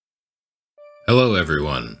Hello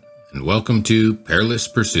everyone, and welcome to Perilous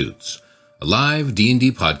Pursuits, a live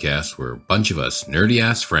D&D podcast where a bunch of us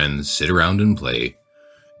nerdy-ass friends sit around and play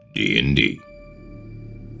D&D.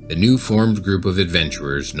 The new formed group of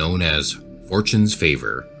adventurers known as Fortune's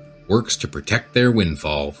Favor works to protect their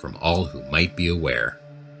windfall from all who might be aware,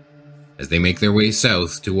 as they make their way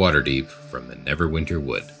south to Waterdeep from the Neverwinter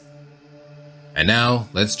Wood. And now,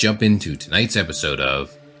 let's jump into tonight's episode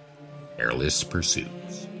of Perilous Pursuits.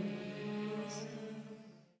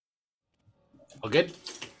 All good?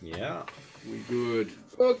 Yeah. We good.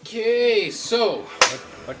 Okay, so...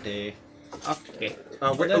 What day? Okay.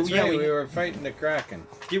 That's right, we were fighting the Kraken.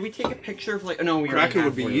 Did we take a picture of like? No, we Kraken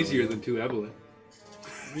would be already have easier one. than two Evelyn.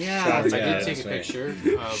 Yeah. I did Yeah, take a that's right. picture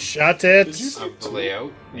Shut it! of the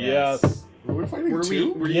layout. Yes. Were we fighting Were we?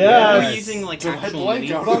 two? Were Yes. we using like Did I actual blank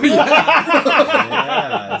names? out on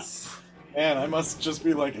that? Yes. Man, I must just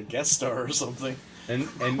be like a guest star or something. And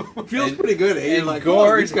Feels pretty good, eh? You're and like,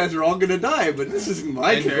 Gord- oh, these guys are all gonna die, but this isn't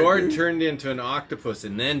my and character. Gord turned into an octopus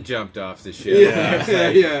and then jumped off the ship.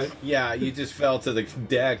 Yeah. Yeah, you just fell to the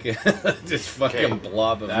deck. Just fucking Okay.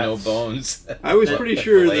 blob of no That's- bones. I was pretty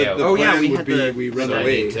sure that layout. the Oh, yeah, plan we would had be the- we run So I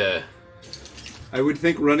away. need to... I would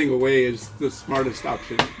think running away is the smartest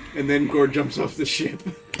option, and then Gord jumps off the ship.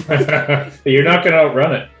 You're not going to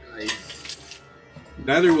outrun it.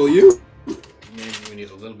 Neither will you. Maybe we need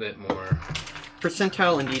a little bit more...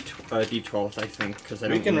 Percentile and D12, I think, because I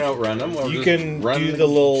We don't. can use- outrun them. We'll You just can run do the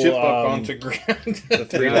little, ship up um, onto ground. The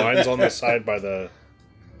three lines on the side by the...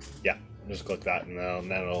 Yeah, just click that and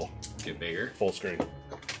then it'll Get bigger. full screen.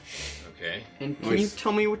 Okay. And can you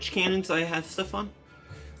tell me which cannons I have stuff on?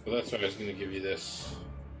 Well, that's what I was going to give you this.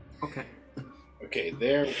 Okay. Okay,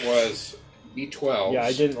 there was B12. Yeah,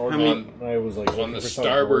 I didn't order many- it. I was like On looking the for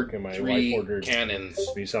something to work, starboard and my wife 3 ordered cannons.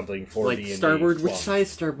 to be something for Like D&D. starboard, which well, size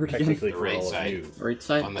starboard again? Technically The for right all side. of you. Right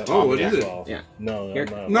side. On the top Oh, what deck. is it? Well, Yeah. No, Here.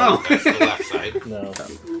 no. No. That's the left side. No.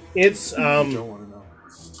 It's, want to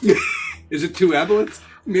know. Is it two Aboleth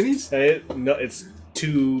minis? no, it's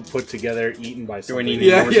two put together, eaten by Do I something. need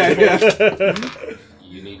Yeah, more yeah.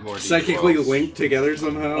 You need more D12s. Psychically linked together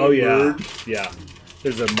somehow. Oh yeah, merged. yeah.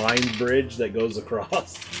 There's a mind bridge that goes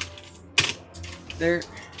across. There.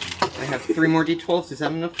 I have 3 more D12s. Is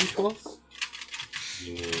that enough D12s?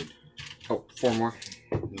 You need... Oh, 4 more.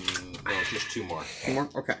 No, just 2 more. 2 more?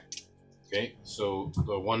 Okay. Okay, so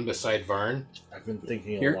the one beside Varn. I've been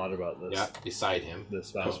thinking Here? a lot about this. Yeah, beside him.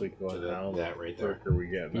 This past week To going the- how that right the there. frick are we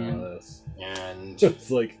getting out of this? And It's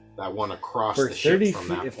like that one across for the ship 30 from feet.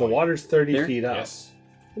 that If the point. water's 30 There? feet up, Yes.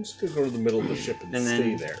 I'm just gonna go to the middle of the ship and And stay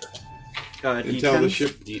then- there. Until the D10s?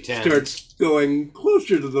 ship D10. starts going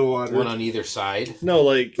closer to the water. One on either side. No,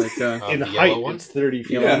 like Like, in the height, yellow one? it's 30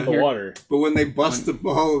 feet Yeah. off the Here. water. But when they bust the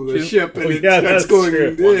ball of the 2. ship and Oh, it yeah, starts that's going,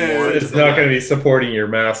 true. One yeah. more. It's not going to be supporting your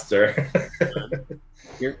master.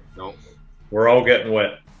 No. We're all getting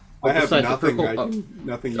wet. I have Besides the nothing. purple-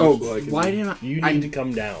 Nothing Oh, useful. I can why do. didn't I? You I need to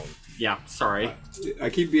come down. Yeah, sorry. I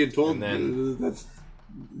keep being told And then- that's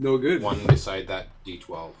no good. One beside that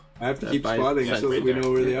D12. I have to That keep by- spotting that's so that right we there.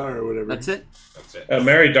 know where they are or whatever. That's it? That's it.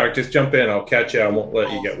 Mary Doc, just jump in. I'll catch you. I won't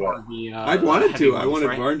let you get wet. The, I wanted heavy to. I ones, wanted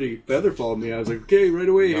right? Varn to featherfall me. I was like, okay, right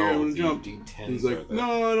away here. No, I'm gonna the jump. D10s He's are like, the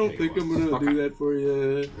no, I don't big think I'm ones. gonna do that for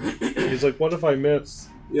you. He's like, what if I miss?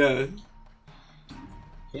 Yeah,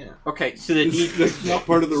 Yeah. Okay, so the that's not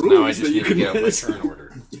part of the So rules now I just that you need to can get out my miss. turn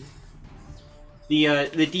order. the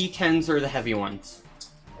D10s are the heavy ones.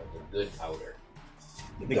 The good outer.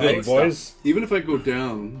 The Hey, good boys. Even if I go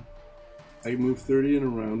down, I move 30 in a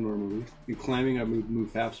round normally. In climbing, I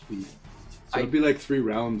move half speed. So it'd be like 3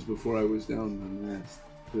 rounds before I was down on the mast.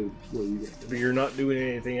 To where you get. But you're not doing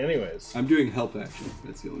anything anyways. I'm doing help action.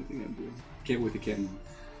 That's the only thing I'm doing. Can't with a cannon.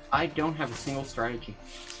 I don't have a single strategy.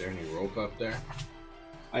 Is there any rope up there?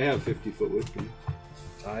 I have 50-foot with me.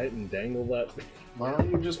 Tie it and dangle that. Why don't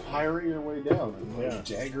you just pirate your way down and like, Yeah.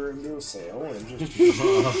 jagger into a sail and just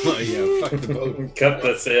Oh, yeah, fuck the boat. Cut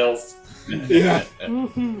the sails. Yeah,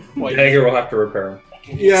 Hager will have to repair them.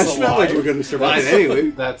 yeah. It's not like we're gonna survive anyway.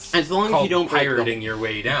 That's As long as called you don't break the- pirating your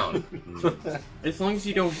way down. As long as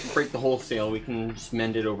you don't break the whole sail, we can just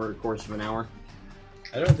mend it over the course of an hour.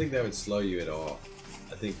 I don't think that would slow you at all.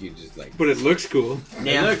 I think you just like. But it looks cool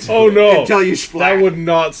Yeah. Oh no! until you splat. That would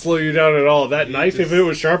not slow you down at all. That You knife, if just- it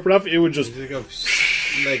was sharp enough, it would just. Just go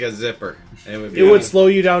like a zipper. And it would, be It would like- slow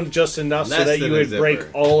you down just enough so Less that than you a would break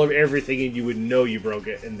zipper. all of everything and you would know you broke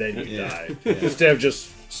it and then you'd Yeah. die. Yeah. Instead of just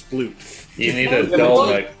sploot. You need a dull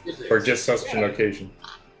knife for just such an occasion.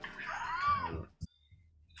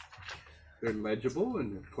 They're legible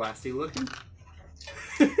and they're classy looking.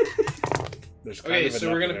 There's kind Okay, of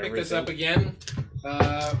so we're enough gonna of pick this everything. up again.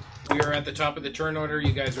 we are at the top of the turn order.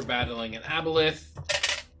 You guys are battling an aboleth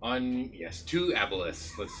on, yes, 2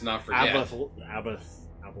 aboleths. Let's not forget.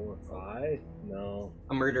 Abolethai? No.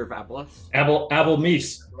 A murder of Aboleth. Apple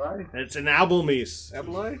Meese. It's an Applemeese.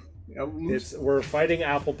 Appleeye? It's we're fighting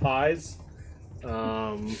apple pies.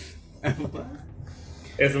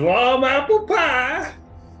 It's warm apple pie.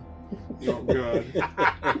 Oh god.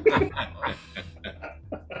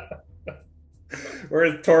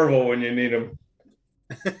 Where's Torval when you need him?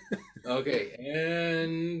 Okay,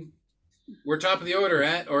 and we're top of the order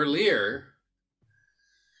at Orlear.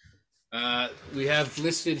 We have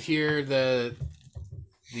listed here the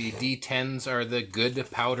D10s are the good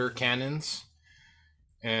powder cannons,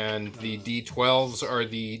 and the D12s are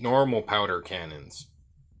the normal powder cannons.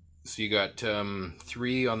 So you got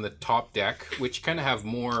 3 on the top deck, which kind of have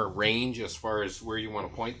more range as far as where you want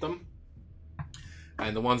to point them.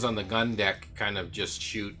 And the ones on the gun deck kind of just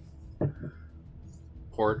shoot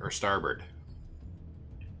port or starboard.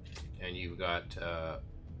 And you've got...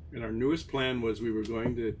 And our newest plan was we were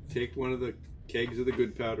going to take one of the kegs of the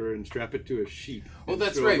good powder and strap it to a sheep. Oh,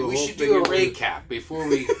 that's So right. the We whole should thing do a is- recap before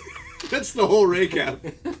we... That's the whole recap.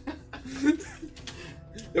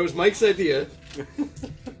 That was Mike's idea.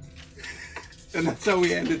 And that's how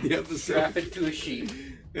we ended the episode. strap it to a sheep.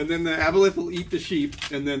 And then the aboleth will eat the sheep,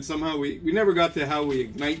 and then somehow we never got to how we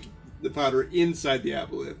ignite the powder inside the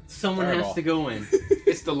aboleth. Someone has to go in.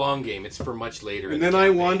 It's the long game. It's for much later. in And the then I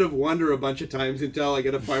campaign. wander a bunch of times until I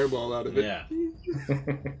get a fireball out of it. Yeah.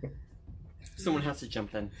 Someone has to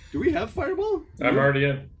jump in. Do we have fireball? I'm already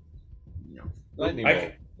in. Lightning I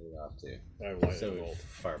bolt. We have to. So we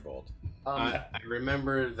firebolt. I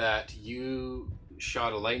remember that you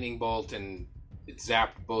shot a lightning bolt and it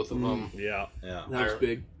zapped both of them. Yeah. Yeah. That was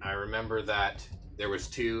big. I remember that there was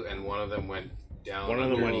 2 and one of them went down. One of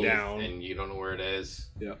them went underneath, down. and you don't know where it is.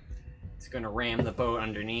 Yeah. It's gonna ram the boat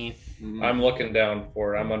underneath. Mhm. I'm looking down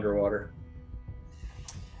for it. I'm underwater.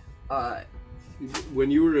 When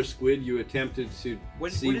you were a squid, you attempted to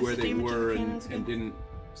What see is where the they damage were of the and cannons again? didn't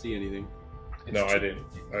see anything. No, I didn't.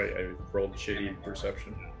 I rolled shitty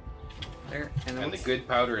perception. There, and then And the what's- good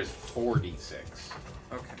powder is 4d6.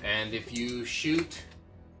 Okay. And if you shoot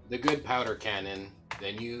the good powder cannon,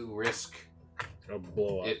 then you risk It'll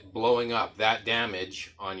blow up. it blowing up that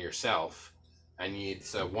damage on yourself. And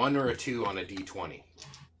it's a 1 or a 2 on a d20.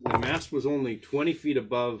 The mast was only 20 feet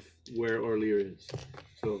above where Orlear is.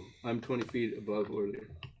 So I'm 20 feet above Orlear.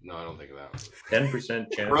 No, I don't think of that one.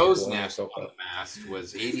 10% chance. Crow's of blowing nest myself on up. the mast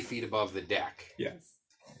was 80 feet above the deck. Yes.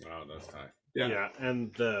 Wow, that's high. Yeah. Yeah,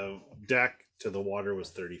 and the deck to the water was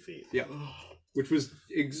 30 feet. Yeah. Which was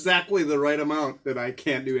exactly the right amount that I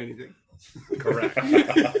can't do anything. Correct.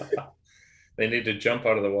 They need to jump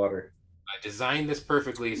out of the water. I designed this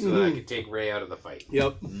perfectly so that I could take Ray out of the fight.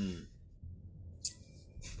 Yep.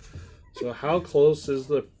 So how close is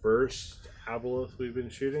the first aboleth we've been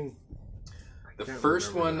shooting? The can't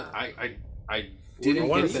first remember one, that. I didn't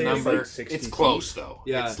wanna get the say it's number. like 60 It's feet. close though.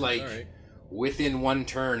 Yeah, it's like Alright. within 1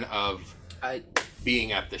 turn of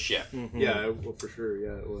being at the ship. Yeah, well, for sure.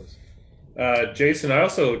 Yeah, it was. Jason, I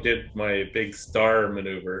also did my big star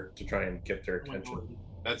maneuver to try and get their attention.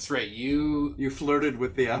 That's right. You You flirted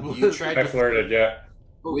with the aboleth. you tried I to flirted, yeah.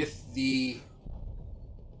 with the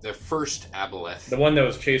first aboleth. The one that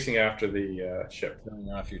was chasing after the ship.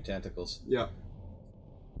 Turning off your tentacles. Yeah.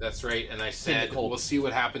 That's right. And I said Tentacle. we'll see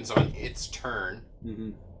what happens on its turn.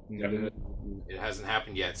 Mm-hmm. Yeah. It hasn't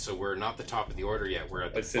happened yet, so we're not the top of the order yet. We're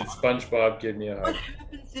at the I said, bottom. SpongeBob, give me a What hug.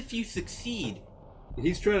 happens if you succeed?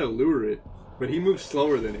 He's trying to lure it, but he moves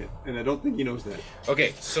slower than it, and I don't think he knows that.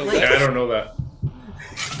 Okay, so Yeah, I don't know that.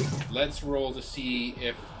 let's roll to see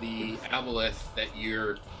if the aboleth that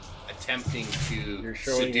you're attempting to You're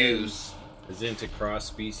showing seduce. Is into cross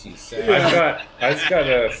species I've got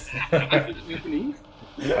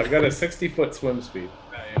a 60-foot swim speed.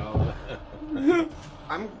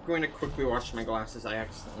 I'm going to quickly wash my glasses. I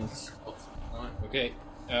accidentally spilled something on it. Okay.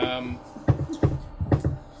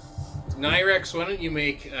 Nyrex, why don't you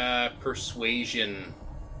make persuasion?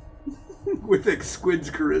 With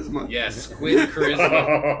squid's charisma. Yes, squid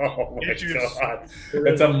charisma. Oh my god.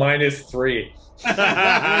 It's a -3.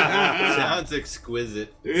 Sounds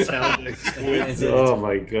exquisite. Sounds exquisite. Oh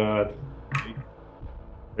my god.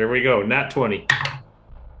 There we go. Nat 20.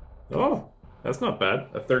 Oh, that's not bad.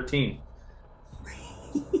 A 13.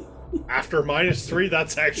 After -3,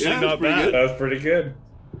 that's actually Yeah, not that's pretty bad. good. That's pretty good.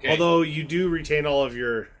 Okay. Although you do retain all of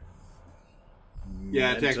your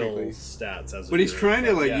Yeah, mental technically. stats as a But he's druid, trying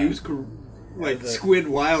to but yeah. use As a- squid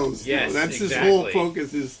wiles. Yes, That's his whole exactly.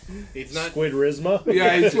 focus. Is It's not. Squidrisma.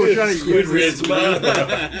 yeah, he's still trying to Squid use it.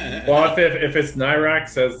 Well, if it's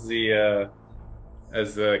Nyrax as the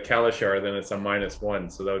as the Kalashar, then it's a -1,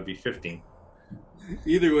 so that would be 15.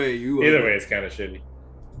 Either way, Either way, it's kind of shitty.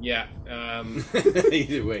 Yeah.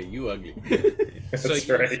 Either way, you ugly. That's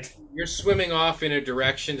So right. You're swimming off in a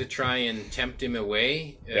direction to try and tempt him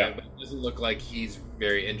away, Yeah. but it doesn't look like he's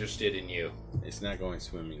very interested in you. It's not going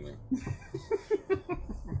swimmingly.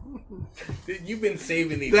 You've been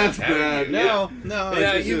saving these. That's up, haven't bad. you? No,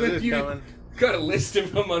 Yeah, it's you've just coming. got a list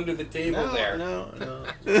of them under the table No, there. no.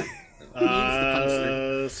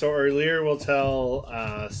 So earlier we'll tell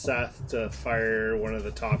Seth to fire one of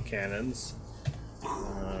the top cannons.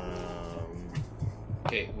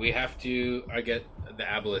 Okay, we have to. I get the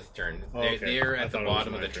Aboleth turn. Oh, okay. They're I at the thought it was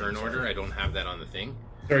bottom of my the turn, turn order. sorry. I don't have that on the thing.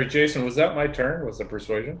 Sorry, Jason, was that my turn? Was the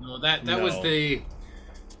persuasion? No, that No. was the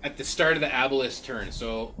at the start of the Aboleth turn.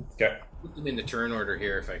 So Okay. put them in the turn order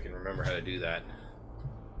here if I can remember how to do that.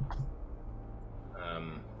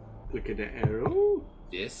 Look at the arrow.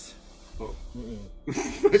 This Oh. I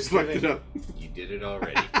fucked it up. you did it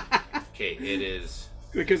already. Okay, it is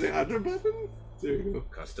Click the other button. There you go.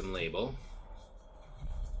 custom label.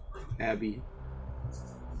 Abby.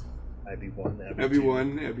 Abby 1, Abby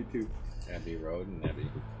 1, Abby 2. Abbey Road and Abbey.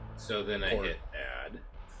 So then I Or- hit add.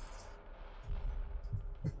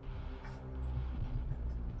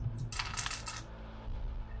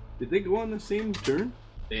 Did they go on the same turn?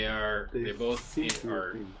 They're both seem to are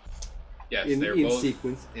have been. yes, in they're both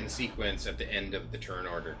sequence. in sequence at the end of the turn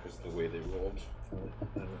order because the way they rolled.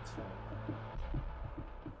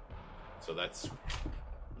 So that's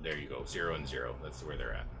there you go, 0 and 0. That's where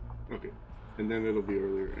they're at. Okay. And then it'll be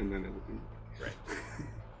earlier, and then it'll be.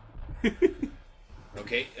 Right.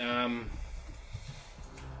 Okay.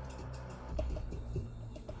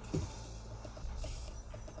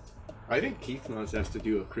 I think Keith Moss has to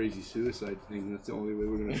do a crazy suicide thing. That's the only way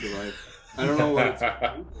we're gonna survive. I don't know what.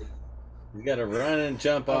 You gotta run and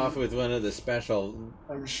jump off with one of the special.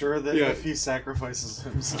 I'm sure that Yeah. if he sacrifices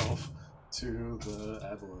himself to the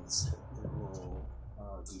Avalons, it will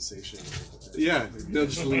be satiated. Yeah, they'll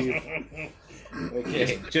just leave.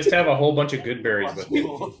 Okay. Just have a whole bunch of good berries with you.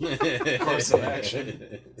 Course of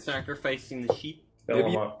action. Sacrificing the sheep. Fill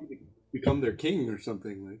Maybe them up. become their king or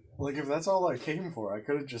something like. Like, if that's all I came for, I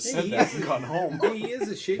could have just said Hey, that and gone home. He is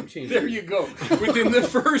a shape changer. There you go. Within the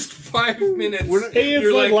first 5 minutes, Hey, it's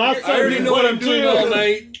you're like last I already time know what I'm doing all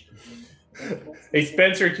night. Hey,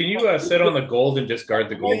 Spencer, can you sit on the gold and just guard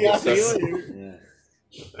the gold? Yeah, this time? Yeah.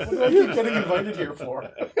 What do I keep getting invited here for?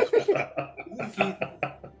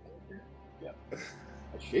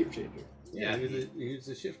 A shape changer. Yeah, he was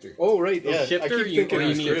a shifter. Oh right, Yeah, Shifter, I keep you- thinking or you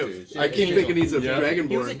he's mean- Griff. I keep thinking he's a Yeah. He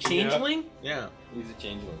was a dragonborn. changeling? Yeah, he's a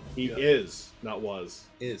changeling. He is, not was.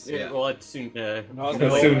 Is Yeah. Well, it's soon. Not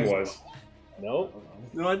It soon was. No.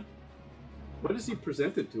 No, what is he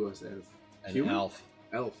presented to us as? an Human? elf.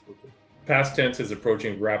 Elf. Okay. Past tense is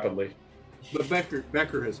approaching rapidly. But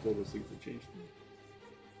Becker has told us things have changed.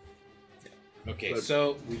 Okay, But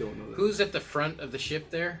so we don't know that. who's at the front of the ship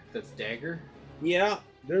there? That's Dagger. Yeah.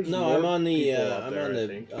 There's No, more I'm on the people out I'm there, on I the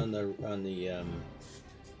think. on the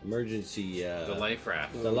emergency The life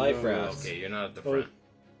raft. the life Oh, raft. Okay, you're not at the Oh, front.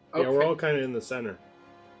 Yeah, we're Okay. all kind of in the center.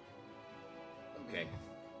 Okay.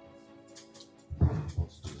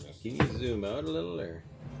 Can you zoom out a little or?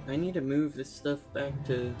 I need to move this stuff back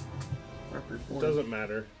to proper It form. doesn't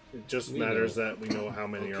matter. It just We matters that we know how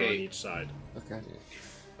many are on Okay. each side. Okay.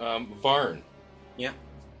 Varn. Yeah.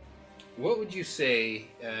 What would you say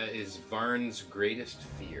is Varn's greatest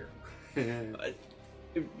fear?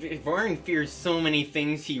 Varn fears so many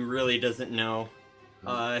things he really doesn't know.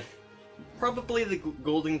 Probably the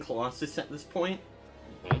Golden Colossus at this point.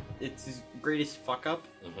 Mhm. It's his greatest fuck up.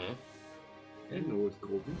 Mm-hmm. I didn't know it was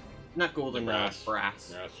golden. Not golden, Brass.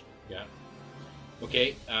 brass. Yes. Yeah.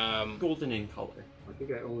 Okay. Golden in color. I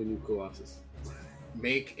think I only knew Colossus.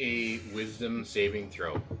 Make a wisdom saving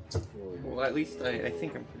throw. Well, at least I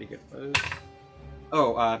think I'm pretty good at those.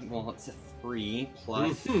 Oh, well, it's a 3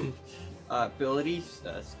 plus abilities,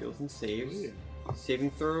 skills, and saves. Saving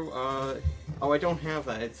throw, oh, I don't have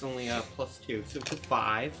that. It's only +2, so it's a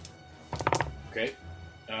 5. Okay.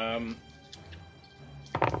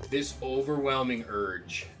 This overwhelming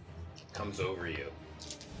urge comes over you,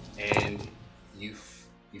 and you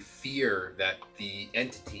fear that the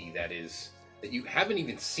entity that you haven't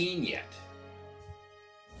even seen yet,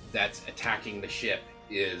 that's attacking the ship,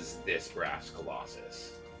 is this brass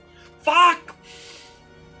colossus. Fuck!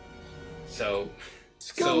 So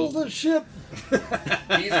the ship!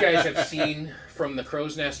 these guys have seen from the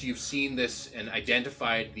crow's nest. You've seen this and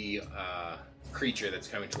identified the creature that's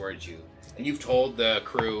coming towards you, and you've told the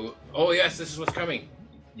crew, "Oh yes, this is what's coming."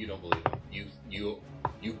 You don't believe them. You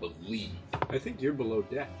You believe. I think you're below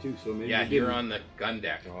deck too, so maybe Yeah, you you're didn't- on the gun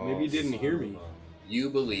deck. Maybe you didn't hear me. You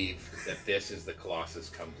believe that this is the Colossus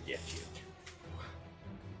come to get you.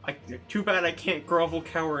 Too bad I can't grovel,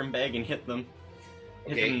 cower, and beg and hit them.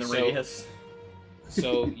 Hit them in the radius.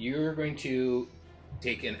 So you're going to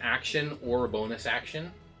take an action or a bonus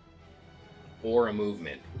action or a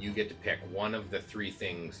movement. You get to pick one of the three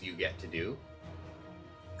things you get to do.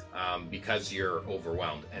 Because you're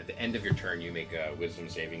overwhelmed. At the end of your turn, you make a wisdom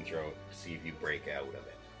saving throw to see if you break out of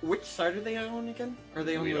it. Which side are they on again? Are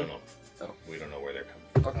they on We the... don't know. Oh. We don't know where they're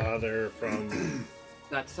coming from. They're from.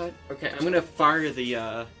 That side? Okay, I'm gonna fire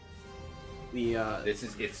the This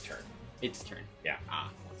is its turn. its turn. Yeah.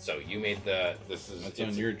 So you made the. This is. That's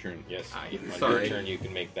on your turn. Yes. Ah, On sorry. your turn, you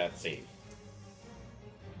can make that save.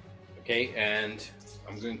 Okay, and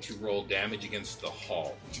I'm going to roll damage against the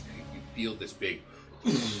hull. You feel this big.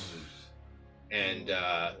 And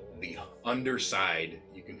the underside,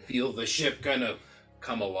 you can feel the ship kind of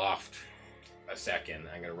come aloft a second.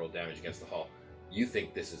 I'm going to roll damage against the hull. You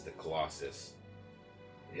think this is the Colossus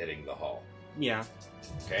hitting the hull. Yeah.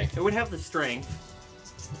 Okay? It would have the strength.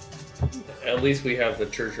 At least we have the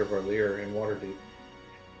Church of Our Lear in Waterdeep.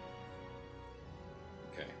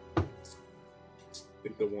 Okay. I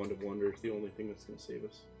think the Wand of Wonder is the only thing that's going to save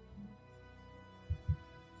us.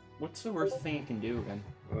 What's the worst thing it can do again?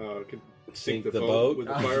 It could Sink sink the the boat? boat with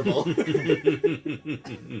a fireball.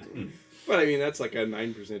 But I mean, that's like a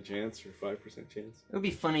 9% chance or 5% chance. It would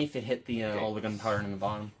be funny if it hit the all the gunpowder in the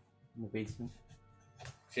bottom, in the basement.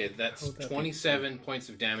 Okay, that's 27 points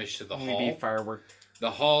of damage to the Maybe hull. firework.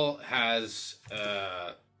 The hull has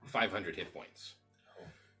 500 hit points.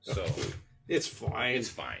 So It's fine. it's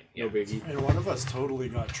fine. Yeah. No biggie. And one of us totally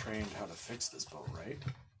got trained how to fix this boat, right?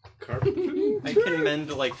 Carpet. I can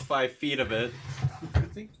mend like 5 feet of it. I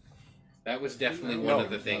think That was definitely No, one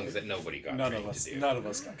of the things that nobody got none trained of us. to do. None of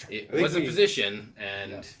us got trained. It I think was a we- position,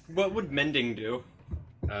 and What would mending do?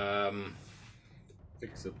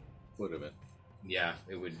 Fix the foot of it. yeah,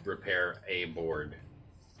 it would repair a board.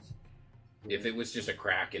 If it was just a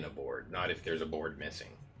crack in a board, not if there's a board missing.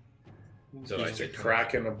 So I Is said it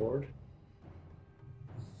Kraken aboard?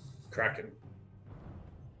 Kraken.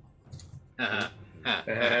 Uh-huh.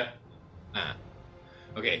 Uh-huh.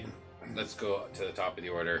 Okay, let's go to the top of the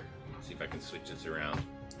order. See if I can switch this around.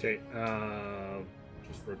 Okay,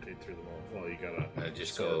 just rotate through them all. Well, you gotta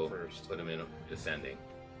Just sort go first. put them in descending.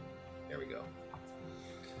 There we go.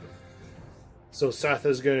 So Seth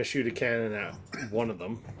is gonna shoot a cannon at one of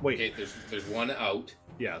them. Wait, Okay, there's one out.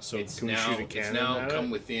 yeah. So It's can we now shoot a it's cannon now at come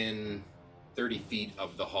it? within 30 feet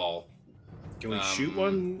of the hull. Can we shoot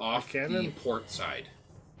one off a cannon? the port side?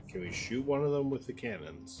 Can we shoot one of them with the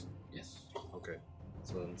cannons? Yes. Okay.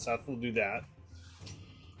 So then Seth will do that.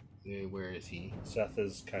 Where is he? Seth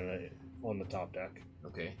is kind of on the top deck.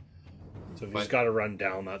 Okay. So if But- he's got to run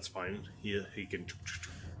down, that's fine. He can.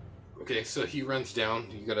 Okay, so he runs down.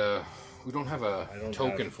 You gotta. We don't have a I don't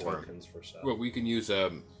token have for him. tokens for Seth. Well, we can use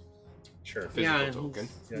a Sure. physical Yeah. token.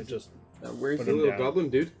 Yeah, just Where's Put The him little down. goblin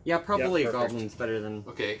dude. Yeah, probably Yeah, a perfect. goblin's better than.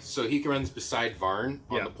 Okay, so he runs beside Varn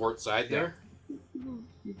on Yeah. the port side Yeah. there.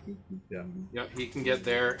 yeah, Yeah, he can get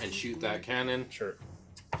there and shoot that cannon. sure.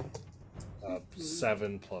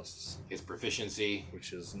 7 plus, His proficiency.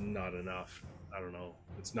 which is not enough. I don't know.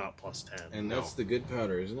 It's not plus 10. And No. that's the good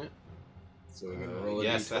powder, isn't it? So we're gonna roll it.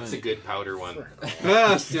 Yes, that's a good powder one.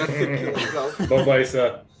 Ah, Seth can kill himself.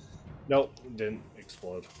 Bobaisa. Nope, didn't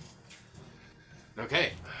explode.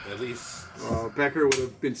 Okay, at least. Oh, Becker would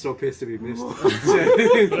have been so pissed if he missed.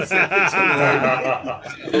 himself.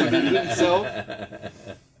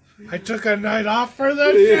 I took a night off for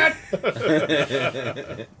this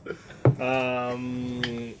shit.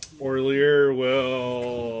 Orlear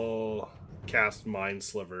will cast Mind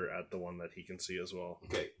Sliver at the one that he can see as well.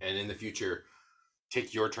 Okay, and in the future,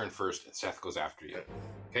 take your turn first, and Seth goes after you.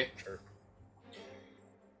 Okay. Sure.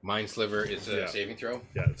 Mind Sliver is a Yeah. saving throw.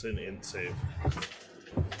 Yeah, it's an int save.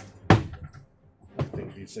 I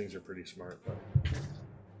think these things are pretty smart, but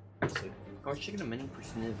we'll see. Oh, I should get a mini for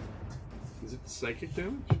Sniv. Is it psychic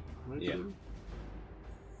damage? Yeah.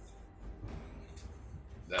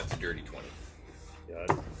 That's a dirty 20. Yeah,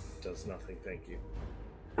 it does nothing. Thank you.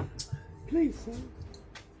 Please.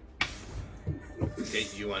 Okay,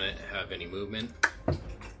 do you want to have any movement?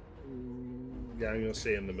 Yeah, I'm gonna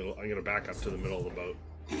stay in the middle. I'm gonna back up to the middle of the boat.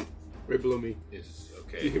 Right below me. Is You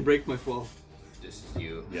okay. can break my fall. This is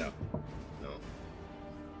you. Yeah, No.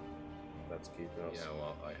 that's Keith Notes. Yeah.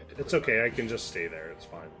 Well, I had to. It's click okay. I can just stay there. It's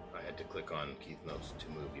fine. On, I had to click on Keith Notes to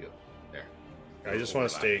move you. There. I just want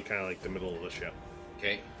to stay kind of like the middle of the ship.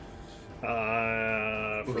 Okay. For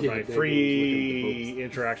Okay, my there goes free looking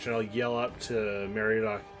interaction, I'll yell up to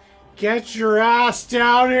Meriadoc, "Get your ass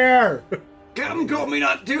down here!" Captain told me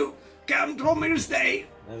not to. Captain told me to stay.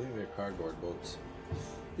 I think they're cardboard boats.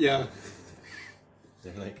 Yeah.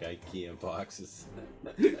 They're like IKEA boxes.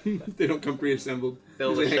 They don't come pre-assembled.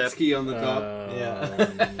 Build There's a a hex ship. key on the top.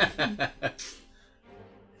 Yeah.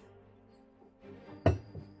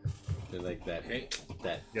 They're like that. Okay.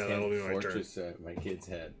 That Yeah, that'll be my fortress my kids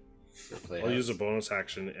had. For I'll Playhouse. use a bonus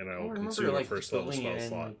action, and I will consume a first level spell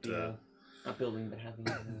slot to not building, but having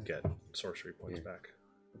get sorcery points back.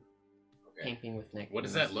 camping with Nick. What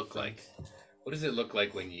does that look like? What does it look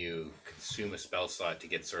like when you consume a spell slot to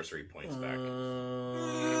get sorcery points back?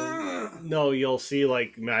 No, you'll see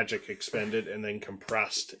like magic expended and then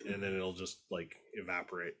compressed, and then it'll just like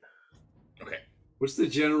evaporate. Okay. What's the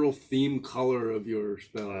general theme color of your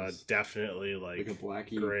spells? Definitely like a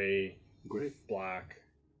blacky, gray, gray, black,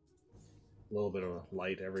 a little bit of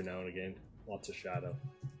light every now and again, lots of shadow.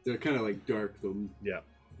 They're kind of like dark though. Yeah,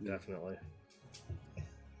 definitely.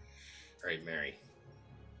 All right, Mary.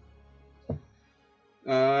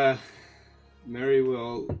 Mary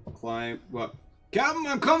will climb. What? Captain,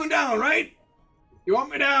 I'm coming down, right? You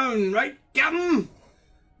want me down, right, Captain?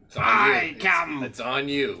 It's on Aye, you. Captain. It's on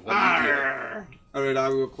you. What are you doing? Arr. All right, I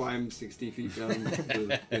will climb 60 feet down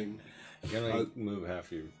the thing. You gotta move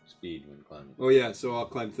half your speed when climbing. Oh yeah, so I'll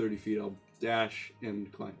climb 30 feet. I'll dash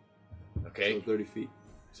and climb. Okay. So 30 feet.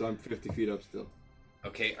 So I'm 50 feet up still.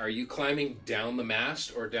 Okay. Are you climbing down the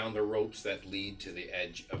mast or down the ropes that lead to the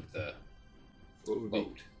edge of the What would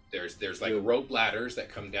boat? be? There's like Yeah. rope ladders that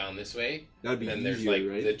come down this way. That'd be and then easier, there's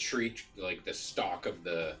like right? the tree, like the stalk of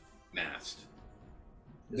the mast.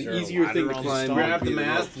 Is there The a easier thing ladder to on climb. the would stalk? Grab the be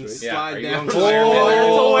mast ropes, and right? slide Are you down. going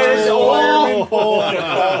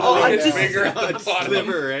Oh, I just Bigger at the bottom.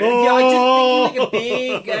 Sliver, right? yeah, I just think like a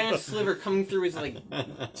big ass sliver coming through his like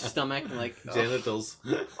stomach and like Genitals.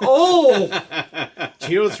 oh.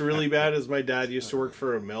 Do you know what's really bad is my dad used to work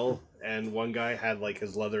for a mill, and one guy had like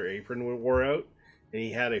his leather apron wore out, and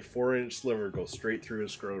he had a 4-inch sliver go straight through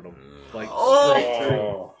his scrotum, like straight through.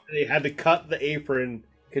 Oh. They had to cut the apron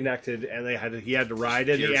connected, and he had to ride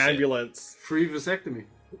in the Pierce it. ambulance. Free vasectomy.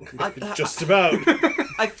 Just about.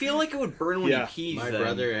 I feel like it would burn when Yeah. he pees. My then.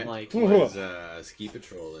 brother like was ski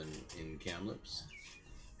patrol in Kamloops,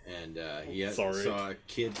 and he Sorry. saw a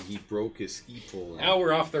kid. He broke his ski pole and Now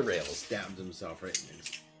we're off the rails. stabbed himself right in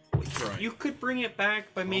his groin. you could bring it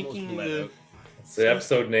back by Almost making bled the. out. It's the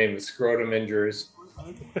episode name is Scrotum Injuries.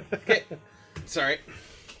 Okay. Sorry.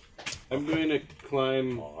 I'm going to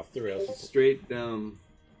climb Off the rails. straight down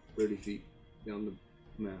 30 feet down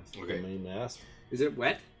the mast. The Okay. main mast. Is it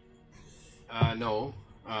wet? No.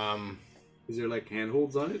 Is there like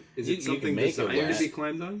handholds on it? Is You it can something make it designed wet. to be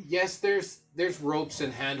climbed on? Yes, there's ropes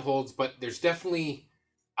and handholds, but there's definitely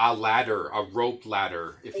a ladder, a rope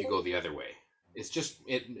ladder, if you go the other way. It's just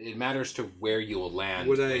it matters to where you will land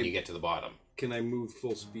Would when I- you get to the bottom. Can I move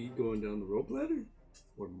full speed going down the rope ladder?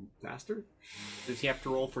 Or faster? Does he have to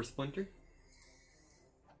roll for splinter?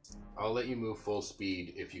 I'll let you move full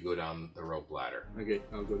speed if you go down the rope ladder Okay,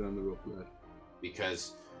 I'll go down the rope ladder.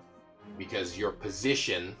 because your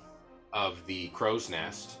position of the crow's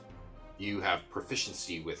nest, you have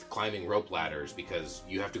proficiency with climbing rope ladders because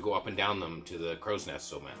you have to go up and down them to the crow's nest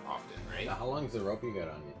so often, right? How long's the rope you got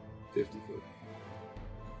on you? 50 foot.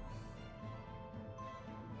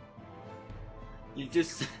 You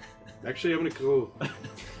just. Actually, I'm gonna go.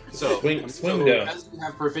 So, Swing down. because you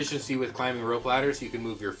have proficiency with climbing rope ladders, you can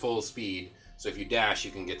move your full speed. So if you dash,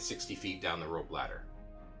 you can get 60 feet down the rope ladder.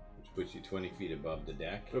 Which puts you 20 feet above the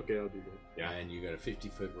deck. Okay, I'll do that. Yeah. And you got a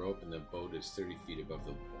 50-foot rope, and the boat is 30 feet above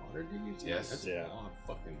the water. Did you say? Yes. That's Yeah. a long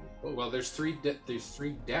fucking boat. Well, there's three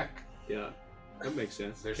deck. Yeah, that makes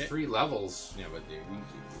sense. There's Okay. 3 levels. yeah, but they're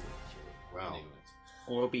easy. Wow. Anyways.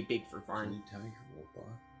 Well, it'll be big for Can farm. you tie your rope off?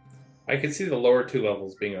 I could see the lower 2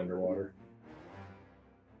 levels being underwater,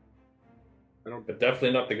 I don't. but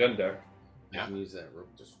definitely not the gun deck. You Yeah. can use that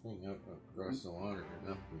rope to swing out across the water or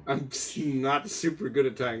nothing. I'm not super good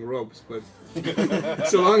at tying ropes, but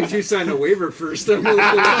so long as you sign a waiver first, I'm really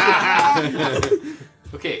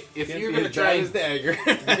Okay, if Can't you're be gonna as try bad and, as dagger.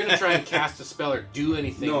 if you're gonna try and cast a spell or do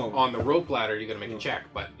anything No. on the rope ladder, you gotta make No. a check.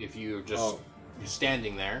 But if you're just Oh. you're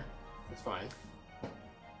standing there, that's fine.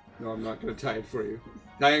 No, I'm not gonna tie it for you.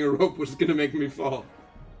 Tying a rope was gonna make me fall.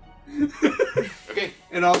 Okay.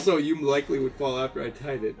 And also, you likely would fall after I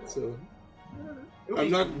tied it, so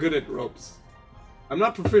I'm not good at ropes. I'm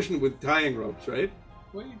not proficient with tying ropes, right?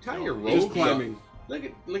 Well, you tie your Just rope. climbing.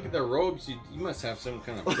 Look at the robes. You must have some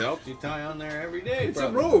kind of belt you tie on there every day. It's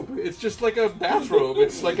probably. a robe. It's just like a bathrobe.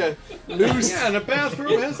 It's like a loose. Yeah, and a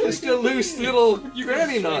bathrobe has Just a loose little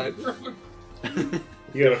granny knot.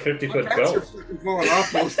 You got a 50-foot Pants are belt. fucking falling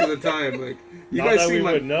off most of the time. Like you Not guys that see we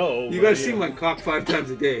my would know. you but guys yeah. see my cock 5 times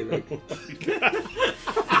a day. Like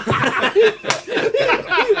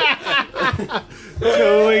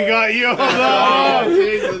Totally got you on that.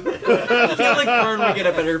 I feel like Karn would get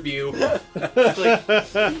a better view. It's like,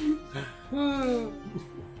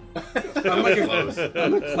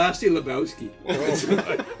 I'm a classy Lebowski.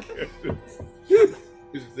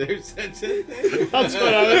 There's such a That's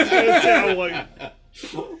what I was going to say. I'm like,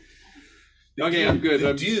 Okay, I'm good.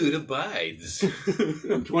 I'm Dude abides.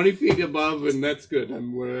 I'm 20 feet above, and that's good.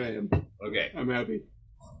 I'm where I am. Okay, I'm happy.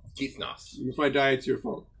 Keith Noss. If I die, it's your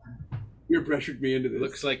fault. You pressured me into this.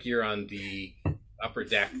 Looks like you're on the upper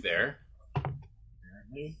deck there.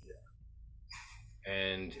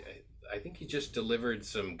 And I think you just delivered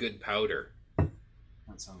some good powder.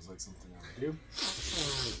 That sounds like something I would do.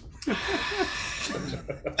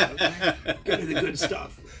 Get me the good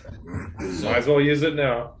stuff. Might as well use it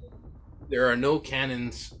now. There are no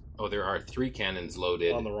cannons. Oh, there are 3 cannons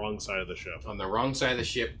loaded on the wrong side of the ship. on the wrong side of the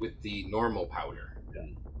ship with the normal powder.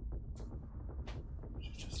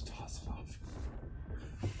 Just toss it off.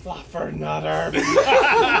 Fluffernutter.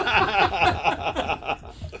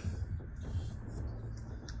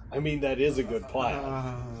 I mean, that is a good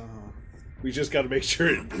plan. We just got to make sure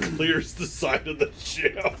it clears the side of the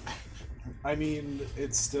ship. I mean,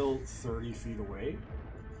 it's still 30 feet away.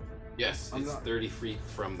 Yes, I'm it's not- 30 feet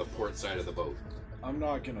from the port side of the boat. I'm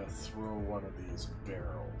not gonna throw one of these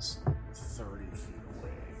barrels 30 feet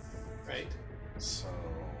away. Right? So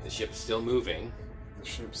The ship's still moving. the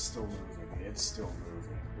ship's still moving. It's still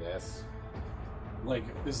moving. Yes. Like,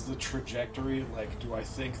 is the trajectory, like, do I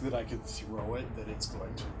think that I could throw it, that it's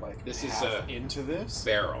going to, like, This is path a- into this?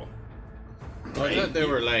 Barrel. I thought they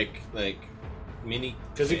were like mini.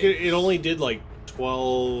 Because it only did like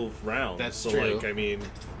 12 rounds. That's so true. like, I mean,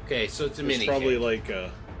 Okay, so it's a it's mini. probably keg. like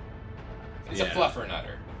It's Yeah. a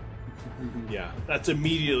fluffernutter. yeah, that's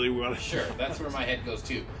immediately what I Sure, that's where my head goes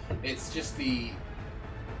too. It's just you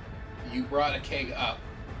brought a keg up,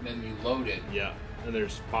 then you loaded. Yeah, and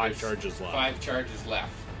there's 5 There's charges left. 5 charges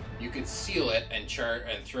left. You could seal it and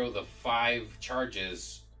throw the 5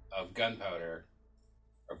 charges of gunpowder,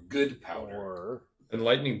 of good powder. And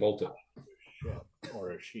lightning bolt it.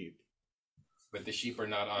 Or a sheep. But the sheep are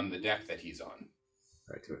not on the deck that he's on.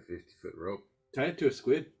 Right to a 50-foot rope. Tie it to a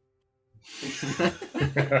squid.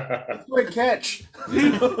 Squid catch!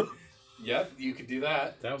 Yep, you could do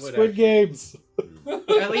that. That would Squid Games.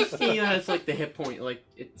 at least he has like the hit point. Like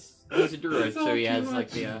he's a druid, so he has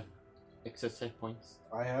like the excess hit points.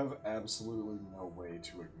 I have absolutely no way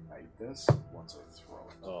to ignite this once I throw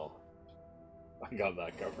it. Oh, I got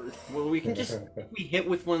that covered. Well, we can just we hit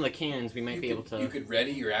with one of the cannons. We might You be able could, to. you could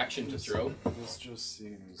ready your action to throw. This just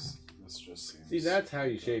seems. See, that's how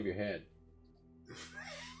you shave your head.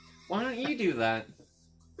 Why don't you do that?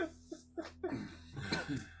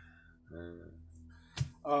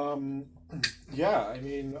 Yeah, I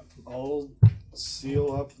mean, I'll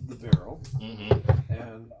seal up the barrel, Mm-hmm.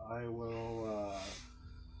 and I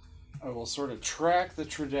will sort of track the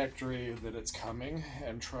trajectory that it's coming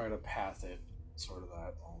and try to path it sort of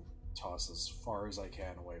that. I'll toss as far as I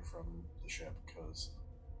can away from the ship because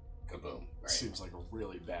Kaboom. it Right. seems like a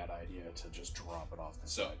really bad idea to just drop it off the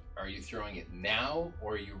So, side. are you throwing it now,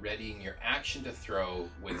 or are you readying your action to throw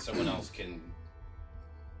when someone else can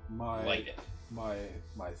light it?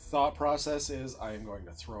 My thought process is I am going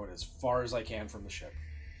to throw it as far as I can from the ship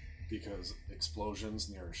because explosions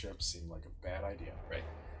near a ship seem like a bad idea. Right.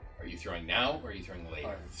 Are you throwing now, or are you throwing later?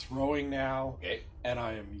 I'm throwing now, Okay. and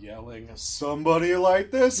I am yelling, "Somebody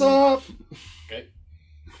light this up!" Okay.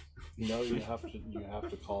 No, you have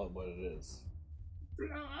to call it what it is.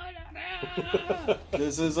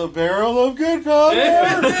 This is a barrel of good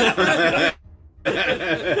powder.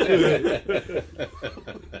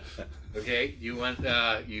 Okay. You want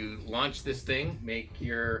you launch this thing. Make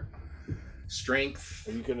your strength.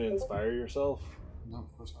 Are you going to inspire yourself? No,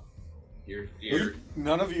 of course not. Your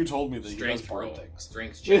None of you told me that he does strength bard roll. things.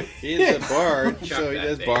 Strength check. He's a bard, Chuck so he that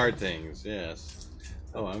does thing. bard things. Yes.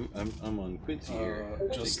 Oh, I'm on Quincy here.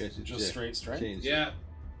 I Just think I should straight strength. change Yeah.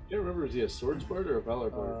 I can't remember, is he a swords bard or a valor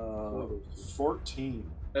bard? 14.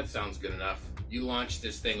 That sounds good enough. You launch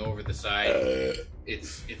this thing over the side.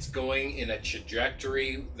 It's going in a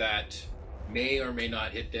trajectory that may or may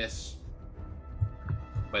not hit this,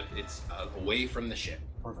 but it's away from the ship.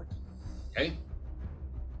 Perfect. Okay.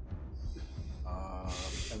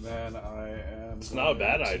 And then I am. It's not a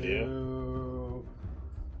bad going idea. to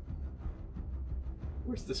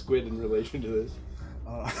Where's the squid in relation to this?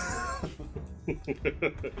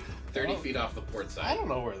 30 feet off the port I side. don't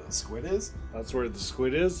know where the squid is. That's where the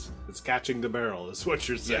squid is. It's catching the barrel. Is what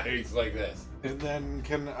you're Yeah, saying. it's like this. And then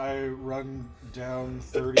can I run down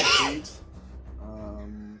 30 feet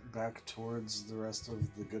back towards the rest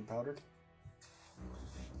of the good powder?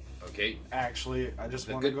 Okay. Actually, I just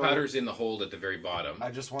The want to good go. powder's in the hold at the very bottom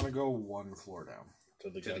I just want to go one floor down. To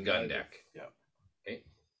the to the gun deck. Yeah. Okay.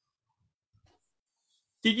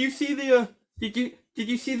 Did you see the did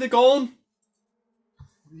you see the golem?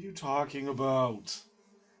 What are you talking about?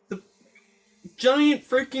 Giant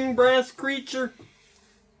freaking brass creature.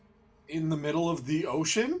 In the middle of the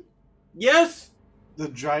ocean? Yes. The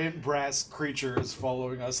giant brass creature is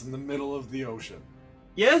following us in the middle of the ocean.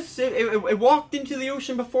 Yes, it walked into the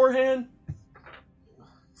ocean beforehand.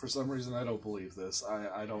 For some reason, I don't believe this.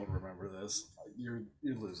 I don't remember this. You're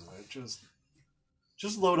losing it.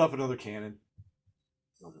 Just load up another cannon.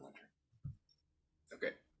 It'll be my turn.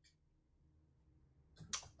 Okay.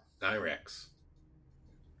 Nyrex.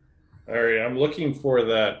 All right, I'm looking for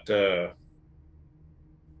that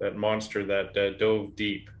that monster that dove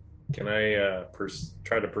deep. Can I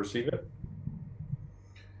try to perceive it?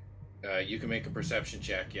 You can make a perception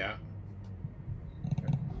check, yeah.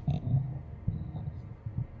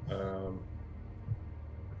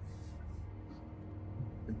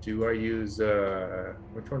 Do I use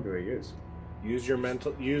which one do I use? Use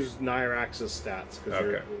Nyrax's stats.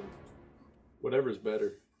 Okay. Whatever's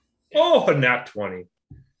better. Oh, a nat 20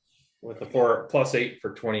 with the 4 plus 8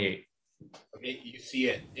 for 28. Okay, you see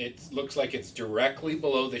it. It looks like it's directly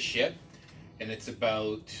below the ship, and it's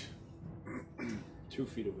about 2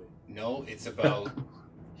 feet away. no, it's about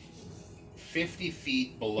 50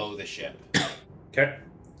 feet below the ship. Okay.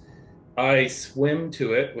 I swim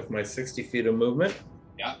to it with my 60 feet of movement.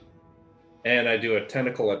 Yeah. And I do a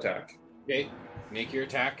tentacle attack. Okay, make your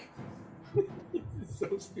attack. It's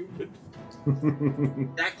so stupid.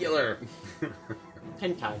 Spectacular.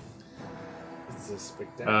 Hentai. It's a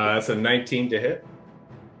spectacular. That's a 19 to hit.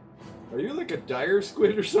 Are you like a dire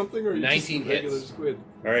squid or something, or are you 19 just a regular hits. squid?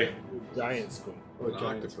 All right. Giant squid. Oh, An giant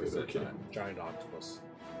octopus squid. that Okay. time. Giant octopus.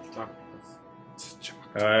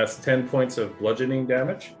 That's 10 points of bludgeoning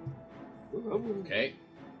damage. Okay.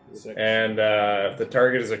 Six. And if the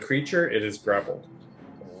target is a creature, it is grappled.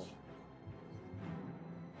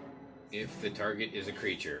 If the target is a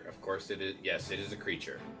creature, of course it is. Yes, it is a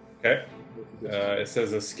creature. Okay. It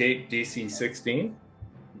says escape DC 16.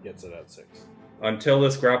 He gets it at 6. Until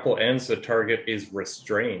this grapple ends, the target is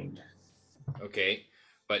restrained. Okay,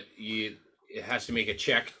 but it has to make a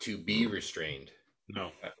check to be restrained.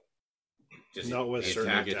 No. Just Not with attack.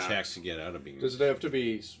 certain Make a attacks. check to get out of being. Does it have to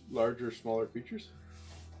be larger or smaller creatures?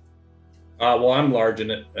 Well, I'm large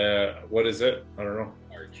in it. What is it? I don't know.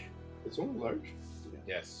 Large. It's only large.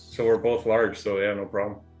 Yes. So we're both large, so yeah, no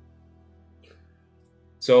problem.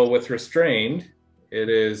 So with restrained, it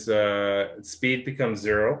is speed becomes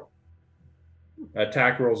 0.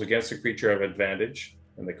 Attack rolls against a creature have advantage,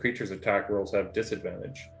 and the creature's attack rolls have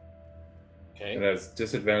disadvantage. Okay. It has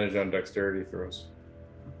disadvantage on dexterity throws.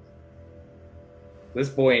 This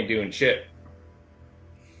boy ain't doing shit.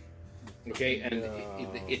 Okay, and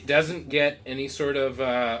it doesn't get any sort of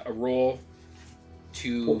a roll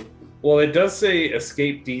to. Well, it does say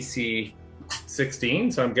escape DC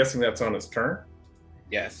 16, so I'm guessing that's on its turn.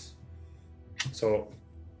 Yes. So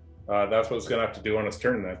that's what it's going to have to do on its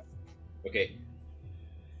turn then. Okay.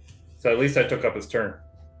 So at least I took up his turn.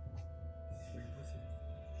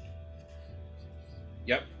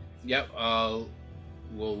 Yep. Yep.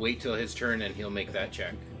 We'll wait till his turn and he'll make that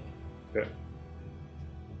check. Okay.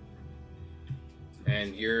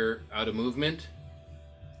 And you're out of movement.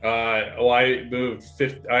 I moved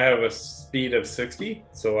 50. I have a speed of 60,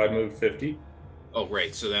 so I moved 50. Oh,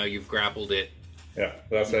 right. So now you've grappled it, Yeah,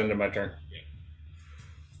 that's the end of my turn.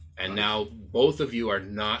 and now both of you are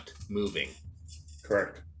not moving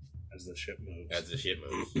Correct. As the ship moves. as the ship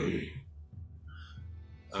moves.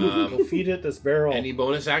 Go feed it this barrel. Any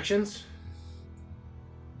bonus actions?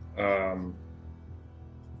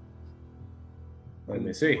 Let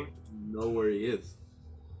me see. Know where he is.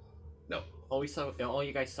 No. All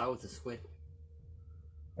you guys saw was a squid.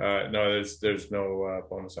 No, there's no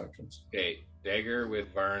bonus actions. Okay. Dagger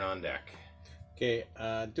with Varn on deck. Okay,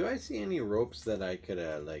 do I see any ropes that I could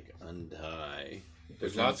like untie?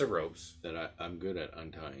 There's lots of ropes. that I'm good at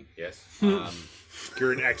untying. Yes.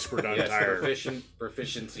 You're an expert on Yes. tire.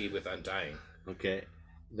 Proficiency with untying. Okay,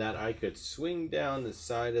 that I could swing down the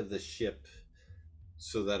side of the ship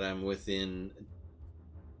so that I'm within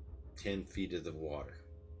 10 feet of the water.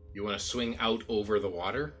 You want to swing out over the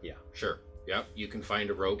water? Yeah. Sure. Yep. You can find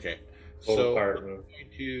a rope. Okay, Total So pirate I'm move. going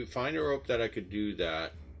to find a rope that I could do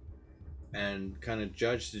that, and kind of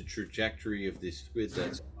judge the trajectory of the squid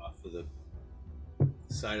that's off of the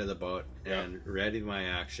side of the boat, and ready my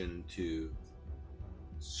action to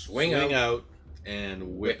Swing swing out. out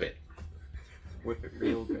and whip it. Whip it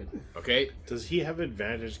real good. Okay. Does he have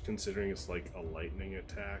advantage considering it's like a lightning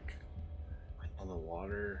attack on the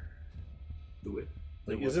water? The whip.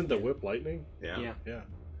 Like, isn't the whip lightning? Yeah. Yeah. Yeah.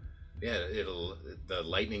 Yeah, the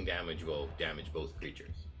lightning damage will damage both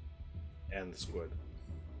creatures. And the squid.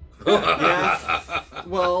 Yeah.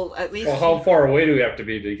 Well, at least. Well, how far away do we have to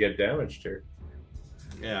be to get damaged here?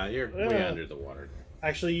 Yeah, you're way Yeah. under the water.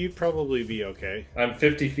 Actually, you'd probably be okay. I'm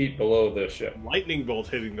 50 feet below the ship, Lightning bolt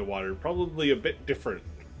hitting the water, probably a bit different.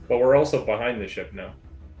 but we're also behind the ship now.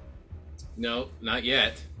 No, not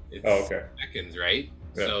yet. It's Oh, okay. seconds, right?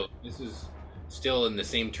 Yeah. So this is still in the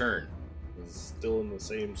same turn. It's still in the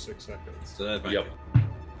same 6 seconds. So that's my Yep. turn.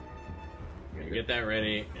 I'm gonna get that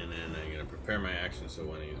ready, and then I'm gonna prepare my action so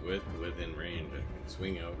when he's within range, I can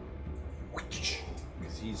swing out.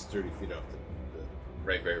 Because he's 30 feet off the.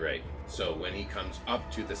 Right. So when he comes up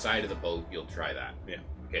to the side of the boat, you'll try that. Yeah.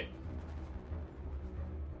 Okay.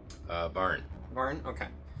 Barn. Varn? Okay.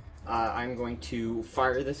 I'm going to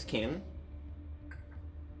fire this cannon.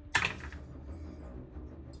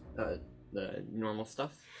 The normal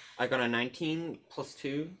stuff. I got a 19 plus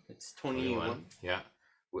 2. It's 21. Yeah.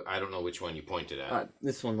 I don't know which one you pointed at.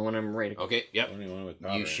 This one, the one I'm ready. Okay. Yep. 21 with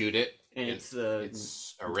powder. You shoot it. And it's the.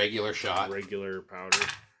 It's a regular shot. Regular powder.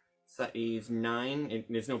 So that is 9.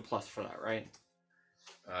 There's no plus for that, right?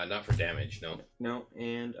 Not for damage. No. No,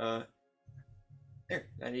 and there.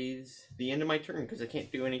 That is the end of my turn because I can't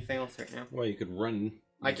do anything else right now. Well, you could run.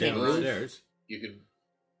 I can't run. downstairs. You could.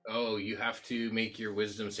 Oh, you have to make your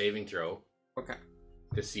wisdom saving throw Okay.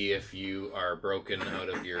 to see if you are broken out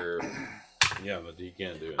of your. Yeah, but you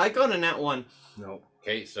can't do it. I got a nat 1. No.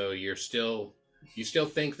 Okay, so you still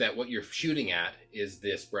think that what you're shooting at is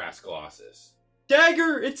this brass colossus.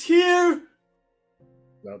 Dagger, it's here!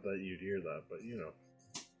 Not that you'd hear that, but you know.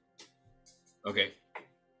 Okay.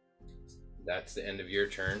 That's the end of your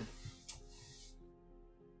turn.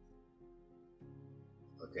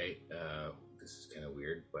 Okay, this is kind of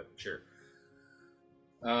weird, but sure.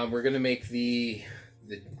 We're gonna make the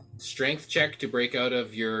strength check to break out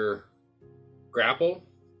of your grapple.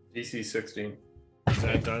 DC 16. Is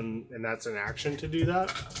that done? And that's an action to do that?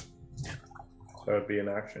 That would be an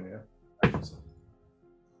action, yeah.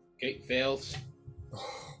 Okay, fails.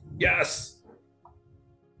 Yes!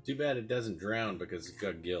 Too bad it doesn't drown because it's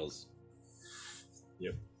got gills.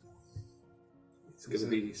 It's gonna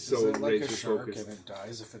be Is so it like a laser shark focused. and it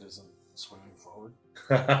dies if it isn't swimming forward?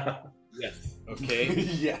 Yes. Okay.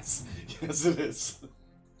 yes, yes, it is.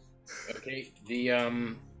 Okay. The I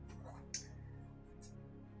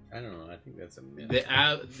don't know. I think that's a myth.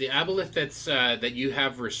 the aboleth that's that you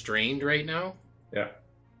have restrained right now Yeah.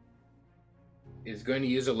 is going to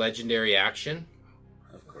use a legendary action,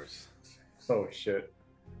 Of course. Oh, shit.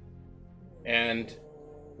 and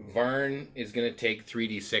Varn is going to take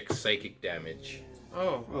 3d6 psychic damage.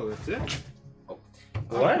 Oh. Oh, that's it.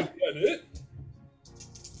 What?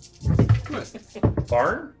 What?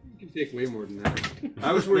 Barn? You can take way more than that.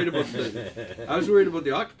 I was worried about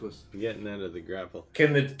the octopus. Getting out of the grapple.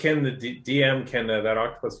 Can the DM, can that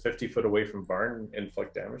octopus 50 foot away from Barn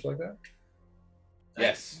inflict damage like that?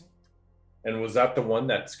 Yes. And was that the one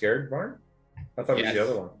that scared Barn? I thought it was Yes. the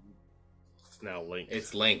other one. It's now linked.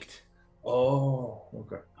 It's linked. Oh,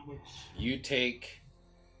 okay. You take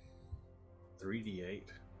 3d8.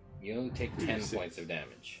 you only take 10 points of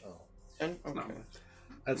damage. Oh. 10? Not Okay. much.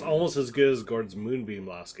 That's almost as good as Gord's Moonbeam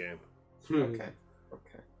last game. Okay.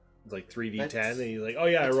 Okay. It's like 3d10, That's- and he's like, oh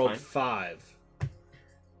yeah, I that's rolled fine. 5.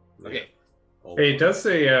 Okay. Hey, it does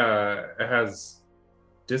say it has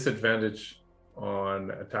disadvantage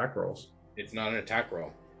on attack rolls. It's not an attack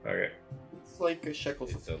roll. Okay, It's like a shekel.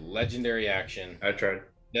 It's a legendary action. I tried.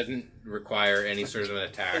 Doesn't require any sort of an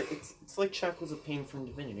attack. It's like shackles of pain from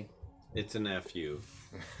Divinity. It's an FU.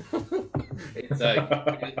 It's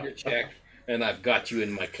like your check, and I've got you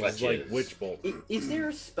in my It's clutches. like Witch Bolt. Is there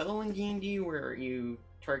a spell in D&D where you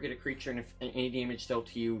target a creature and if any damage dealt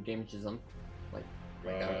to you damages them? Like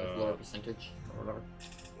a lower percentage or whatever?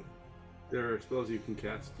 There are spells you can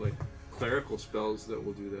cast, like clerical spells that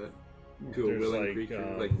will do that to a There's willing like,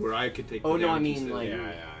 creature, like where I could take. Oh, the no, I damage mean, instead.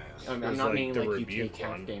 like- I'm There's not meaning the like you rebuke take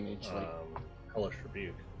half one, damage. Like, Hellish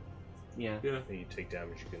Rebuke. yeah. yeah. And you take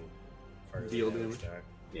damage, you can fire the Deal damage damage.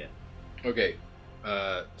 attack. Okay,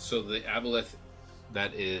 so the aboleth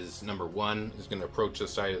that is number 1 is going to approach the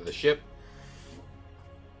side of the ship.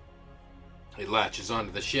 It latches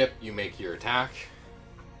onto the ship. You make your attack.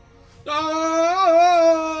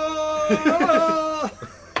 Oh!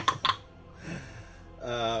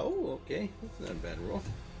 Oh, okay. That's not a bad roll.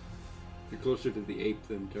 You're closer to the ape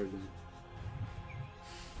than Tarzan.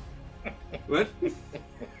 What?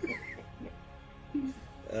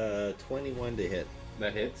 21 to hit.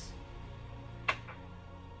 That hits.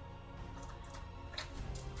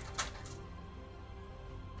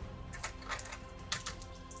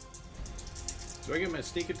 Do I get my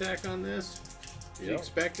sneak attack on this? Are you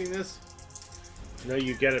expecting this? No,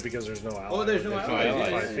 you get it because there's no ally. Oh, there's no within ally.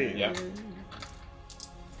 5 feet. Yeah.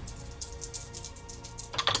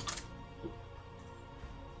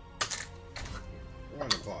 We're on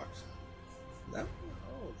the box. That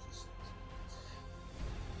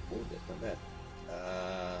oh, that's not bad.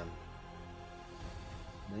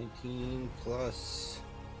 19 plus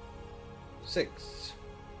 6.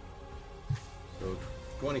 So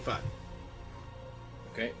 25.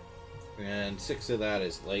 Okay. And 6 of that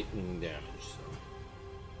is lightning damage. So.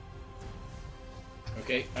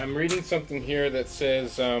 Okay, I'm reading something here that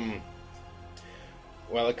says,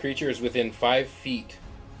 while a creature is within 5 feet.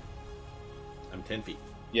 I'm 10 feet.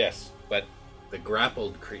 Yes, but the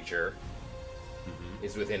grappled creature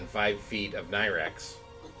is within 5 feet of Nyrex.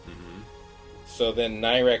 So then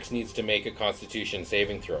Nyrex needs to make a Constitution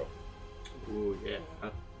saving throw. Ooh, yeah.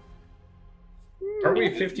 Are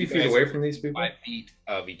we 50 feet away from these people? 5 feet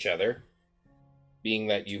of each other, being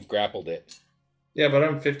that you've grappled it. Yeah, but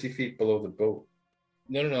I'm 50 feet below the boat.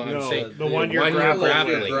 No, I'm No, saying the one you're one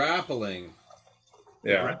grappling. Grappling.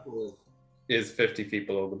 Yeah, is 50 feet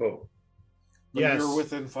below the boat. But Yes. you're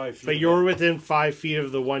within 5 feet. But you're within 5 feet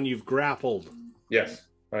of the one you've grappled. Yes,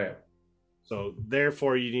 I am. So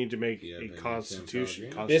therefore, you need to make Yeah, a then Constitution.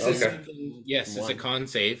 you can this is Okay. something, yes, it's a One. con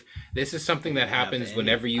save. This is something that happens any.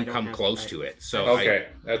 whenever you I don't come have- close I- to it. So Okay,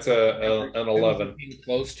 that's an 11. Being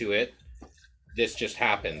close to it, this just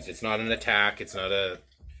happens. It's not an attack. It's not a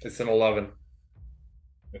It's an 11.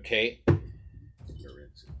 okay.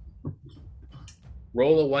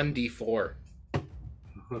 Roll a 1d4.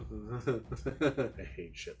 I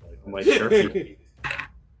hate shit like that. My Sharpie.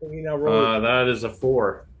 Now roll. That is a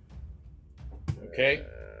 4. Okay.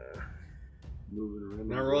 Moving around.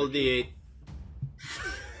 Now roll a d8.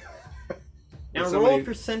 Now There's roll somebody-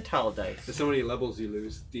 percentile dice. There's so many levels you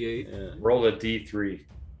lose. D8. Yeah. Roll a D3.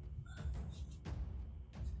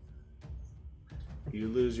 You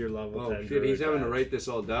lose your level Oh 10. shit, he's druid having to badge. write this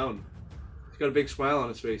all down. He's got a big smile on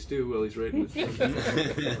his face too while he's writing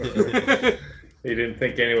this. He didn't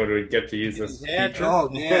think anyone would get to use this. Oh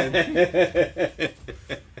man.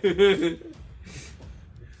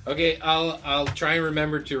 Okay, I'll try and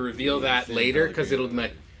remember to reveal that later because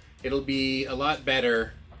it'll be a lot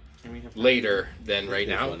better Can we have later than right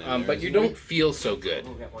There's now. one in there, But you isn't don't feel so good.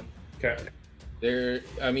 We'll get one. Okay.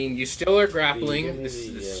 You still are grappling.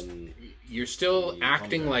 You're still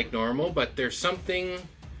acting like normal, but there's something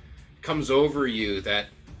comes over you that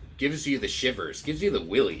gives you the shivers, gives you the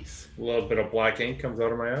willies. A little bit of black ink comes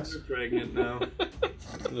out of my ass. You're pregnant now.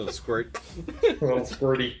 A little squirt. A little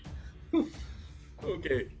squirty.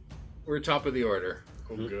 Okay, we're top of the order.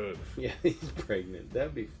 Oh, good. Yeah, he's pregnant.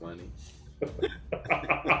 That'd be funny.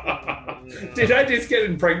 Did I just get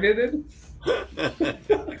impregnated?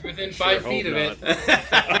 Within 5 feet of it.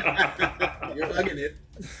 You're bugging it.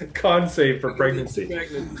 Con save for pregnancy.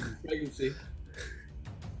 Pregnancy.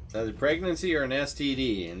 Either pregnancy or an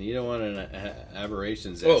STD, and you don't want an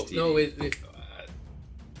aberrations Oh STD. no!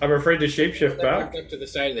 I'm afraid to shapeshift That back. walked up to the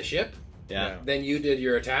side of the ship. Yeah. Then you did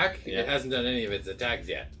your attack. Yeah. It hasn't done any of its attacks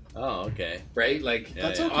yet, Oh, okay. right? Like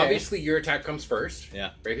That's okay. obviously your attack comes first, Yeah.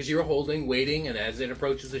 right? Because you were holding, waiting, and as it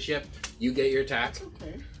approaches the ship, you get your attack.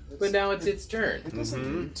 Okay. But now it's its turn. It doesn't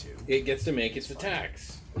Mhm. need to. It gets to make its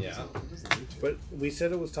attacks. Yeah. It doesn't need to. But we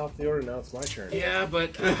said it was top of the order. Now it's my turn. Yeah,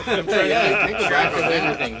 but I'm trying to keep track of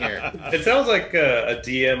everything here. It sounds like a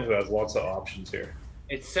DM who has lots of options here.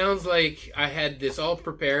 It sounds like I had this all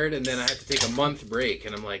prepared, and then I had to take a month break,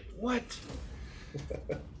 and I'm like, what?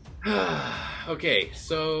 Okay,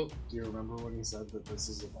 so Do you remember when he said that this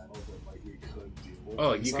is a battle that like we could deal with?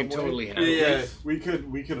 oh, in you some can way? totally handle Yeah. this. We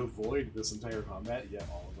could avoid this entire combat, yet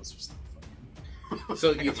all of us are still fighting.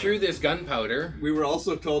 So you threw this gunpowder, We were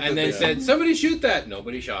also told and that then they- said, "Somebody shoot that."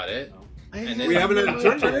 Nobody shot it. And then we haven't had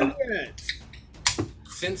a turn yet.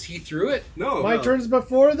 since he threw it. No. My no. turn's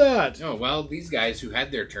before that. Oh well, these guys who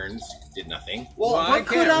had their turns did nothing. Well, Well, I what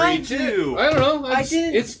could can't I reach do? I don't know. I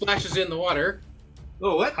didn't- It splashes in the water.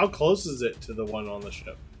 Oh, what? How close is it to the one on the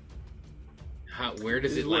ship? Where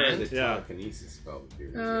does This it is where land? the Yeah. telekinesis spell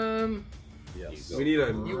too. Yes. We need a.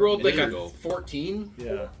 You rolled like There a you go. 14.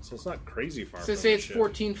 Yeah. So it's not crazy far. So from say the it's ship.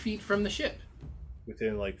 14 feet from the ship.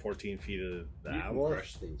 within like 14 feet of the You can aboleth?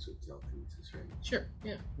 crush things with telekinesis, right? Sure.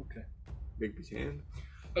 Yeah. Okay. Big hand.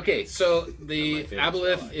 Okay, so the my favorite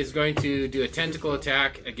aboleth spell. is going to do a tentacle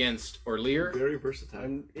attack against Orlear. Very versatile.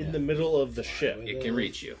 I'm in the middle of the ship. It can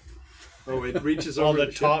reach you. Oh, it reaches On over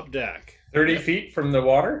the ship. top deck. 30 feet from the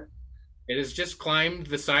water? It has just climbed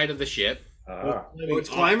the side of the ship. Ah. Oh, it's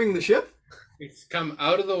climbing the ship. It's come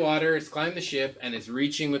out of the water, it's climbed the ship, and it's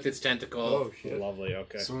reaching with its tentacle. Oh shit! Lovely,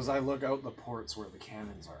 okay. So as I look out the ports where the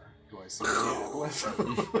cannons are, do I see the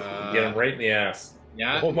aboleth? Get him right in the ass.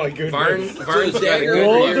 Yeah. Oh my goodness. Varn's got a dagger good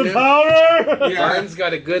Roll over the look. power! Varn's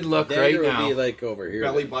got a good look right Dagger would now. be like over here.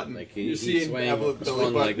 Belly then. button. Like You he see swung, Aboleth belly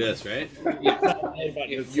swung like button. this, right?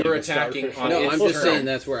 If you're attacking on No, its I'm just turn, saying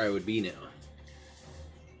that's where I would be now.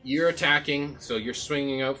 you're attacking, so you're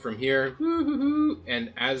swinging out from here,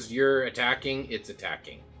 and as you're attacking, it's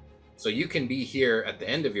attacking. So you can be here at the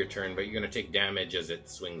end of your turn, but you're going to take damage as it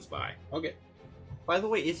swings by. Okay. By the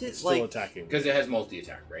way, is it Still like attacking. Because it has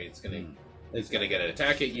multi-attack, right? It's going to it's going to get an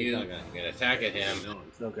attack at you, It's you're not gonna- going to attack at him.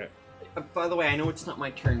 No, Okay. By the way, I know it's not my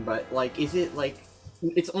turn, but like, is it like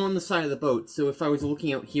it's on the side of the boat? So if I was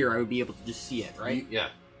looking out here, I would be able to just see it, right? Yeah.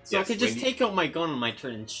 So I Yes, could just when you- take out my gun on my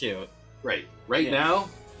turn and shoot. Right. Right Yeah. now,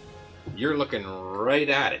 you're looking right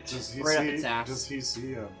at it. Does he Right up see? its ass. Does he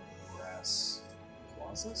see a brass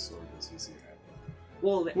colossus, or does he see an aboleth?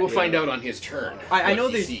 Well, We'll find out on his turn. I what know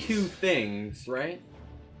he there's sees. two things, right?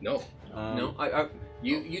 No. No, I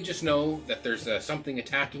You just know that there's something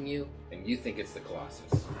attacking you, and you think it's the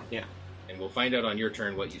Colossus. Yeah. And we'll find out on your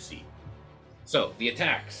turn what you see. So, the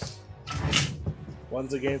attacks.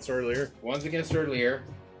 One's against earlier. One's against Orlear,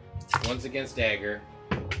 one's against Dagger.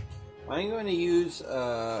 I'm going to use.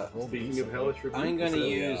 Speaking of hellish rebuke, I'm going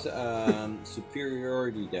to so, use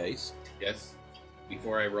superiority dice. Yes.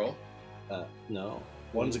 Before I roll. No.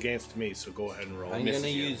 One's against me, so go ahead and roll. I'm misses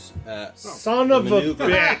going to you. use Son of a maneuver.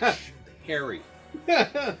 bitch! Harry.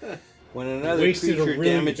 When another Wasted a creature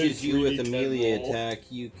really damages good you with a 3d10 melee roll. attack,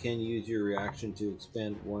 you can use your reaction to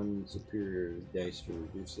expend one superior dice to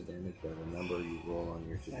reduce the damage by the number you roll on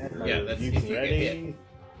your superior. Yeah, that's you if you get ready? hit.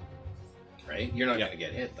 Right? You're not going to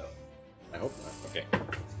get hit, though. I hope not. Okay.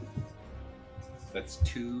 That's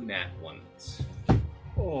 2 nat 1s.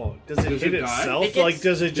 Oh, does it Does hit it die? itself? It gets- like,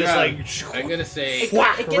 does it just Yeah. like I'm going to say...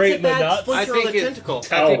 Whack it gets right a in the bad nuts? splinter I on think the it- tentacle.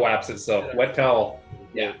 Towel whaps itself. Wet towel.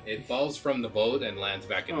 Yeah, it falls from the boat and lands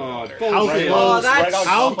back in the Oh, water. bull- How Right. close? that's-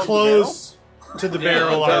 How close to the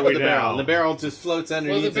barrel on top are of we the now? barrel. And the barrel just floats Well,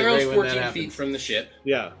 underneath the it barrel's right when that 14 feet happens. from the ship,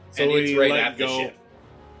 Yeah. So and we it's right let at the go. ship.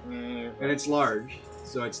 And it's large,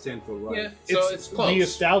 so it's 10 foot wide. Yeah, so it's close. We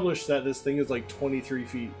established that this thing is like 23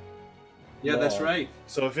 feet. Yeah, that's long. right.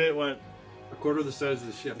 So if it went, A quarter of the size of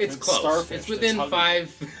the ship. It's It's close. starfish It's within that's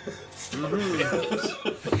 5.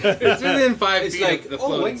 It's within 5 It's feet like, of the oh,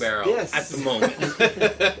 floating what's barrel this? at the moment.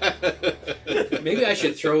 Maybe I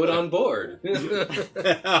should throw it on board. If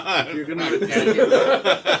you're gonna attack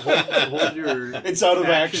it, hold your It's out of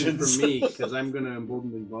action actions. for me, because I'm gonna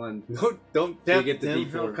embolden Yvonne. Don't They tempt get the him.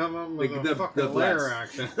 D4. He'll come up The- with the- a fucking the lair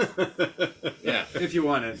bless. action. Yeah, If you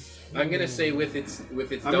want it. I'm gonna say with its I'm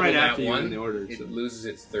double right that after you in one, the order. it So. loses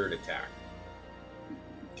its third attack.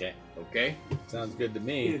 Okay. Okay. Sounds good to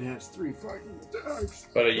me. has 3 fucking attacks.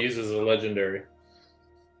 But it uses a legendary.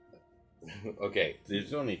 Okay.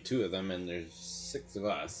 There's only 2 of them, and there's 6 of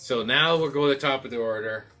us. So now we'll go to the top of the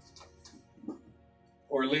order.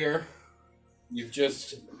 Orlear, you've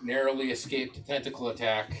just narrowly escaped a tentacle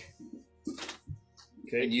attack, and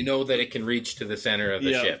okay. you know that it can reach to the center of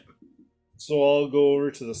the Yeah. ship. So I'll go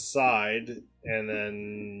over to the side and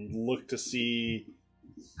then look to see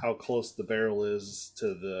how close the barrel is to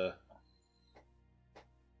the.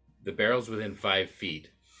 The barrel's within 5 feet,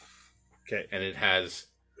 Okay. and it has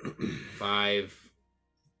 5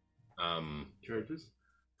 Charges?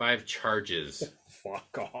 5 charges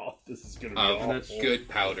Fuck off! This is gonna be of awful. good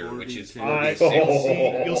powder, which is 40,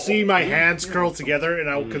 46. You'll see my hands curl together, and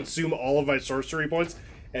I'll consume all of my sorcery points,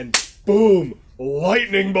 and boom!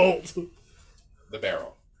 Lightning bolt. The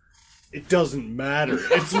barrel. It doesn't matter.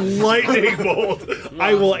 It's lightning bolt.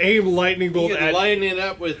 I will aim lightning You bolt can at. line it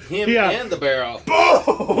up with him Yeah. and the barrel.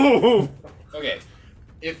 Boom! Okay,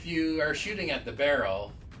 if you are shooting at the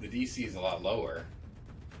barrel, the DC is a lot lower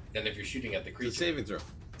than if you're shooting at the It's a creature. saving throw.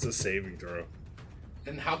 It's a saving throw.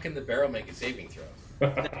 Then how can the barrel make a saving throw?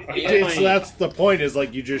 That's the point. Is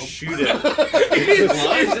like you just shoot it.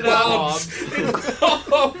 Lines it up.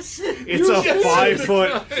 It's a 5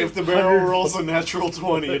 foot. If the barrel rolls a natural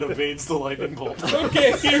 20, it evades the lightning bolt.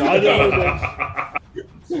 Okay, here Son of a bitch.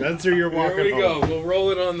 Spencer, you're walking we home. go. We'll roll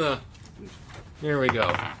it on the. Here we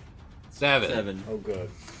go. 7. 7. Oh, good.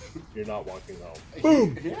 You're not walking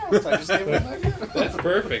home. Yeah, I just gave him an idea. That's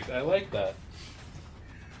perfect. I like that.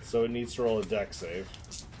 So it needs to roll a deck save.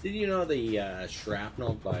 Did you know the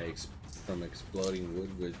shrapnel from exploding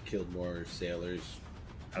wood would kill more sailors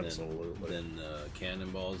Absolutely. than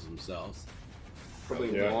cannonballs themselves?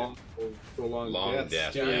 Probably Yeah. long deaths.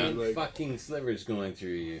 death. Giant like- fucking slivers going through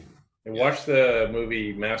you. And watch the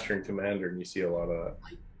movie Master and Commander, and you see a lot of that.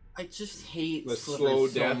 I just hate The slivers slow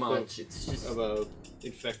so death much. It's just of a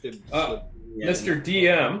infected. Mr.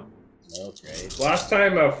 DM, Okay. last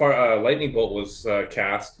time a lightning bolt was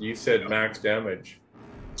cast, you said max damage.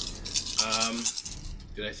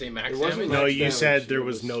 Did I say max It wasn't damage? No, max you damage, said there it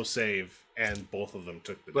was was- no save, and both of them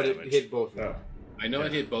took the But damage. it hit both. Oh. I know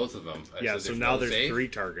it hit both of them. Yeah, so now no there's save? 3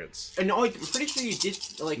 targets. And no, I'm pretty sure you did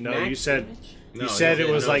like. No, max you said- damage. You said it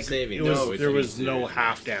was like saving. it was No, there was it's no easier.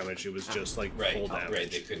 half damage. It was just like Right, full damage. right.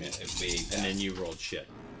 They couldn't. If we, And then you rolled shit.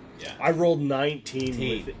 yeah. I rolled 19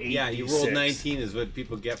 with 8d6. Yeah, you rolled 19 is what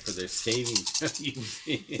people get for their savings.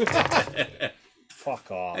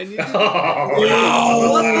 Fuck off. And you What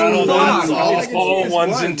the fuck? It's all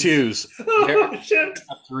ones and twos. Oh, shit.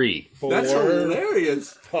 3. That's 4,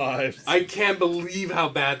 hilarious. 5. I can't believe how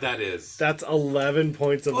bad that is. That's 11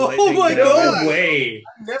 points of Oh lightning my damage. God. No way.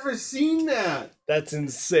 never seen that. That's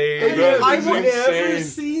insane. I've never insane.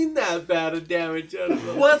 seen that bad of damage out of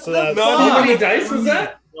it. What So the that's- How fuck? many dice was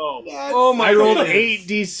that? Oh my I rolled goodness.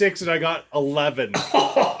 8d6 and I got 11.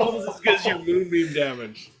 Because your moonbeam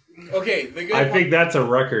damage. Okay, the good I one, think that's a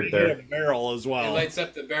record You hit there. a barrel as it well. lights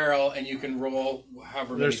up the barrel, and you can roll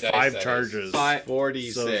however many There's dice 5 that is. charges.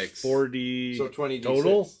 46. So 40 So 20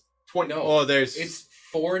 total? 20. No, Oh, there's it's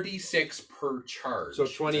 4d6 per charge. So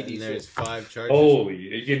 20 and there's d6. 5 charges. Holy,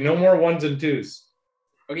 you no more ones and twos.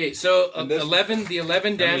 Okay, so And this- 11. The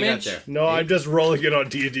 11 How many you got damage. there? No, I'm just rolling it on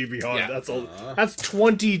D&D Beyond. Yeah. That's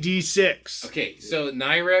 20d6. Okay, so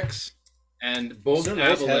Nyrex and both So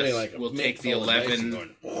nice having, Aboleths like, a will mitt take the full of dice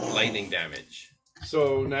 11 lightning damage.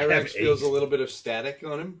 So I Nyrex have feels 8. a little bit of static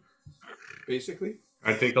on him, basically.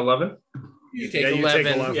 I take 11. You take Yeah, you 11.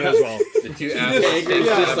 take 11 yeah. as well. The 2 It's Aboleths.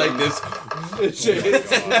 just like this.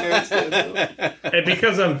 And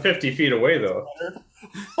because I'm 50 feet away, though.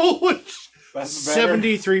 Holy That's better.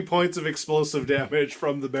 73 points of explosive damage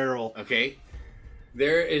from the barrel. Okay.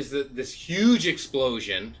 There is this huge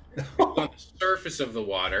explosion on the surface of the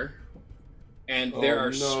water, and there Oh,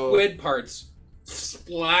 are no. squid parts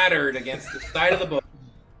splattered against the side of the boat.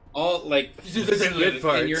 All like Squid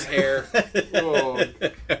parts. in your hair. Oh,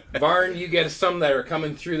 Varn, you get some that are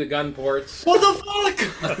coming through the gun ports. What the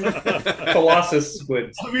fuck? Colossus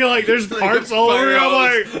squids. I mean, like, there's parts all over. I'm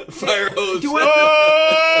like, Fire hose. Do I,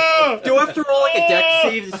 oh! do I have to roll like a deck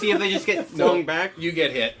save to see if they just get flung back? You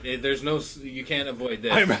get hit. There's no. You can't avoid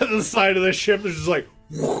this. I'm at the side of the ship. There's just like,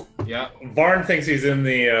 Yeah. Varn thinks he's in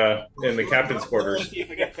the captain's quarters. See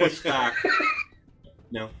if I get pushed back.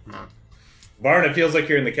 No. Varn, it feels like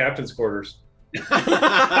you're in the captain's quarters.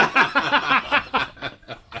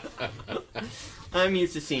 I'm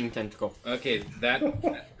used to seeing tentacle. Okay. That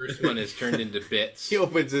first one is turned into bits. He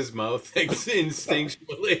opens his mouth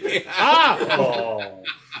instinctually. ah! Oh.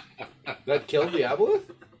 that killed the aboleth?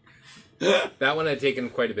 That one had taken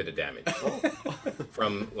quite a bit of damage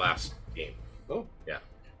from last game.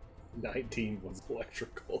 19 was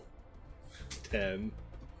electrical. 10.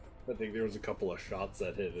 I think there was a couple of shots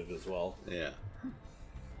that hit it as well. Yeah.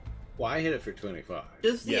 Well, I hit it for 25.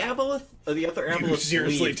 Does the Yeah. aboleth, or the other You aboleth,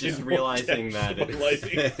 seriously leave just did realizing that one it's...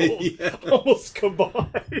 lightning bolt almost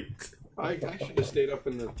combined. I should have stayed up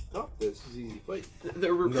in the top. This is easy fight.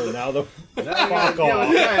 No, now the Fuck Fuck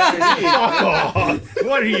off!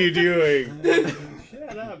 What are you doing?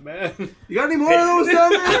 Shut up, man. You got any more of those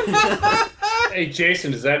down there? Hey,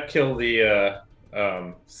 Jason, does that kill the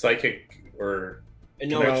psychic or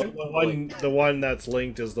No, No, it's the one that's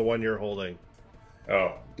linked is the one you're holding.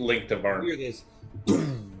 link to Varn? Hear this.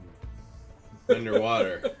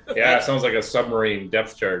 Underwater. Yeah, it sounds like a submarine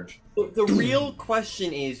depth charge. the real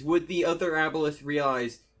question is, would the other aboleth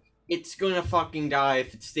realize it's gonna fucking die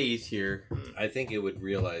if it stays here? I think it would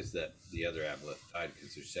realize that the other aboleth died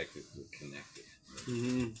because their sectors were connected.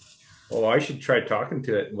 Mm-hmm. Well, I should try talking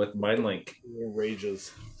to it with mind link. It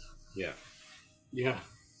rages. Yeah. Yeah.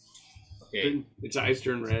 Okay. Its eyes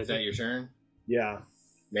turn red. Is that your turn? Yeah.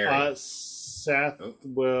 Mary. Seth Oh.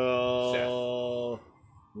 will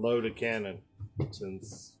load a cannon,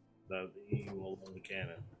 since he will load a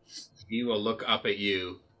cannon. He will look up at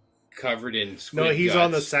you, covered in squid No, he's guts.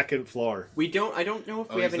 on the second floor. I don't know if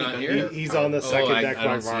Oh, we have he's any not gun here? He's on the second deck I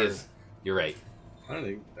by don't see Varn. his- You're right. I don't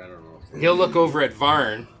know. He'll look over at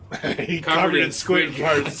Varn. He covered in squid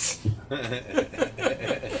parts.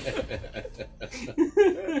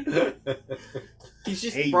 He's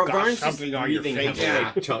just Hey, Varn's got just something on your breathing face.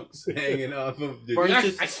 heavily. Yeah, chunks hanging off of the. Varn's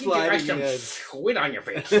just I think you got sliding some his- squid on your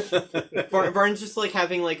face. Varn's just like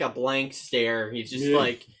having like a blank stare. He's just Yeah.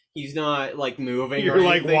 like he's not like moving. You're or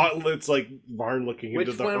like, anything. it's like Varn looking Which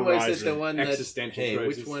into the one horizon. was it? The one that? Existential Hey,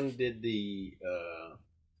 crisis. which one did the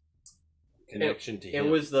connection to it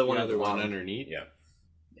him? was the one the at other the one bottom. underneath. Yeah.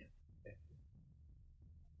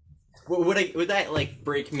 Would that like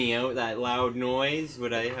break me out? That loud noise?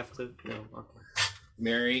 Would I have to? No. Okay.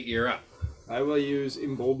 Mary, you're up. I will use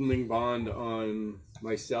Emboldening Bond on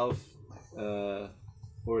myself, or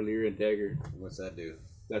Lear and Dagger. What's that do?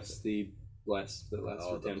 That's the bless that lasts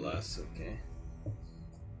Oh, for the 10 minutes. bless. Okay.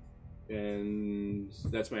 And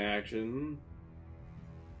that's my action.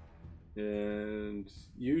 And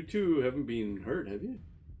you two haven't been hurt, have you?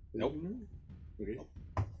 Nope. Okay.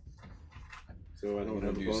 So I don't I'm have gonna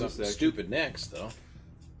a do bonus something action. stupid next, though.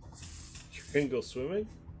 You can go swimming?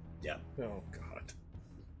 Yeah. Oh, God.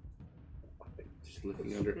 Just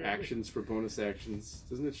looking under actions for bonus actions.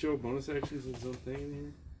 Doesn't it show bonus actions in its own thing in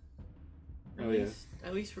here? Oh, yeah.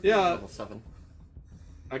 At least for Yeah. level 7.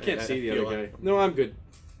 I can't I see the feel other like- guy. No, I'm good.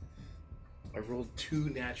 I rolled 2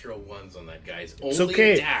 natural ones on that guy's It's only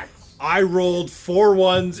okay. attack. I rolled 4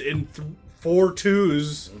 ones and 4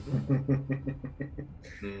 twos.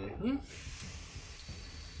 Mm-hmm.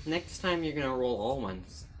 Next time you're gonna roll all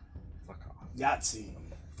ones. Fuck off. Yahtzee.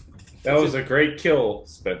 That was a great kill,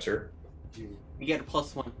 Spencer. You get a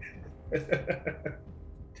 +1.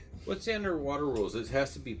 What's the underwater rules? It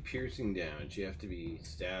has to be piercing damage. You have to be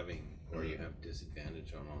stabbing, or you have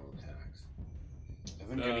disadvantage on all attacks. I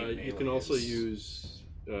think any You melee can also is- use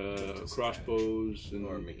disadvantage. crossbows and,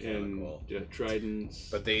 Or mechanical. and tridents.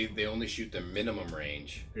 But they only shoot the minimum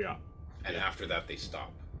range, Yeah. and after that they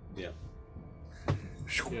stop. Yeah.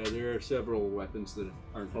 Yeah, there are several weapons that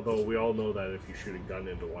aren't. Although we all know that if you shoot a gun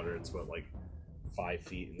into water, it's about like 5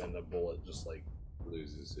 feet, and then the bullet just like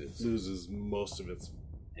Loses its loses most of its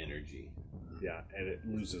energy. and it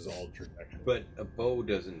loses all trajectory. But a bow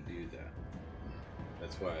doesn't do that.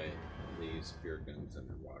 That's why they use spear guns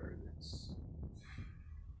underwater.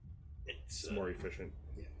 it's more efficient.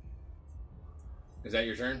 Is that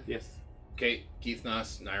your turn? Yes. Okay, Keith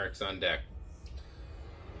Noss, Nyrix on deck.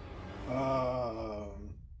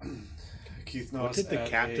 Keith Noss What did the at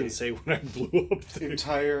captain a say when I blew up the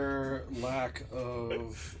entire lack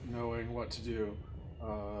of knowing what to do,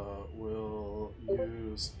 will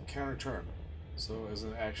use counter turn. So as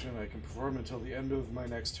an action I can perform until the end of my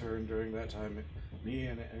next turn. During that time, me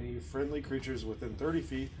and any friendly creatures within 30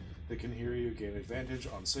 feet that can hear you gain advantage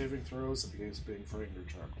on saving throws against being frightened or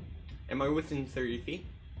charmed. Am I within 30 feet?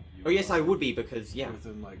 You Oh yes, are I would be because yeah.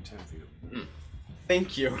 within like 10 feet.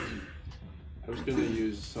 Thank you. I was going to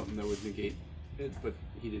use something that would negate it, but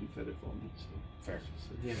he didn't featherfall me. So. Fair.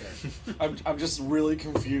 Yeah. I'm just really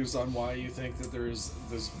confused on why you think that there's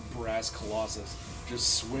this brass colossus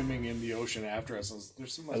just swimming in the ocean after us.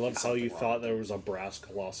 There's I love how you thought there was a brass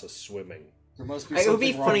colossus swimming. There must be It would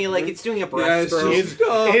be something funny, wrong. like it's doing a Yeah, it's breaststroke. just-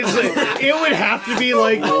 oh. It would have to be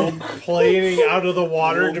like planing out of the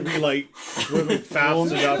water to be like swimming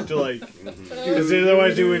fast enough to like, because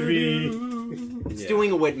otherwise it would be. It's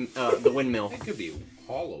doing a the windmill. It could be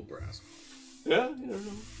hollow brass. Yeah, I don't know.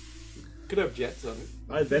 Could have jets on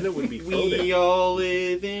it. Then it would be floating. We all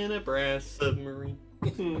live in a brass submarine.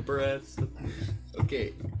 brass.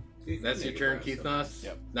 Okay, that's your turn, Keith Noss.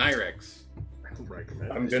 Yep. Nyrix.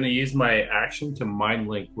 I'm going to use my action to mind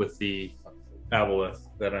link with the aboleth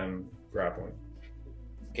that I'm grappling.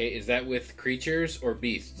 Okay, is that with creatures or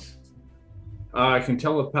beasts? I can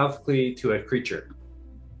telepathically to a creature.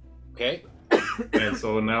 Okay. And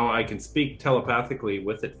so now I can speak telepathically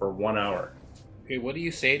with it for 1 hour. Okay, what do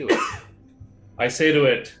you say to it? I say to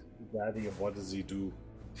it, Daddy, what does he do?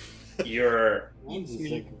 "You're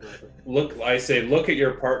look." I say, "Look at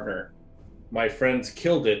your partner. My friends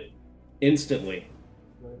killed it instantly.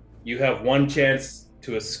 You have one chance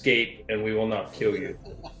to escape, and we will not kill you.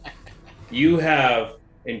 You have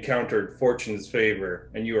encountered fortune's favor,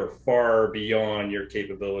 and you are far beyond your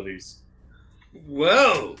capabilities."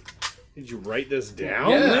 Whoa! Did you write this down?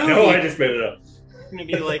 Yeah. No, I just made it up. It's gonna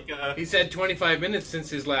be like He said 25 minutes since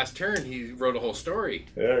his last turn. He wrote a whole story.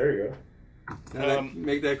 Yeah, there you go. Now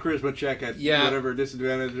make that charisma check at yeah. whatever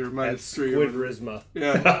disadvantage or minus That's 3. squid or whatever. charisma.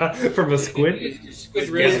 Yeah. From a squid. Squid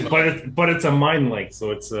Yes, charisma. but it's a mind link,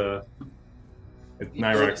 so it's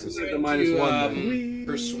Nyrax's. The minus You, 1 then.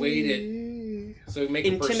 persuade it. So make a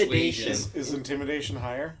Intimidation. persuasion. Is intimidation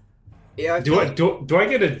higher? yeah. Do I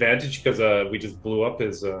get advantage because we just blew up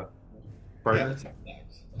his partner?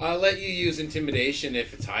 I'll let you use intimidation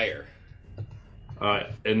if it's higher.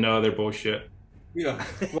 And no, they're both shit. Yeah.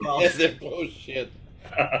 Well, Yeah, they're both shit.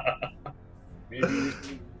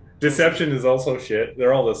 Deception is also shit.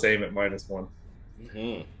 They're all the same at -1.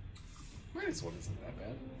 Mm-hmm. Minus 1 isn't that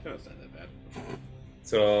bad. No, it's not that bad.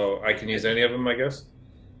 So I can use any of them, I guess.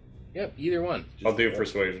 Yep, either one. I'll do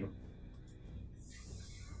persuasion.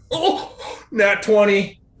 Oh, nat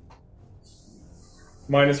 20.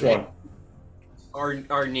 -1.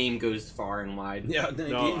 our name goes far and wide. Yeah,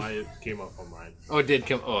 No, I came up on mine. Oh, it did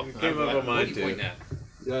come. Oh, It came up on mine, what are you too. pointing at?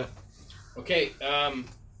 Yeah. Okay.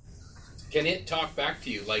 Can it talk back to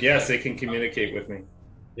you? Like Yes, it can communicate with me.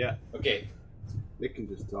 Okay. They can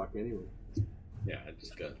just talk anyway. Yeah, I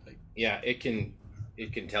just got like. Yeah, it can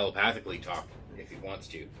telepathically talk if it wants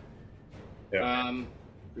to. Yeah.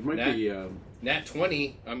 It might Nat- be. Nat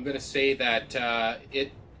 20. I'm gonna say that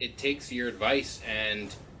it takes your advice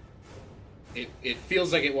and it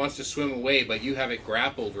feels like it wants to swim away, but you have it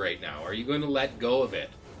grappled right now. Are you going to let go of it?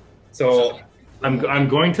 So I'm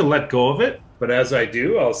going to let go of it, but as I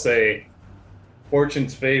do, I'll say,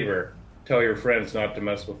 "Fortune's favor. Tell your friends not to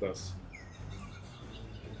mess with us.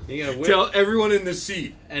 You gotta whip. Tell everyone in the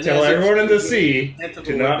sea. And Tell as everyone in the it's- sea tentacle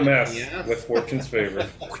to not whip it, mess yeah. with Fortune's favor."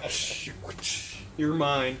 You're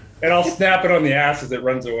mine. And I'll snap it on the ass as it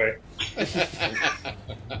runs away.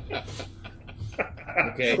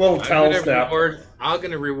 Okay. Little towel snap. I'm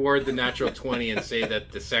going to reward the natural 20 and say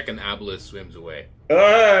that the second obelisk swims away.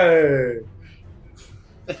 Hey!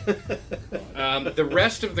 The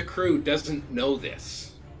rest of the crew doesn't know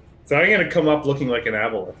this. So I'm going to come up looking like an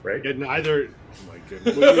aboleth, right? Yeah, neither. Oh my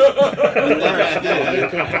goodness.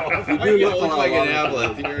 You You do look look like an a lot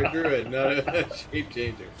aboleth. You're a druid, not a shape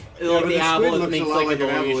changer. Like but the squid aboleth looks makes a lot like an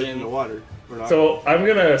an aboleth in illusion. the water. Or not. So I'm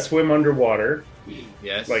going to swim underwater,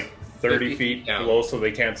 Yes. like 30 50 feet down. below so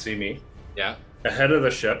they can't see me. Yeah. Ahead of the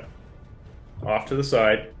ship, off to the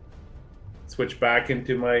side, switch back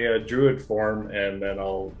into my druid form, and then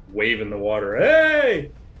I'll wave in the water. Hey!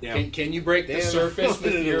 yeah. Can you break the Damn. surface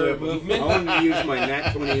with your I movement? want to use my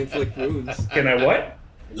nat 20 inflict wounds. Can I what?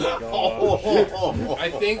 I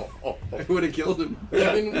think I would have killed him.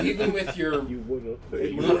 even with your You would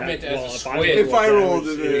have. movement as a squid, If I rolled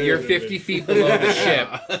it, you're 50 feet below the ship,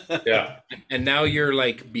 Yeah. and now you're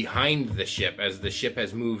like behind the ship as the ship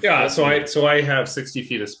has moved. Yeah, forward. so I have 60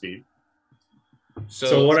 feet of speed.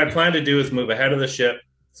 So what I plan to do is move ahead of the ship,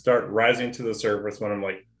 start rising to the surface. When I'm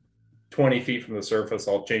like 20 feet from the surface,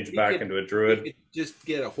 I'll change You back could- into a You druid. could just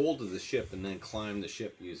get a hold of the ship and then climb the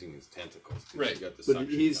ship using his tentacles. 'cause Right. you got the But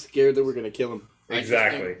suction he's stuff. scared that we're going to kill him. I just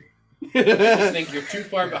Exactly. I just think you're too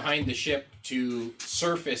far behind the ship to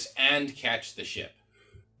surface and catch the ship.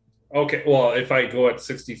 Okay, well, if I go at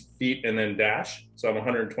 60 feet and then dash, so I'm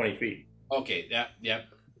 120 feet. Okay, yep,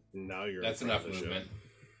 Now you're. that's in front enough of the ship. movement.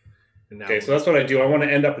 And now Okay, so that's what I do. I want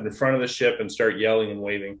to end up in front of the ship and start yelling and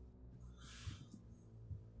waving.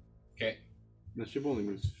 Okay, The ship only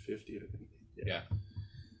moves 50, I think. yeah.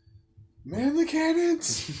 Man the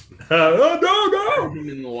cannons! Oh, no! Put him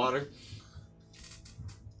in the water.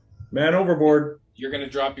 Man overboard. You're gonna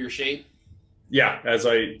drop your shape. Yeah, as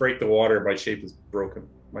I break the water, my shape is broken.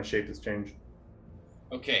 My shape has changed.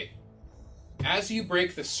 Okay. As you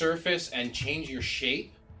break the surface and change your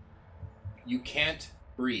shape, you can't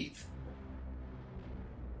breathe.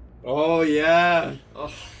 Oh, yeah.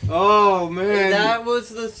 Oh, man. That was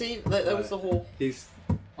the same. That was the whole. He's.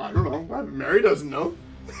 I don't know. Mary doesn't know.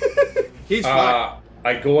 He's fine.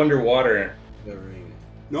 I go underwater. The ring.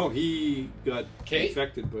 No, he got Okay.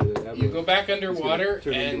 infected by the aboleth. You go back He's gonna underwater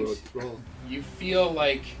turn and into a troll. you feel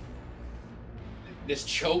like this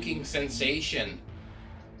choking sensation.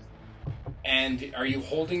 And are you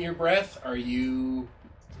holding your breath? Are you...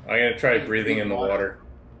 I'm going to try breathing in the water.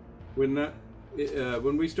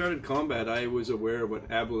 When we started combat, I was aware of what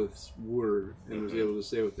aboleths were and was able to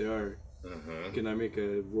say what they are. Can I make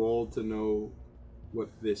a roll to know what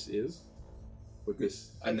this is? What this?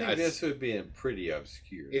 I think this would be a pretty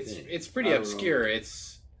obscure thing. It's pretty I don't obscure. know.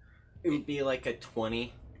 It's... It would be like a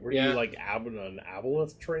 20. Were Yeah. you like an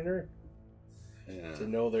aboleth trainer Yeah. to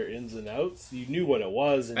know their ins and outs? You knew what it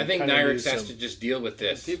was. And I you think kinda knew Nyrix has some- to just deal with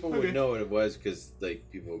this. People Okay. would know what it was because, like,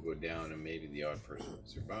 people would go down and maybe the odd person would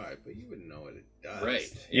survive, but you wouldn't know what it does.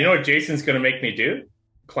 Right. You know what Jason's going to make me do?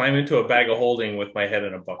 Climb into a bag of holding with my head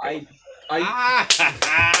in a bucket.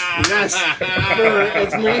 Yes.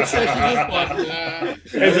 It's my session this one.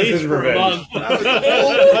 This is his revenge.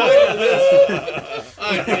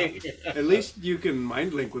 At least you can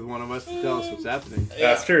mind link with one of us to tell us what's happening.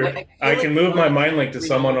 That's true. I can move my mind link to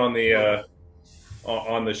someone on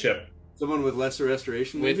the ship. Someone with lesser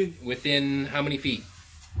restoration, maybe. Within how many feet?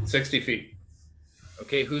 60 feet.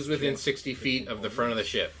 Okay, who's within 60 feet of the front of the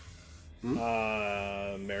ship?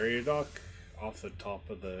 Meriadoc. off the top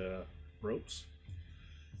of the ropes.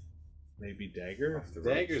 Maybe Dagger.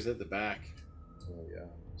 Dagger's at the back. Oh yeah.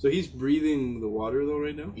 So he's breathing the water though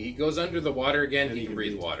right now. He goes under the water again. And He can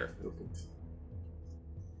breathe water. Okay.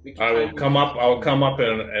 We can I will find- come up. I'll come up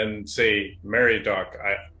and say, Mary Doc,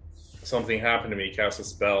 something happened to me. Cast a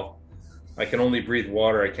spell. I can only breathe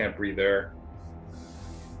water. I can't breathe air.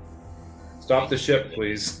 Stop the ship,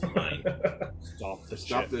 please. Stop the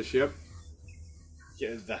Stop ship. the ship.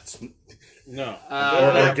 Yeah, that's No.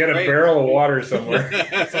 or get a barrel of water somewhere.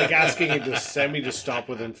 it's like asking a Yosemite to stop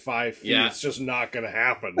within 5 feet. Yeah. It's just not going to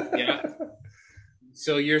happen. Yeah.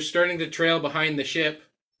 So you're starting to trail behind the ship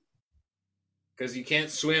because you can't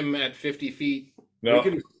swim at 50 feet. No. We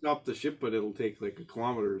can stop the ship, but it'll take like a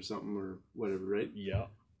kilometer or something or whatever, right? Yeah.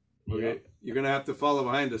 Okay. Yeah. You're gonna have to follow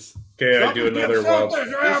behind us. Okay, I do another wild.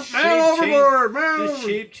 This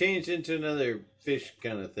shape changed into another fish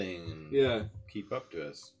kind of thing and Yeah. keep up to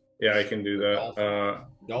us. Yeah, I can do that.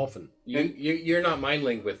 Dolphin. You're not mind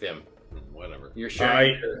linked with him. Whatever. You're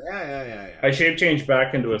sharing. Yeah. I shape change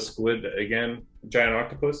back into a squid again, giant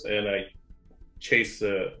octopus, and I chase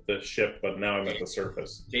the ship, but now I'm at the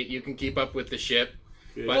surface. You can keep up with the ship.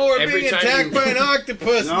 But Oh, we're every being time attacked you- by an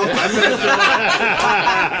octopus. No, I'm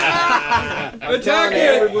gonna I'm telling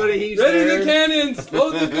everybody he's Ready there. the cannons!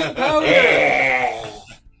 Load the good powder!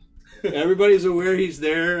 Everybody's aware he's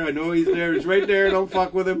there. I know he's there. He's right there. Don't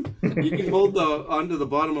fuck with him. You can hold onto the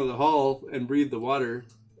bottom of the hull and breathe the water.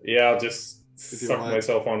 Yeah, I'll just If you suck want.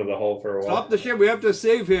 myself onto the hull for a while. Stop the ship. We have to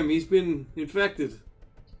save him. He's been infected.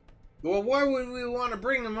 Well, why would we want to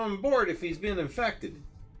bring him on board if he's been infected?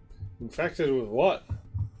 Infected with what?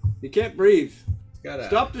 He can't breathe. Gotta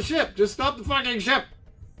Stop the ship. Just stop the fucking ship.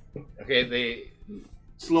 Okay,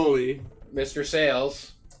 Slowly. Mr.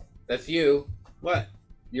 Sales, that's you. What?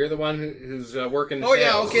 You're the one who's working the Oh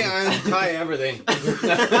yeah, sails. okay. I untie everything.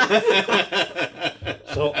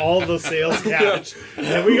 So all the sails catch,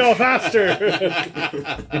 and we go faster.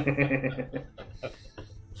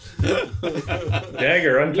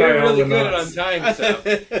 Dagger, untie You're all really the good at knots. untying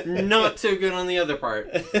stuff. Not so good on the other part.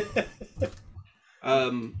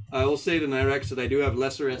 I will say to Nyrex that I do have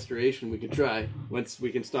lesser restoration. We could try once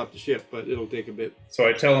we can stop the ship, but it'll take a bit. So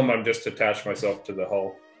I tell him I'm just attached myself to the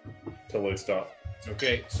hull till they stop.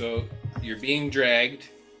 Okay, so you're being dragged.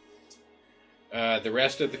 The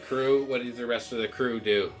rest of the crew, what does the rest of the crew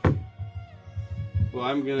do? Well,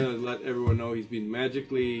 I'm gonna let everyone know he's been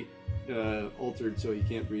magically altered so he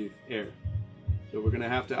can't breathe air. So we're gonna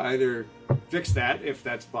have to either fix that if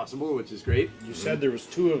that's possible, which is great. You said there was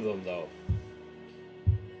 2 of them, though.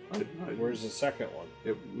 I- Where's the second one?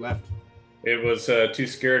 It left. It was too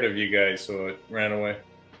scared of you guys, so it ran away.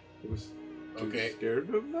 It was too Okay.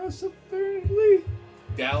 scared of us, apparently.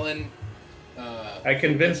 Dallin. I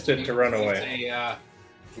convinced it to run he's away.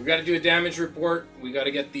 we got to do a damage report. We got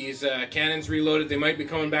to get these cannons reloaded. They might be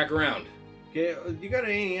coming back around. Okay, you got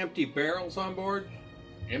any empty barrels on board?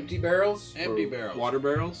 Empty barrels? Empty Or barrels. Water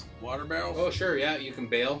barrels. Water barrels? Oh, sure, yeah, you can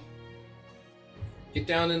bail. Get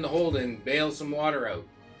down in the hold and bail some water out.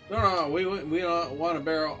 No, we don't want a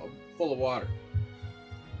barrel full of water.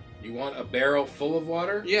 You want a barrel full of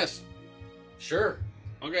water? Yes. Sure.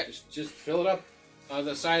 Okay. Just fill it up on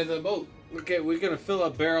the side of the boat. Okay, we're gonna fill a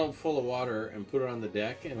barrel full of water and put it on the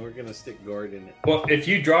deck, and we're gonna stick Gord in it. Well, if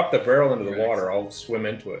you drop the barrel into the water, I'll swim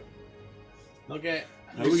into it. Okay.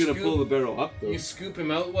 How are we gonna pull the barrel up though? You scoop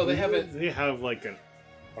him out. Well, they have it. They have like an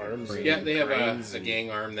arms. Yeah, they have cranes a and-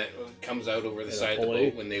 gang arm that comes out over the And a side of the pulley.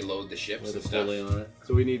 boat when they load the ships With and a stuff. pulley on it.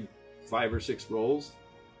 So we need 5 or 6 rolls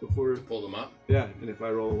before. Pull them up. Yeah, and if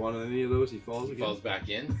I roll a 1 on any of those, he falls He again. falls back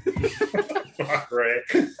in. Fuck, right.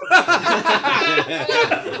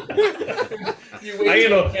 You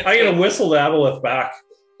I'm gonna whistle the Aboleth back.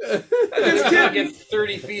 Just get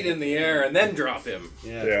 30 feet in the air and then drop him.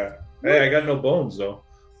 Yeah. Hey, I got no bones though.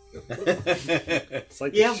 It's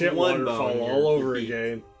like You the have shit one waterfall bone all here. over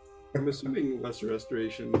again. I'm assuming lesser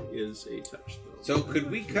restoration is a touch though. So could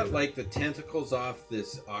we cut like the tentacles off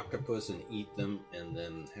this octopus and eat them, and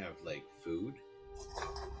then have like food,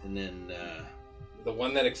 and then The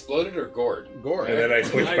one that exploded or Gord? Gord? And then I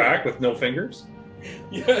switch back with no fingers.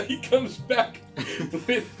 Yeah, he comes back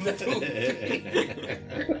with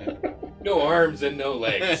no arms and no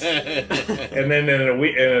legs. And then in a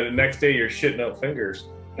week, the next day, you're shitting out fingers.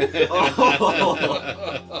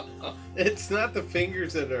 It's not the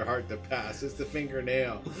fingers that are hard to pass; it's the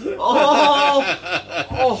fingernail.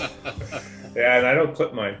 Oh! Yeah, and I don't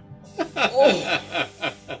clip mine.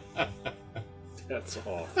 That's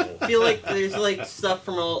awful. I feel like there's like stuff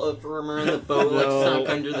from around the boat like No, sunk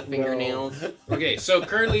under the fingernails. Okay, so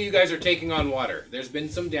currently you guys are taking on water. There's been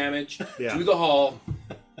some damage Yeah. to the hull.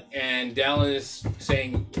 and Dallin is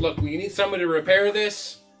saying, "Look, we need someone to repair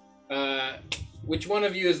this. Which one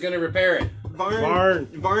of you is going to repair it?" Varn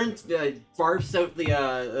varps out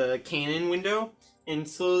the cannon window and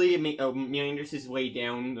slowly meanders his way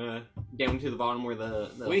down to the bottom where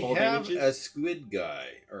the We hole have damage is. a squid guy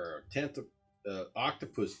or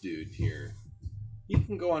octopus dude here. He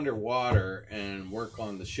can go underwater and work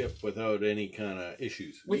on the ship without any kind of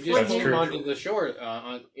issues. We With just what moved hand- onto the shore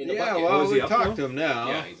in the Yeah, bucket. well, is he we up talked now? to him now.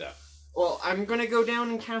 Yeah, he's up. Well, I'm gonna go down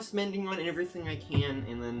and cast mending on everything I can,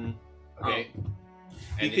 and then Okay.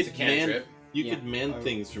 And You it's a could mend- cantrip. You Yeah. could mend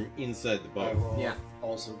things from inside the I boat. will Yeah.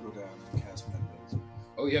 also go down and cast Mending.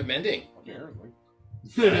 Oh, you have mending. Apparently.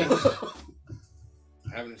 Nice.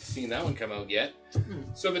 I haven't seen that one come out yet.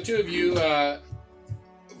 So the two of you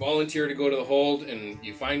volunteer to go to the hold, and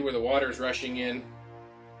you find where the water is rushing in.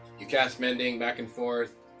 You cast mending back and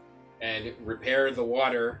forth, and repair the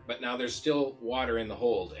water. But now there's still water in the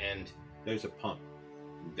hold, and There's a pump.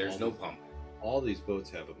 there's no pump. All these boats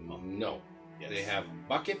have a pump. No, Yes. they have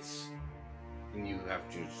buckets, and you have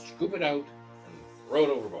to scoop it out and throw it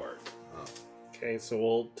overboard. Okay, so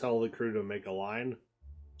we'll tell the crew to make a line.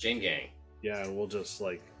 Chain gang. Yeah, and we'll just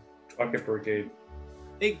like Bucket brigade.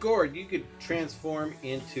 Hey, Gord, you could transform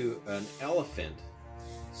into an elephant,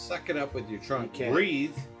 suck it up with your trunk, You can't.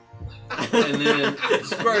 breathe, and then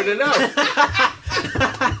squirt it out.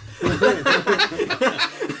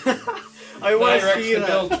 I want to Nyrex see the that.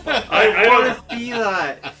 build. I want to see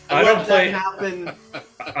that. I don't Let play- that happen.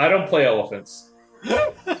 I don't play elephants.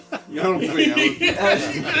 You don't play He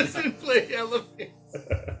elephant. doesn't play elephant.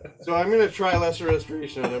 So I'm gonna try lesser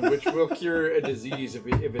restoration on him, which will cure a disease if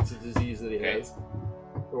it's a disease that he Okay. has,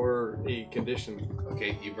 or a condition.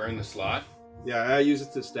 Okay, you burn the slot. Yeah, I use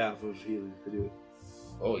it to staff of healing to do it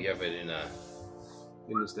Oh, you have it in a.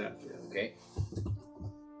 in the staff. Yeah. Okay.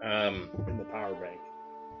 in the power bank.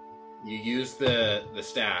 You use the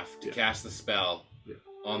staff to Yeah. cast the spell Yeah.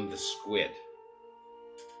 on the squid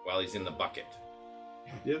while he's in the bucket.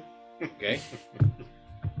 Yeah. Okay.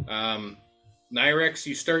 Nyrex,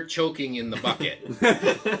 you start choking in the bucket.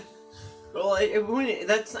 Well,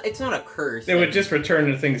 it's not a curse. It would just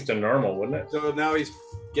return things to normal, wouldn't it? So now he's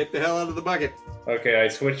get the hell out of the bucket. Okay, I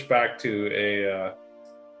switch back to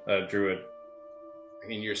a druid. I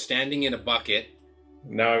mean, you're standing in a bucket.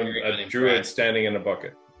 Now I'm Very a unimpressed. druid standing in a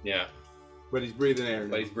bucket. Yeah, But he's breathing air.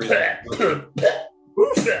 but now. he's breathing.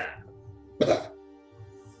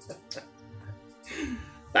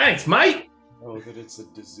 Thanks, mate. Oh, that it's a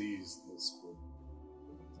disease. This would.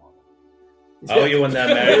 Oh, you won that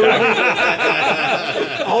match.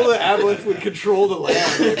 All the aboleths would control the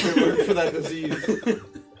land if it weren't for that disease.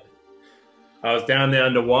 I was down there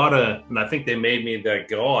underwater, and I think they made me the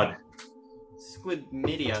god.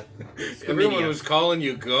 Squidmedia. Everyone was calling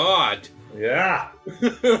you God. Yeah.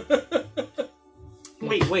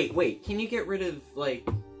 Wait. Can you get rid of,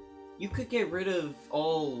 you could get rid of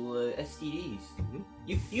all STDs.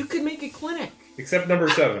 You could make a clinic. Except number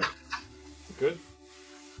 7. Good.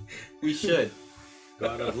 We should.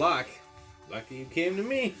 God of luck. Lucky you came to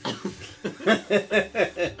me.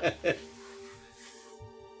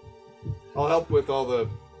 I'll help with all the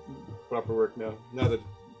proper work now. Now that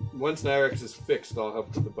once Nyrex is fixed, I'll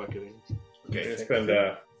help with the bucketing. Okay, I spend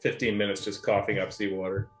 15 minutes just coughing up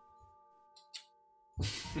seawater.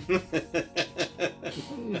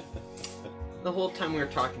 The whole time we were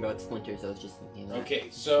talking about splinters, I was just thinking that. Okay,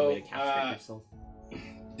 so, Way to castrate yourself.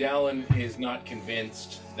 Dallin is not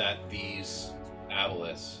convinced that these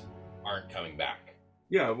aboleths aren't coming back.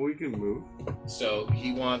 Yeah, well, we can move. So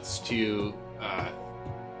he wants to,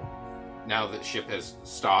 now that the ship has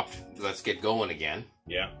stopped, let's get going again.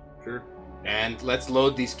 Yeah. Sure. And let's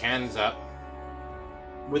load these cannons up.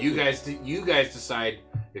 With You the- guys decide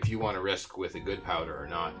if you want to risk with a good powder or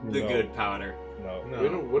not. The No. good powder. No. We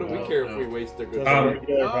don't, what do we No, care no. if we waste their good Doesn't powder?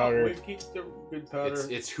 regular powder. we keep the good powder.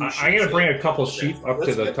 It's who I'm shoots gonna it. bring a couple sheep up to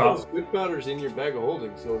Let's the get top. those good powders in your bag of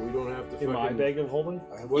holding, so we don't have to In my fucking... bag of holding?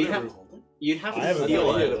 Whatever. You'd have I to have a I steal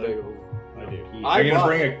thought you it. had a bag of holding. I do. I'm gonna bought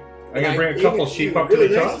bring it. a And couple I sheep gave up it to the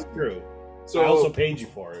really top. nice. True. So I also paid you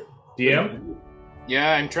for it. DM.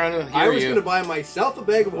 Yeah, I'm trying to hear I was you. going to buy myself a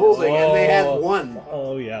bag of holding, and they had one.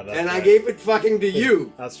 Oh yeah, that's And I right. gave it fucking to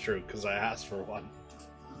you. That's true because I asked for one.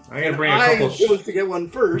 I'm gonna bring a I couple. chose to get one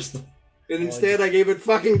first, and instead I gave it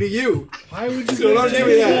fucking to you. Why would you? So don't give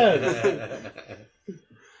me that.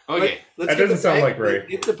 Okay, Let's That get doesn't the sound bag- like Ray.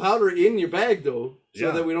 Get the powder in your bag, though, so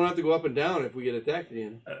Yeah. that we don't have to go up and down if we get attacked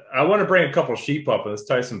again. I want to bring a couple sheep up and let's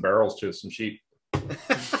tie some barrels to some sheep.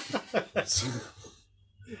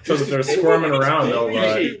 So that they're squirming around, they'll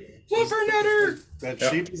Fluffernutter! That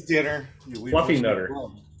Yep. sheep is dinner. You leave Fluffy the sheep nutter.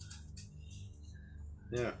 alone.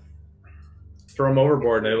 Yeah. Throw them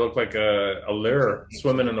overboard, and they look like a lure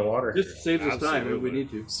swimming in the water. Just saves us time if we Absolutely.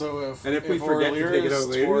 need to. So if we forget to take it out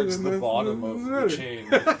later, towards then the that's bottom of the chain,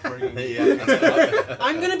 bringing the buckets up,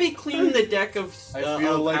 I'm gonna be cleaning the deck of. I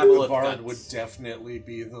feel of like the Aboleth bard guts. would definitely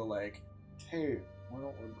be the like, hey, why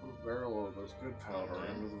don't we put a barrel of this good powder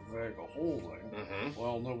into the bag of holding?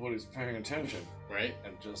 Well, nobody's paying attention, Right?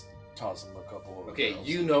 and just toss them a couple of Okay, barrels.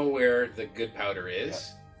 you know where the good powder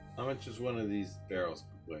is. How much is one of these barrels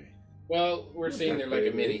weigh? Well, we're Not saying that they're like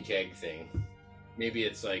a big, mini right? keg thing. Maybe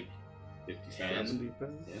it's like 10. 70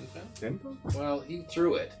 pounds? 10 pounds? 10 pounds? Well, he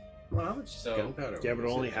threw it. Well, how much So- gunpowder? Yeah, but it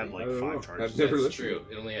was only it? had like I don't know. 5 charges I've never That's listened. true.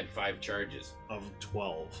 It only had 5 charges. of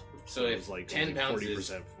 12. So it if was like 10 only pounds is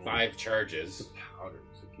 40% full. 5 charges, powder,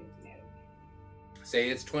 so it can't be heavy. say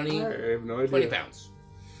it's 20, I have no idea. 20 pounds.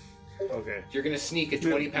 Okay. You're going to sneak a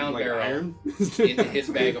 20-pound Like barrel iron? into his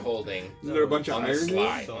bag of holding Is there a bunch of on the iron in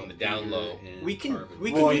slide, it? on the down low. We can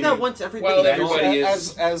Well, do that once everything. well, is everybody gone.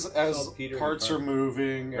 is- as Saltpeter carts and are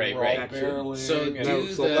moving and Right, we're right. all barreling. So and do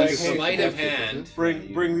so the like, hey, sleight of yeah, hand,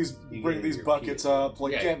 bring these buckets up,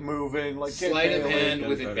 like Yeah. get moving, like get sleight of barreling. hand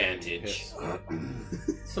with Gunpowder advantage.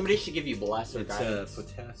 Somebody should give you blaster It's guidance.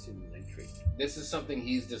 potassium nitrate. This is something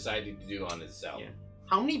he's decided to do on himself. Yeah.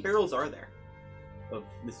 How many barrels are there of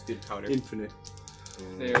this good powder? Infinite.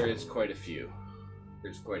 There is quite a few.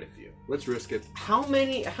 There's quite a few. Let's risk it. How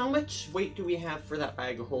much weight do we have for that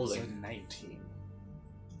bag of It was holding? like 19.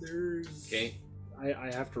 There's. Okay, I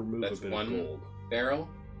have to remove That's a bit one. of gold. barrel.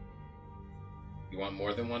 You want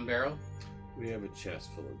more than one barrel? We have a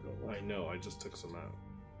chest full of gold. I know, I just took some out.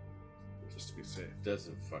 Just to be safe.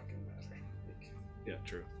 Doesn't fucking matter. Yeah,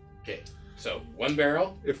 true. Okay, so one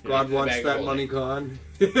barrel. If Yeah, God the wants bag of that holding. money gone.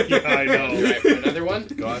 Yeah, I know. You right for another one?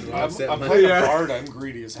 God wants that I'm money. playing Yeah. a bard. I'm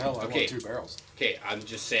greedy as hell. I Okay. want 2 barrels. Okay, I'm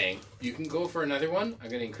just saying, you can go for another one. I'm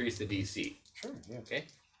going to increase the DC. Sure. Yeah. Okay?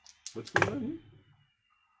 What's going on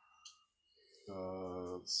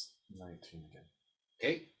It's 19 again.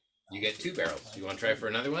 Okay, you get 2 barrels. You want to try for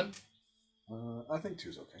another one? I think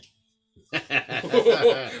 2's okay.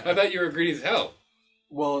 I thought you were greedy as hell.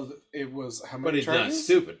 Well, it was how But many he's not charges?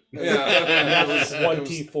 stupid. Yeah. It was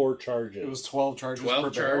 24 charges. It was 12 charges 12 per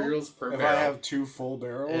barrel. charges per If barrel. I have 2 full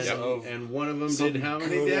barrels And, of and one of them some did how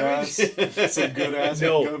many good damage? ass- some good ass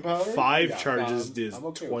No, gunpowder? 5 Yeah, charges I'm did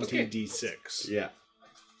okay with 20 it. d6. Yeah.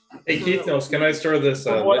 Hey, Keith knows. Can I store this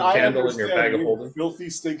From what lit I candle in your understand, bag of we were holding? filthy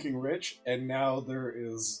stinking rich, and now there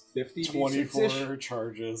is 50 24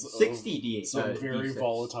 charges 60 of D. some very D6.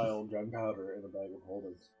 volatile gunpowder in a bag of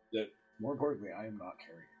holding. That, more importantly, I am not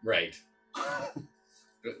carrying. Right.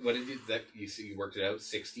 What did you, that, you see, you worked it out?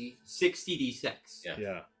 60? 60 D6. Yeah.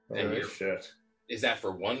 Yeah, And Oh, you're- shit. Is that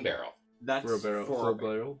for one barrel? That's For a barrel. for For a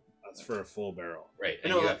barrel. that's for a full barrel. Right,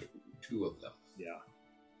 and No, you that- have 2 of them. Yeah.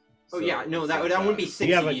 Oh So yeah, no, it's that like wouldn't be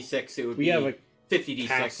 60 have a- D6. It would We be have a 50 D6.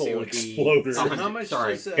 castle It would exploder. be So 100. How much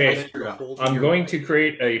Sorry. does Okay. an extra hold I'm your going bag? to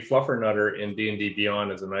create a fluffer nutter in D&D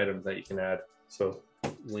Beyond as an item that you can add. So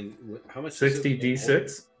How much? 60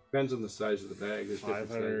 D6. Depends on the size of the bag. There's different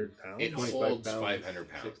 500 pounds? It 25 holds pounds. 500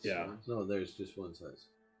 pounds. Yeah. No, there's just one size.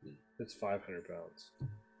 It's 500 pounds.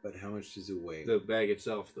 But how much does it weigh? sizes. The bag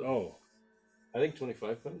itself, though. Oh, I think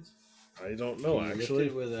 25 pounds. I don't know, Can you lift actually.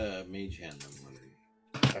 it with a mage hand. I'm wondering.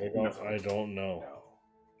 I don't know.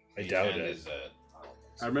 I Mage doubt hand it. is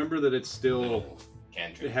a I remember that it's still little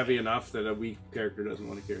cantrip. heavy enough that a weak character doesn't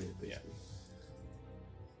want to carry it. Yeah.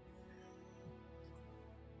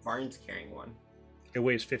 Varn's carrying one. It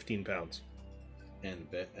weighs 15 pounds. And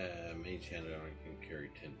mage hand only can carry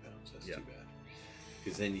 10 pounds. That's Yeah. too bad.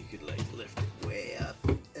 Because then you could like lift it way up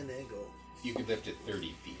and then go. You could lift it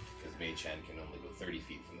 30 feet, because Mage Hand can only go 30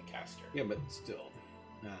 feet from the caster. Yeah, but still.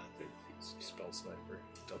 30 feet. Spell sniper.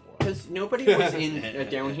 Double up. Because nobody was in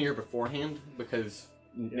down here beforehand because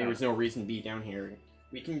there was no reason to be down here.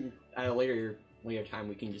 We can at a later time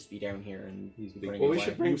we can just be down here and he's bring Well, it we away.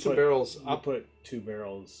 should bring You some put- barrels You up. put 2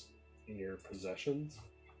 barrels in your possessions.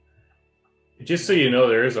 Just so you know,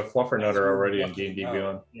 there is a fluffer As nutter we're already in walking D&D out.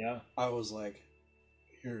 Beyond. Yeah. I was like,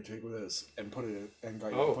 here, take this, and put it, and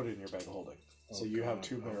got you Oh. to put it in your bag of holding. So Oh, you have God.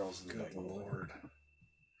 2 barrels in the Good bag of holding. lord.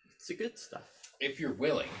 It's the good stuff. If you're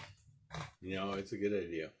willing. You know, it's a good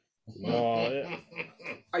idea. Well,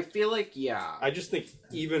 I feel like I just think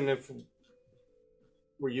even if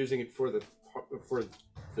we're using it for the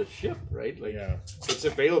ship, right? Like yeah. it's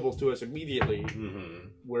available to us immediately Mm-hmm.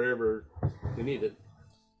 wherever we need it.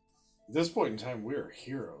 At this point in time, we're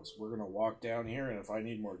heroes. We're gonna walk down here, and if I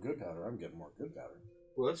need more good powder, I'm getting more good powder.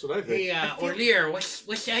 Well, that's what I think. Hey, Orlear, what's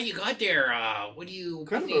that you got there? What do you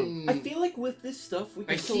Kind of fucking... I feel like with this stuff, we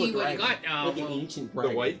can I kill see a what you dragon. got. Like an ancient The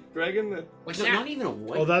dragon. white dragon? That What's No, that? not even a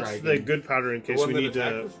white Oh, that's dragon. the good powder in case one we that need to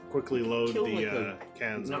attacked us? quickly load Kill, the like, a-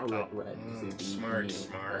 cans Not up top. red. 'cause it'd be Smart, green,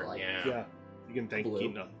 smart, but, like, yeah. Yeah, you can thank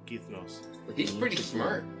Blue. Keithnos. like He's an pretty ancient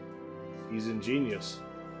smart. He's ingenious.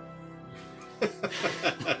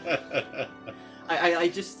 I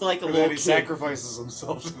just like a And little then he kid. sacrifices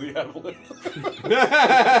himself to the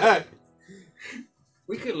aboleth.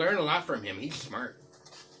 We could learn a lot from him. He's smart.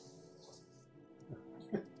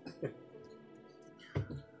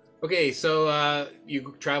 Okay, so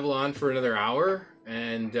you travel on for another hour,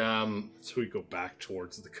 and So we go back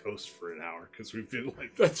towards the coast for an hour because we've been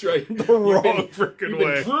like that's right. the wrong freaking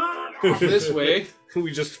way. Off this way.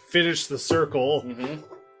 We just finished the circle. Mm-hmm.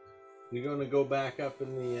 You're gonna go back up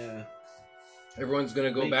in the Everyone's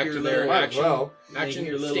gonna go Make back your to their little- action well, action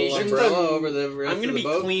your little stations. umbrella over the rest I'm gonna of be the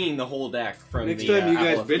boat. cleaning the whole deck from next the. time you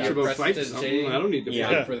guys Aboleth bitch guy. about Press fights the or something, I don't need to Yeah,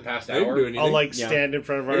 fight. for the past I didn't do hour. anything. I'll like Yeah. stand in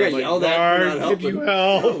front of I our got like, yelled at for Guard, not can you helping."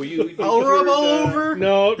 help? Oh, you I'll rub all over.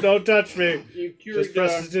 No, don't touch me. You Just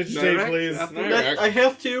press the stitch tape, Nyrax please. after Nyrax. I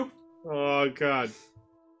have to. Oh god,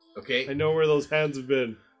 I Okay. know where those hands have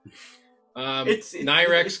been.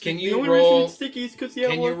 Nyrex, can the you only roll? reason it's sticky is 'cause the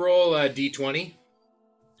Can you Aboleth- roll a d20?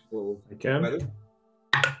 Well, I can. weather?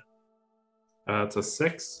 It's a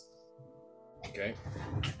 6. Okay.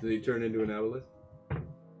 Did he turn into an aboleth?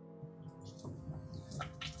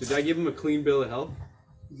 Did I give him a clean bill of health?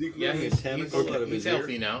 Yeah, he's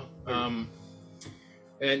healthy now.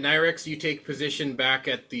 And Nyrex, you take position back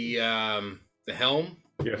at the helm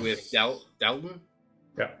Yes. with Dalton.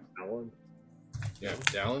 Yeah. Alan? Yeah,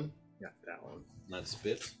 Dallin. Yeah, that one. Not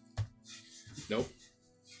Spitz. Nope.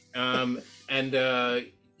 And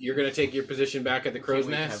you're gonna take your position back at the crow's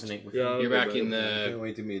Can't wait to nest. have an 8 with Yeah. you. You're back in Can't the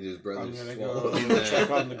wait to meet his brother. I'm gonna Swallow. go check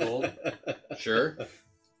on the gold. sure.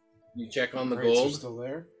 You check on the Crates are gold. still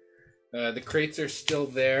there. The crates are still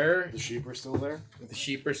there. The sheep are still there. The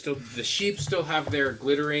sheep still have their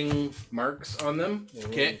glittering marks on them.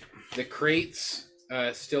 Okay. The crates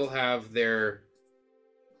still have their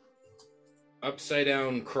upside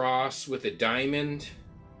down cross with a diamond,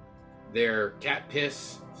 their cat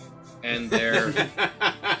piss, and their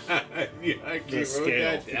Yeah, I The wrote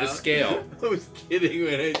scale. that the down. scale. I was kidding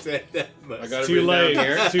when I said that. But I got it Too written late. down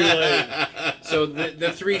here. Too late. So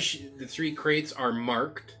the three crates are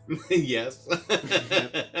marked. Yes.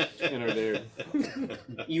 And are there.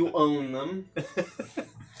 You own them.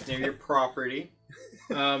 They're your property.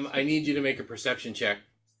 I need you to make a perception check.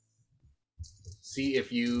 See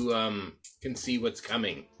if you can see what's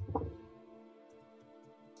coming.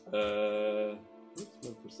 What's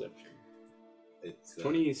my perception? It's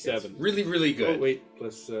 27. Really, really good. Oh, wait,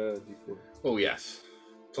 plus D4. Oh, yes.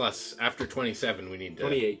 Plus, after 27, we need to...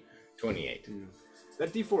 28. 28.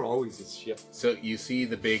 That D4 always is shit. So you see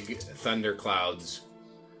the big thunder clouds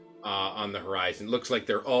on the horizon. Looks like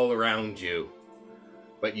they're all around you,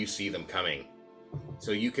 but you see them coming.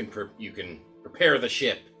 So you can prepare the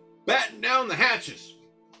ship. Batten down the hatches.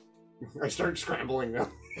 I start scrambling now.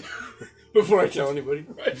 Before I tell anybody.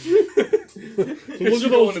 Look at those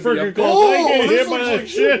freaking calls. I get hit by that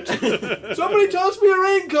shit. Somebody toss me a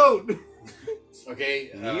raincoat! Okay,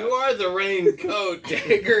 You are the raincoat.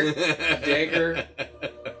 Dagger,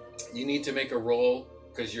 you need to make a roll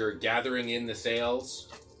because you're gathering in the sails.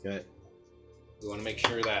 Okay. You want to make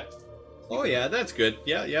sure that Oh yeah, that's good.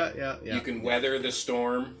 Yeah. you can weather the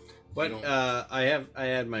storm. But You don't- I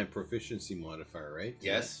had my proficiency modifier, right?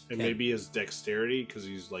 Yes. And maybe his dexterity because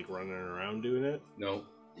he's like running around doing it. No.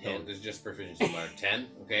 No. 10. There's just proficiency modifier. 10.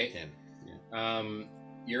 Okay. 10.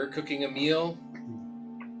 You're cooking a meal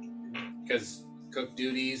because cook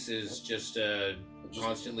duties is just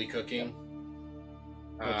constantly cooking.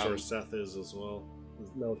 That's where Seth is as well.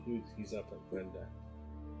 No, he's up at Brenda.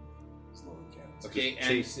 Okay, and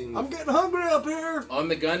Chasing. I'm getting hungry up here! on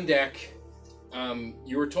the gun deck,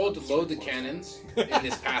 you were told to load the cannons in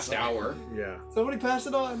this past hour. Yeah. Somebody pass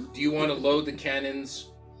it on. Do you want to load the cannons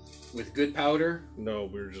with good powder, No,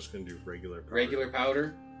 we were just gonna do regular. Powder. regular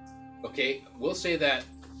powder? Okay, we'll say that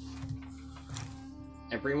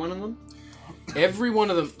Every one of them? every one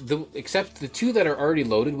of them, except the two that are already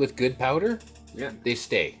loaded with good powder, Yeah. they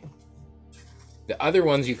stay. The other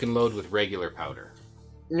ones you can load with regular powder.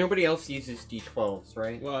 Nobody else uses D12s,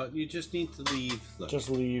 right? Well, you just need to leave. Look, Just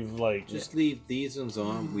leave like. just leave these ones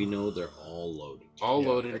on. We know they're all loaded. All Yeah.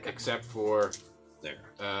 loaded except for There.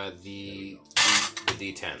 the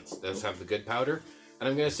D10s. Those have the good powder. And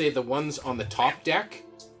I'm going to say the ones on the top deck,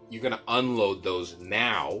 you're going to unload those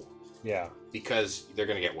now Yeah. because they're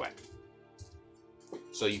going to get wet.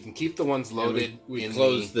 So you can keep the ones loaded. We in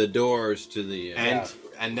close the doors to the.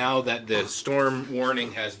 And now that the storm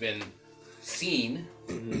warning has been seen,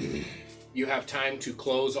 you have time to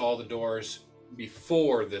close all the doors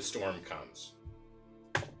before the storm comes.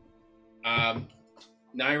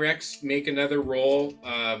 Nyrex, make another roll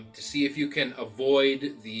to see if you can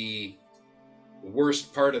avoid the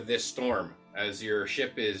worst part of this storm as your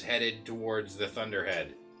ship is headed towards the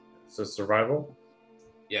Thunderhead. So survival?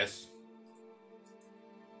 Yes.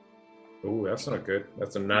 Ooh, that's not good.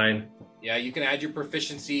 That's a 9. Yeah, you can add your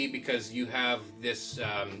proficiency because you have this,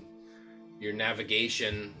 your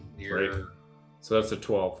navigation, your... Right. So that's a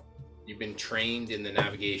 12. You've been trained in the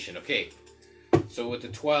navigation. Okay. So with the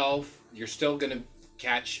 12, you're still going to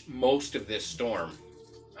catch most of this storm.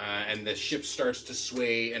 And the ship starts to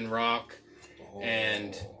sway and rock.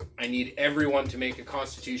 And I need everyone to make a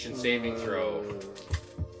Constitution saving throw.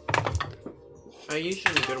 I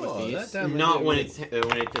usually good with Oh, these. that time I Not did when good. it's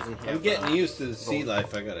when it doesn't have. I'm getting used to the sea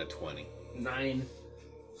life. I got a 20. 9.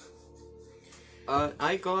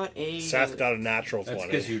 I got a. Seth got a natural That's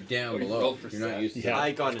 20. because you're down Oh, you below. rolled for You're not Seth. used to Yeah,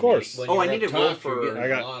 I got of an course. eight. Oh, I need to roll for. I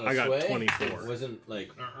got 24. It wasn't like.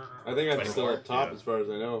 I think I'm still 24? up top Yeah. as far as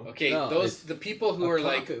I know. Okay, No, those the people who up are top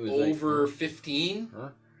like it was like, over 15, Huh?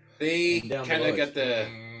 they And down kind below of got it's-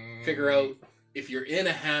 to figure out if you're in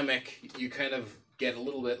a hammock, you kind of get a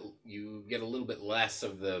little bit less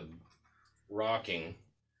of the rocking.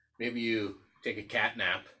 Maybe you take a cat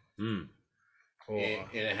nap Hmm.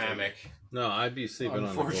 in a hammock. No, I'd be sleeping on the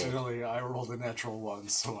boat. Unfortunately, I rolled a natural 1,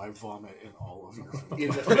 so I vomit in all of your food. In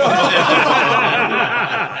the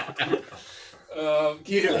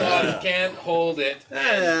Keith can't hold it.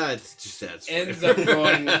 It's just that's Ends up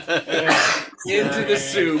going into the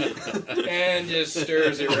soup and just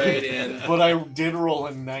stirs it right in. But I did roll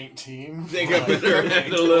a 19. Think I better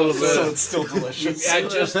add a little So bit. it's still delicious. Add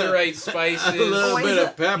just the right spices. A little is bit it-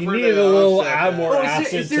 of pepper. You to need a little offset add that. more Oh,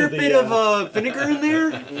 acid is there a to bit the, of vinegar in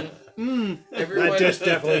there? Everyone, That dish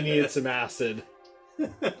definitely needed some acid.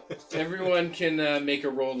 everyone can make a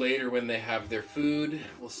roll later when they have their food.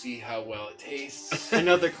 We'll see how well it tastes.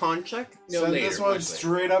 Another con check? No, Send later, this one much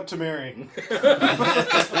straight up to Mary.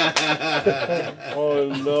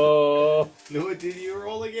 Oh no. No, what did you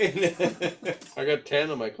roll again? I got 10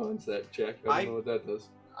 on my concept check. I I- don't know what that does.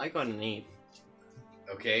 I got an 8.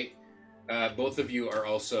 Okay. Both of you are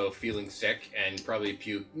also feeling sick and probably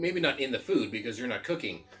puke. Maybe not in the food because you're not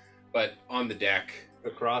cooking, but on the deck.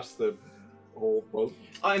 Across the whole boat.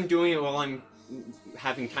 I'm doing it while I'm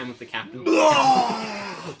having time with the captain.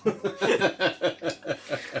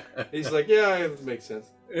 He's like, yeah, it makes sense.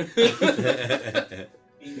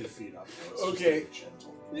 Okay.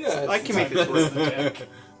 Yeah, I can make this work.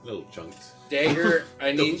 Little chunks. Dagger,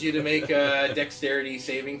 I need you to make a dexterity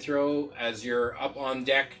saving throw as you're up on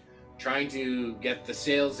deck trying to get the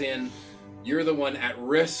sails in. You're the one at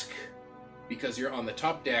risk because you're on the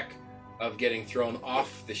top deck of getting thrown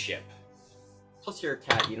off the ship. Plus, you're a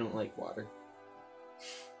cat. You don't like water.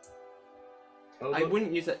 I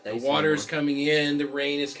wouldn't use that The dice water's anymore. coming in, the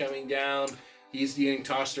rain is coming down, he's getting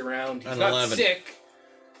tossed around. He's An not 11. sick.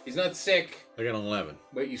 He's not sick, I got an 11.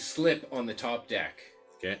 but you slip on the top deck.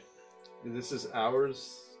 Okay. And this is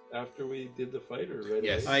hours after we did the fight, or right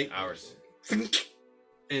Yes, away? ours.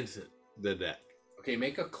 Instant. The deck. Okay,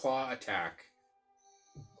 make a claw attack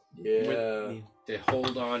Yeah. to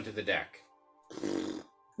hold on to the deck.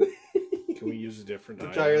 Can we use a different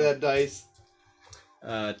Retire that dice.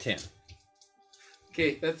 10.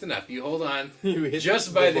 Okay, that's enough. You hold on You hit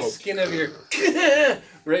just by the boat. skin of your...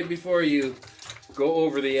 right before you go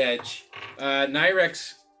over the edge.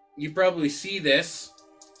 Nyrex, you probably see this.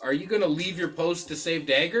 Are you going to leave your post to save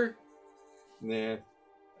Dagger? Nah.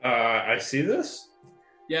 I see this.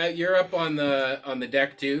 Yeah, you're up on the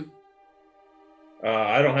deck too.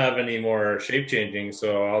 I don't have any more shape changing,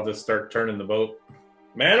 so I'll just start turning the boat.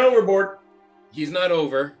 Man overboard. He's not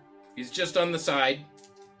over. He's just on the side.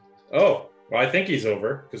 Oh, well, I think he's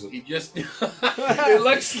over because He just... it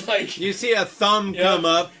looks like... You see a thumb Yeah. come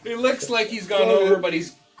up. It looks like he's gone over, but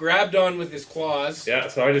he's grabbed on with his claws. yeah.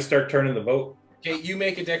 So I just start turning the boat. Okay, you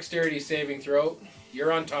make a dexterity saving throw.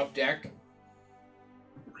 You're on top deck.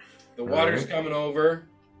 The water's Alright. coming over.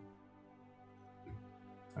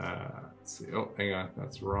 Let's see. Oh, hang on,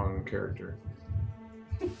 that's the wrong character.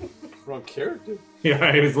 Wrong character. Yeah,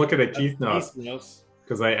 I was looking at Keith now Mouse.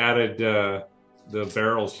 because I added the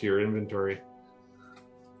barrels to your inventory.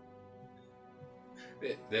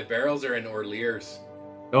 The barrels are in Orlears.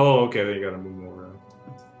 Oh, okay. Then you got to move them around.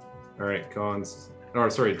 All right, cons. Oh,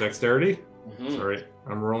 sorry, dexterity. Mm-hmm. Sorry,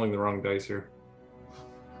 I'm rolling the wrong dice here.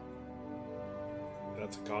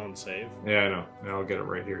 That's a con save. Yeah, I know. I'll get it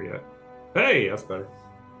right here yet. Hey, that's better.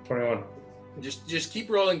 21. Just keep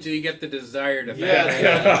rolling till you get the desired effect.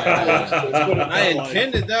 Yeah. I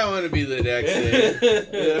intended that one to be the next thing.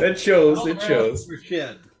 It shows. It shows. For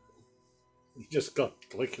shit. You just got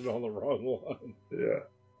clicking on the wrong one. Yeah.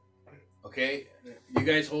 Okay, you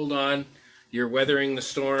guys hold on. You're weathering the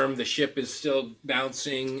storm. The ship is still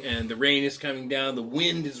bouncing, and the rain is coming down. The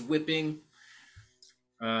wind is whipping.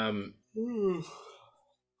 Mary's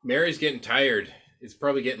getting tired. It's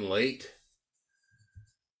probably getting late.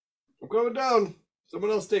 I'm going down.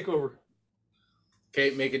 Someone else take over. Okay,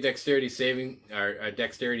 make a dexterity saving or a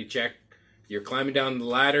dexterity check. You're climbing down the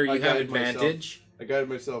ladder. You have advantage. I guided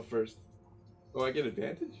myself first. Oh, I get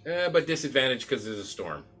advantage? But disadvantage because there's a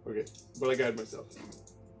storm. Okay, but I guided myself.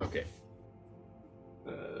 Okay.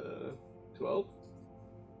 12?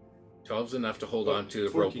 12's enough to hold on to the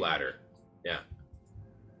 14. rope ladder. Yeah.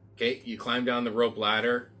 Okay, you climb down the rope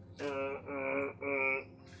ladder.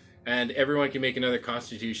 And everyone can make another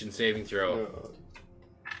Constitution saving throw.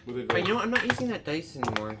 With You advantage. know what? I'm not using that dice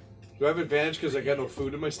anymore. Do I have advantage because I got no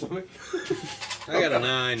food in my stomach? I got a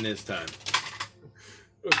 9 this time.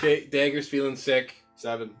 Okay, Dagger's feeling sick.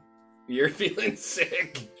 7. You're feeling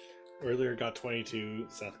sick. Earlier got 22,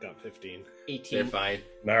 Seth got 15. 18. They're fine.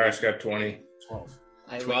 Narash got 20. 12.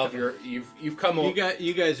 12. You've come over.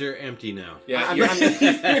 You guys are empty now. Yeah. I'm- you're-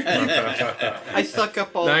 I suck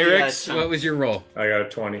up all Nyrix, the what was your roll? I got a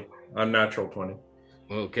 20. Unnatural 20.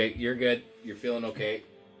 Okay, you're good. You're feeling okay.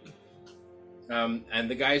 And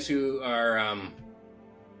the guys who are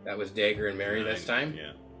that was Dagger and Mary this time.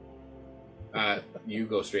 Yeah. You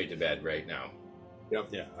go straight to bed right now.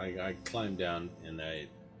 Yeah. I climb down and I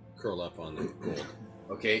curl up on the gold.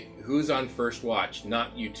 Okay, who's on first watch?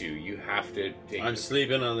 Not you two. You have to take. I'm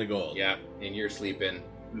sleeping on the gold. Yeah, and you're sleeping.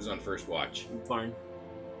 Who's on first watch? I'm fine.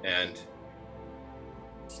 And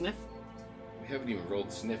Sniff? we haven't even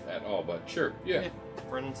rolled sniff at all, but sure, yeah.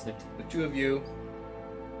 Run and sniff. The two of you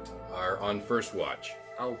are on first watch.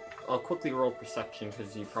 I'll quickly roll perception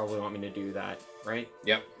because you probably want me to do that, right?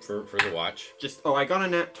 Yep, for the watch. I got a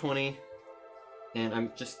nat 20, and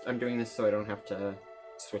I'm doing this so I don't have to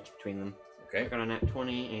switch between them. Okay. I got a nat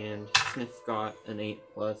 20, and Sniff got an 8+.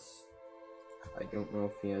 I don't know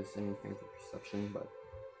if he has anything for perception, but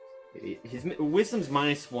his wisdom's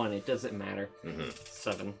 -1. It doesn't matter.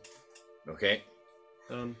 7. Okay.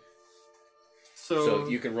 So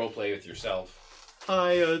you can role play with yourself.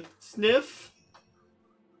 Hi, Sniff.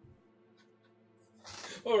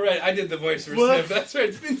 Oh right, I did the voice for What? Sniff. That's right.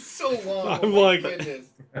 It's been so long. I'm like- goodness.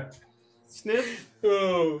 Sniff.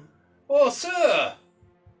 Oh, sir.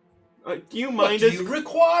 Do you What mind do us? you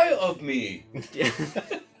require of me?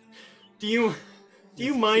 Do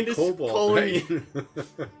you mind us Cobalt, calling right? you?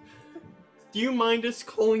 Do you mind us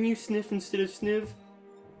calling you Sniff instead of Sniv?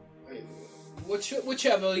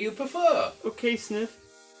 Whichever you prefer. Okay, Sniff.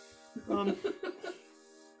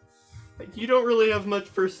 You don't really have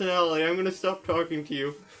much personality. I'm gonna stop talking to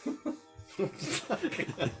you.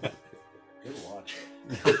 Good watch.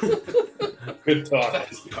 Good talk.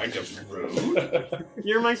 That's kind of rude.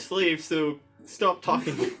 You're my slave, so stop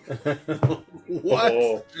talking. What?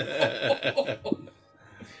 Oh.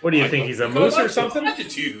 What do you think? He's a moose or something?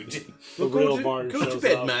 Attitude. The real barn Go to shows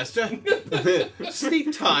bed, up. master.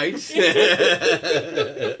 Sleep tight. I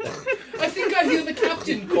think I hear the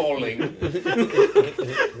captain calling.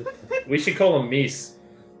 We should call him Meese.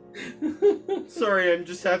 Sorry, I'm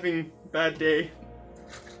just having a bad day.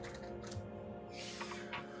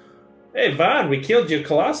 Hey, Vaughn, we killed your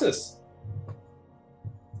Colossus.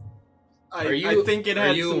 I think it are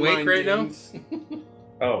had you some awake mind right now? games.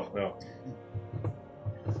 Oh, no.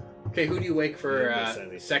 Okay, who do you wake for Yeah, that's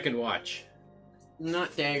Eddie. second watch?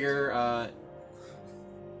 Not Dagger,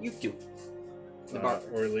 you two.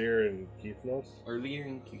 Orlear and Keith Knowles. Earlier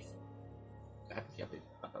in case.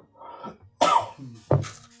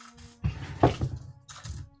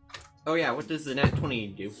 Oh yeah, what does the nat 20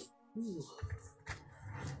 do?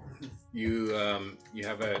 You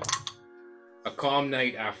have a calm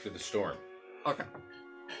night after the storm. Okay.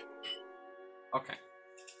 Okay.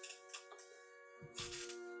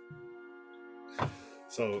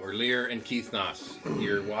 So, Orlear and Keith Noss,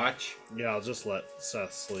 your watch. yeah, I'll just let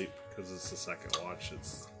Seth sleep because it's the second watch.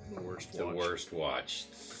 It's the worst The watch. worst watch.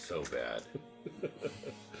 So bad.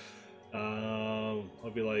 I'll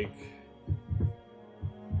be like,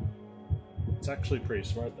 it's actually pretty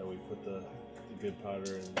smart that we put the good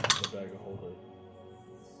powder in the bag of holding.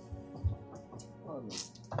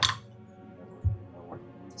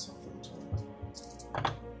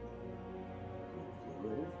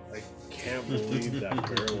 I can't believe that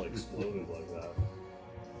barrel exploded like that.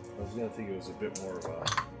 I was gonna think it was a bit more of a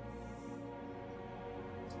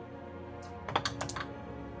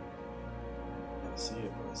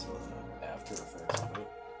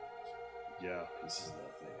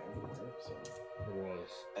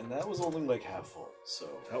was only like half full, so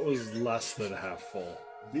That was less than half full.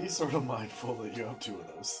 be sort of mindful that you have 2 of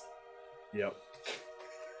those. Yep.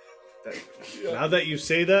 Now that you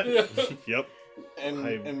say that, yep.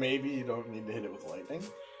 And maybe you don't need to hit it with lightning.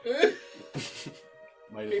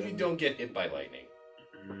 Might have Maybe been don't get hit by lightning.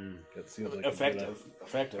 That seems like effective.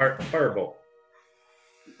 Effective. Fireball.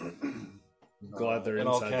 I'm glad they're and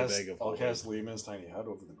inside the bag of I'll holding. cast Lima's tiny hut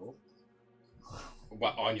over the goal.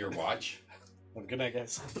 What, on your watch? Good night,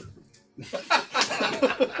 guys.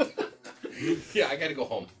 Yeah, I gotta go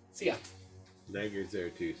home. See ya. Dagger's there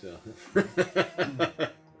too, so.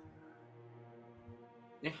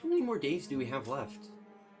 Now, how many more days do we have left?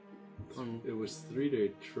 It was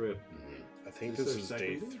 3-day trip. I think Is this there is a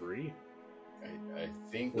day second? 3. I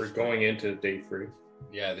think We're going into day 3.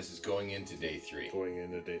 Yeah, this is going into day 3. Going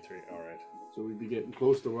into day 3. Alright. So we'd be getting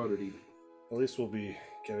close to Waterdeep. At least we'll be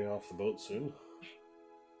getting off the boat soon.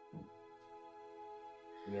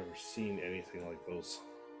 I've never seen anything like those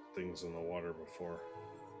things in the water before.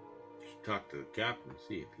 Should talk to the captain,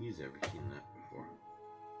 see if he's ever seen that before.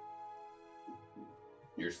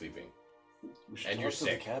 You're sleeping. We should And talk you're to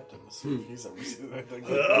sick. the captain to see if he's ever seen anything.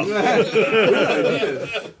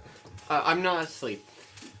 I'm not asleep.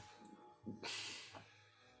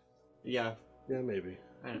 Yeah, Yeah, maybe.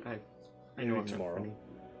 I know Maybe I'm not tomorrow. funny.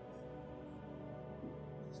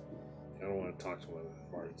 I don't want to talk to one of the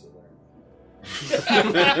bards in there.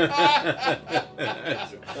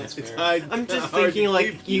 That's It's fair. hard, I'm just hard thinking to like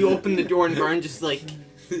keep- you open the door and Varn just like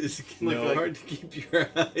It's Look like- hard to keep your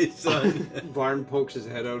eyes on. Varn pokes his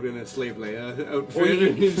head out in a slave Leia outfit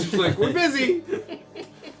and he's just like, we're busy!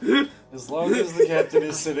 As long as the captain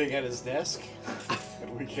is sitting at his desk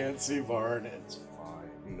and we can't see Varn, it's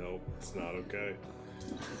fine. Nope, it's not okay.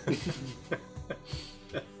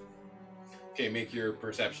 Okay, make your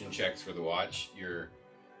perception checks for the watch. You're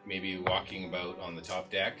maybe walking about on the top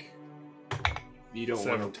deck. you don't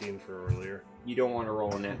want 17 for earlier. to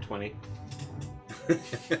roll a nat 20.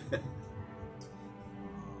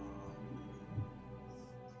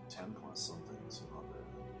 10 plus something, so not bad.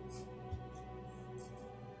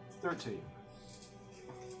 13.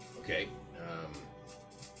 Okay.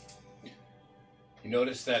 You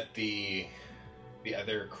notice that the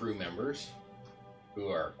other crew members who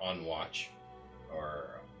are on watch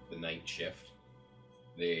or the night shift,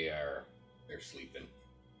 they're sleeping.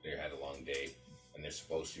 They had a long day and they're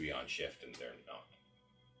supposed to be on shift and they're not.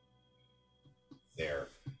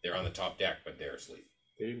 They're on the top deck but they're asleep.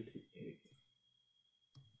 They didn't do anything.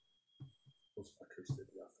 Those fuckers did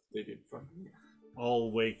nothing. They did fucking.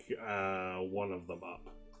 I'll wake one of them up.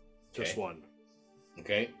 Just Okay. one.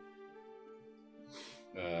 Okay.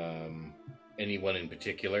 Anyone in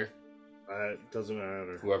particular? It doesn't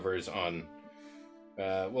matter. Whoever is on.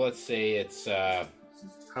 Well, let's say it's.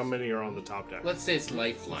 How many are on the top deck? Let's say it's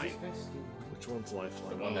Lifeline. Which one's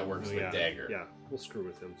Lifeline? The one that works with yeah. Dagger. Yeah, we'll screw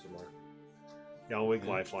with him some more. Yeah, I'll wake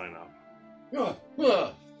Lifeline up.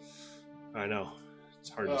 I know. It's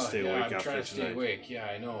hard to stay yeah, awake I'm after trying to stay tonight. awake. Yeah,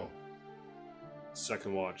 I know.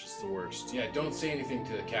 Second watch is the worst. Yeah, don't say anything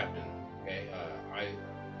to the captain. Okay,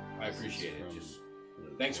 I appreciate it. Just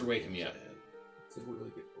thanks for waking me up. It's a really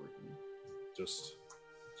good word. Just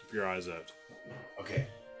keep your eyes out. Okay,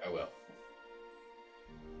 I will.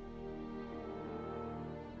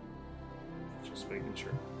 Just making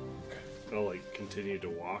sure. I'll like continue to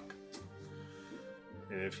walk.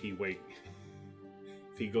 And if he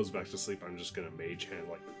goes back to sleep, I'm just gonna mage hand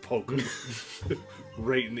like poke him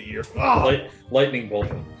right in the ear. Oh! Lightning bolt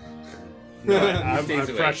him. No, He I'm stays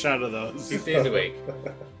awake. fresh out of those. He stays awake.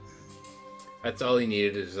 That's all he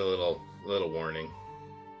needed is a little warning.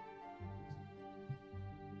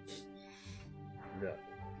 Yeah.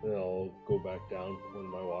 Then I'll go back down when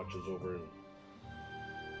my watch is over and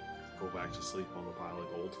go back to sleep on the pile of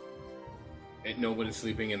gold. And nobody's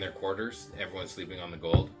sleeping in their quarters. Everyone's sleeping on the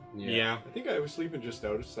gold. Yeah. I think I was sleeping just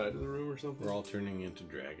outside of the room or something. We're all turning into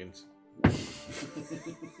dragons.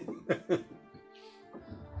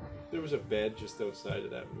 There was a bed just outside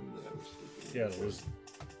of that room that I was sleeping in. Yeah, there's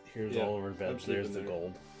here's Yeah, all of our I'm beds. sleeping There's the there.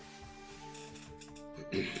 gold.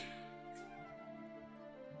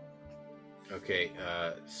 Okay,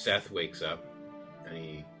 Seth wakes up and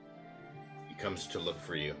he comes to look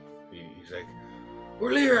for you. He's like,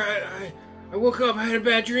 "Orlear, I woke up. I had a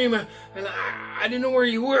bad dream, and I didn't know where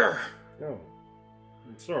you were. Oh,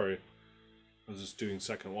 I'm sorry. I was just doing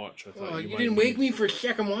second watch. I thought Oh, you you might didn't be- wake me for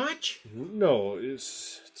second watch? No,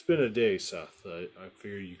 it's been a day, Seth. I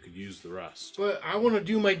figured you could use the rest. But I want to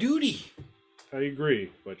do my duty." I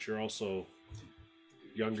agree, but you're also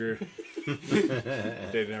younger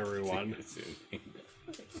than everyone.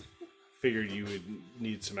 Figured you would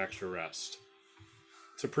need some extra rest.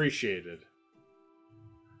 It's appreciated.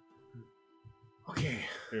 Okay,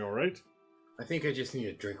 Are you all right? I think I just need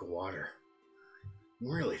a drink of water.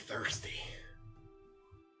 I'm really thirsty.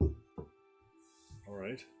 All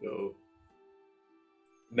right. So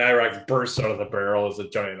Nyrax bursts out of the barrel as a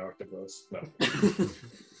giant octopus. No.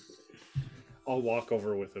 I'll walk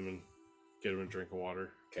over with him and get him a drink of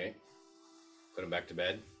water. Okay. Put him back to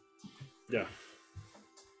bed. Yeah.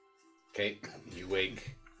 Okay. You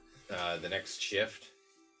wake the next shift.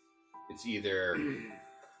 It's either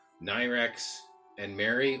Nyrex and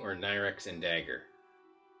Mary or Nyrex and Dagger.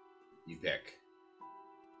 You pick.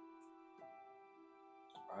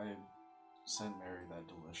 I sent Mary that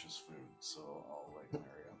delicious food, so I'll wake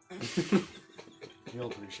Mary up. He'll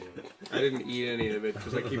appreciate it. I didn't eat any of it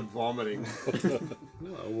because I keep vomiting.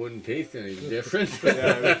 Well, it wouldn't taste any different.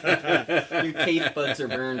 Your taste buds are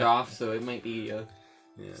burned off, so it might be.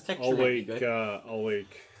 Its texture I'll might be wake. good. I'll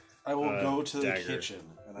wake. I will go to the Dagger. kitchen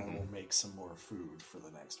and I will make some more food for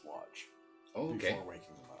the next watch. Oh, okay. Before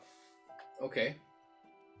waking them up. Okay.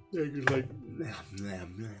 Dagger's like.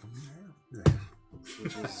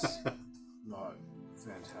 Which is not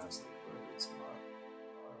fantastic, but it's not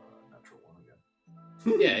natural one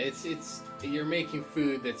again. Yeah, it's you're making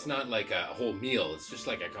food that's not like a whole meal. It's just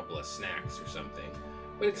like a couple of snacks or something.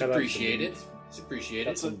 But it's Cut up some appreciated. meat. It's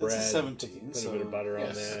appreciated. Some It's bread. a 17, Put a so bit of butter yes,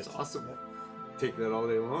 on that. That's awesome. Take that all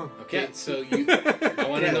day long. Okay, so you. I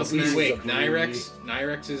want to Yeah, know it's who's nice awake. up to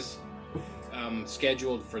Nyrex is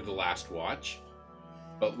scheduled for the last watch,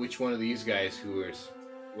 but which one of these guys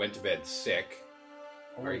went to bed sick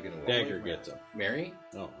are you going to wake? Dagger gets up. Mary?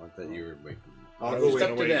 Oh, I thought you were waking. I'll was go It's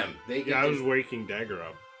wait. up to them. They get Yeah, I to- was waking Dagger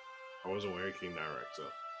up. I wasn't waking Nyrex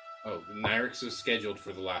up. Oh, Nyrex is scheduled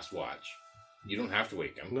for the last watch. You don't have to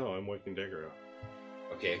wake him. No, I'm waking Dagger up.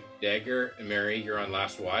 Okay, Dagger and Mary, you're on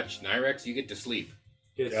last watch. Nyrex, you get to sleep.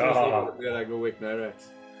 Get Ah. so good, I go wake Nyrax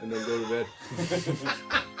and then go to bed.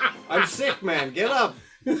 I'm sick, man. Get up.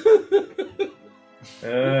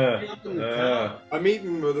 I'm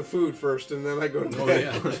eating the food first, and then I go to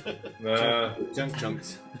bed.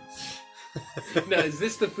 Chunks. Now, is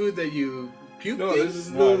this the food that you puked No, in? this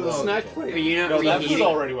is No, the no, snack Are plate. you not No, that food reheating?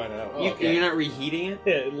 already went out. Okay. You're not reheating it?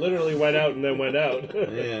 Yeah, it literally went out and then went out.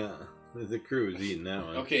 Yeah, the crew's eating that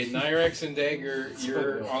one. Okay, Nyrex and Dagger,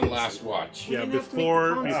 you're on last watch. Yeah, didn't have to make the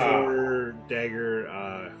before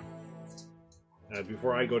Dagger,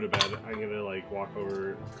 before I go to bed, I'm gonna like walk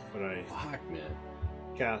over when I Fuck, man.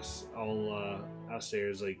 cast. I'll ask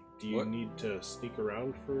Dagger, like, do you What? need to sneak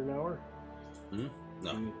around for an hour? No.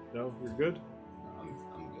 No, you're good. I'm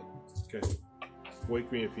good. Okay.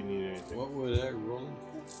 Wake me if you need anything. What was that rolling?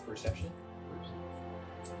 Perception?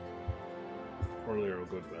 Earlier, I'll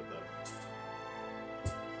go to bed then.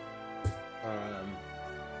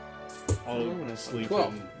 I'll sleep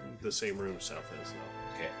 12. in the same room South is.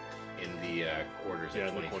 Okay. In the quarters Yeah,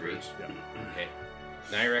 of in the 23. quarters. Yeah. Okay.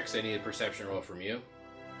 Nyrex, I need a perception roll from you.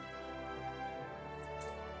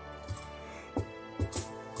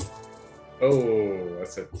 Oh,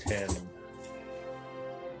 that's a 10.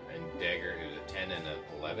 And Dagger is a 10 and an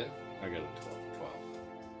 11. I got a 12. 12.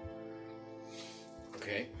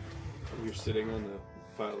 Okay. You're sitting on the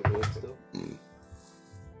pile of gold still.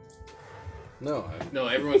 No, No,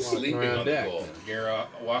 everyone's Walking sleeping around on deck. the gold. You're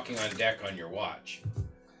walking on deck on your watch.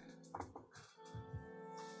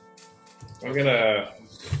 I'm gonna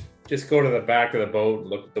just go to the back of the boat,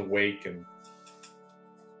 look at the wake, and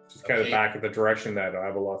just kind of Okay. back at the direction that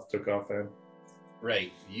Abeloth took off in.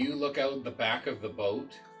 Right. You look out the back of the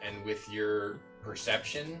boat, and with your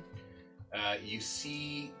perception, you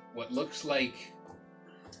see what looks like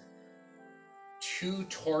two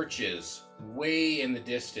torches way in the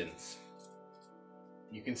distance.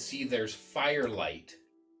 You can see there's firelight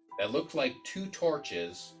that look like two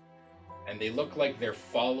torches, and they look like they're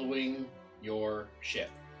following your ship.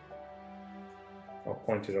 I'll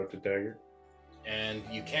point it out to Dagger. And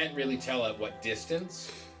you can't really tell at what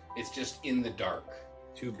distance. It's just in the dark.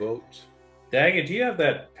 2 boats. Dagger, do you have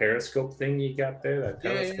that periscope thing you got there? That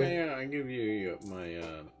telescope? Yeah. I give you my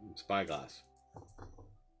spyglass.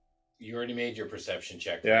 You already made your perception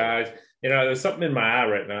check. Yeah, there's something in my eye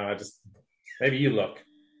right now. Maybe you look.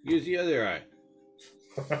 Use the other eye.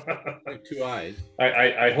 Like 2 eyes.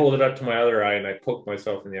 I hold it up to my other eye and I poke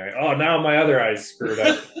myself in the eye. Oh, now my other eye's screwed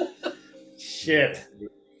up. Shit.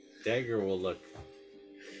 Dagger will look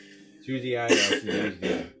through the eye out and use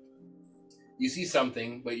the eye. You see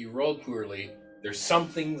something, but you rolled poorly. There's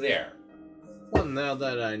something there. Well, now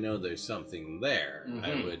that I know there's something there, I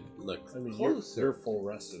Mhm. would look I mean, closer. you're full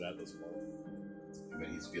rested at this point. But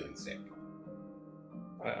he's feeling sick.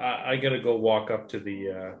 I gotta go walk up to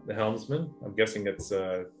the helmsman. I'm guessing it's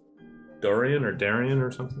Dorian or Darian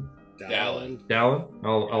or something. Dallin. Dallin.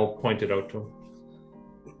 I'll point it out to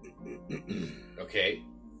him. Okay.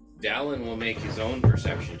 Dallin will make his own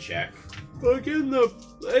perception check. Look in the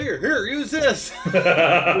here. Use this.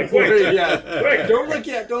 Quick, Quick, don't look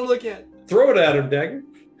yet. Don't look yet. throw it at him, Dagger.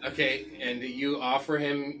 Okay, and you offer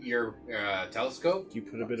him your telescope. You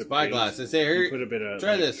put a bit of Spyglass. I say You here. put a bit of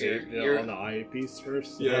Try this. paint, You're- on the eyepiece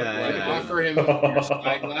first. Yeah. Offer him your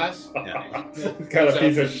spyglass. Yeah. Got a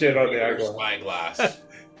piece of shit on the Your eyeglass. spyglass.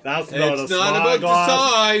 That's not It's a not about the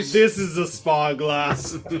spyglass. size. This is a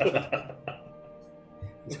spyglass.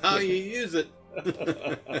 It's how you use it.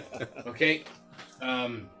 Okay,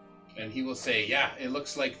 and he will say, "Yeah, it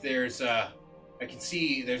looks like there's I can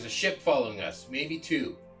see there's a ship following us, maybe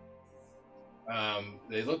two.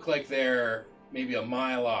 They look like they're maybe a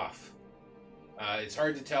mile off. It's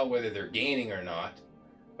hard to tell whether they're gaining or not,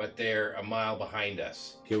 but they're a mile behind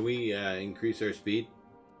us. Can we increase our speed?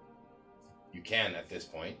 You can at this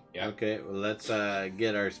point. Yeah. Okay, well, let's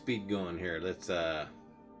get our speed going here. Let's up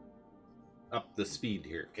the speed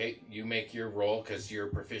here. Okay, you make your roll because you're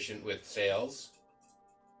proficient with sails.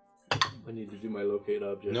 I need to do my locate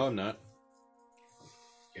object. No, I'm not.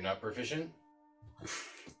 You're not proficient,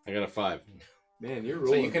 I got a 5. Man, you're so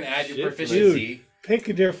rolling. you can add your shit proficiency. Pick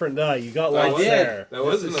a different die. You got I lots did. there. That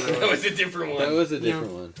was another That one. was a different one. That was a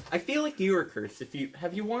different one. I feel like you were cursed. If you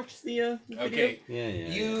have you watched the video? Okay, Yeah.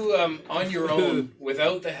 you on your own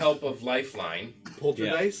without the help of Lifeline.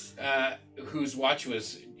 Poltergeist? Whose watch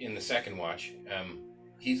was in the second watch.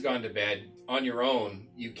 He's gone to bed. On your own,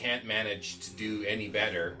 you can't manage to do any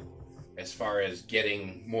better as far as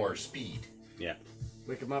getting more speed.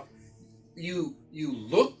 Wake him up. You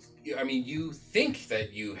look. I mean, you think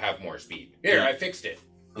that you have more speed. Here, Yeah. I fixed it.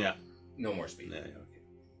 Yeah. No more speed. Yeah, okay.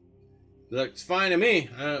 Looks fine to me.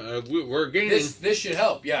 We're gaining. This should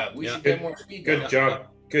help. Yeah, we Yeah. should get more speed. Good going. job.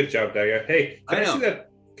 Good job, Dagger. Hey, I know. see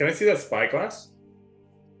that? Can I see that spyglass?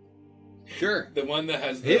 Sure. The one that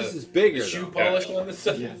has the, His is bigger. the shoe though. polish on the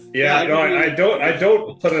side. Yes. Yeah, Yeah, no, I can I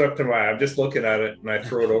don't put it up to my eye. I'm just looking at it and I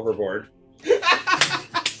throw it overboard.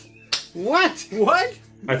 What? What?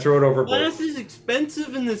 I throw it overboard. Glass is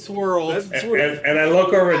expensive in this world. That's And I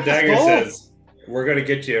look over and Dagger Oh. says, "We're gonna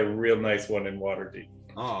get you a real nice one in Waterdeep."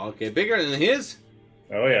 Oh, okay. Bigger than his?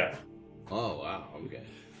 Oh yeah. Oh, wow. Okay.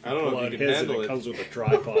 I don't know Pull if out you can his and handle it it. comes with a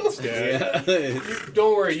tripod stand. Yeah.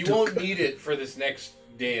 Don't worry, you won't need it for this next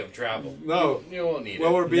day of travel. No. You won't need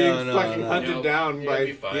Well, it. we're being No, fucking no. hunted No, down you'll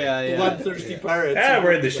be by fine. yeah. bloodthirsty pirates. Ah,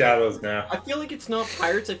 we're in the shadows now. I feel like it's not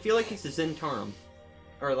pirates. I feel like it's the Zentarum,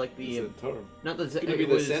 or like the Centaur. not the It's gonna be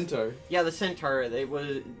the centaur. Yeah, the Centaur.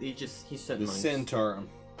 He sent The mines. centaur.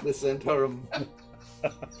 The centaurum.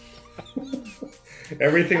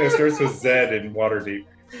 Everything that starts with Z in Waterdeep.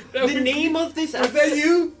 The name of this Was episode. that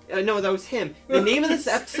you? No, that was him. The name of this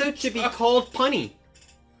episode should be called Punny.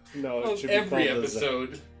 No, it Of should every be called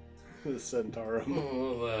episode. the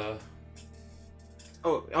Centaurum.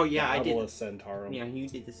 Oh, Oh yeah, I did. Abla Centaurum. Yeah, you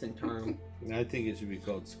did the Centaurum. I think it should be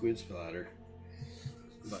called Squid Splatter.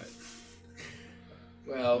 But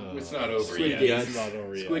well, it's not over Squid yet. Games. It's not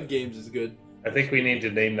over yet. Squid Games is good. I think we need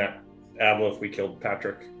to name that Abla if we killed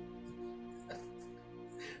Patrick.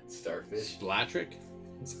 Starfish. Splatrick?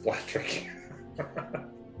 It's Patrick.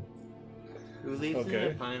 Who lives in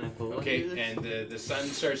Okay. a pineapple? Okay, Who lives- and the sun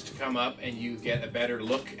starts to come up, and you get a better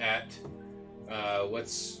look at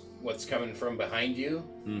what's coming from behind you.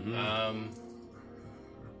 Mm-hmm.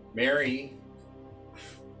 Mary,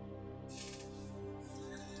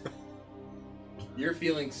 you're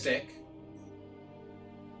feeling sick.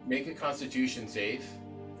 Make a Constitution save.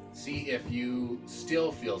 See if you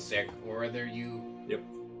still feel sick, or whether you. Yep.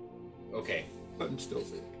 Okay, I'm still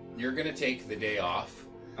sick. you're gonna take the day off.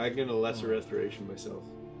 I get a lesser restoration myself.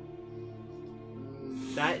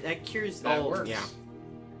 that cures That all. works. Yeah.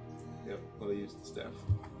 Yep, I'll use the staff.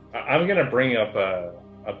 I'm gonna bring up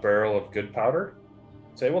a barrel of good powder.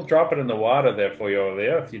 Say, we'll drop it in the water there for you over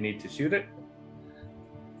there if you need to shoot it.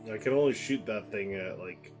 I can only shoot that thing at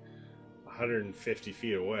like 150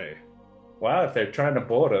 feet away. Well, if they're trying to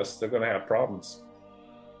board us, they're gonna have problems.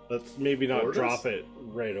 Let's maybe not Orders? drop it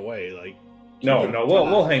right away. Like, No,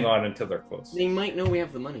 we'll hang on until they're close. They might know we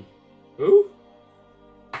have the money. Who?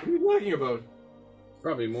 What are you talking about?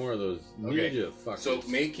 Probably more of those Okay. ninja fuckers. So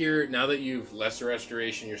make your now that you've lesser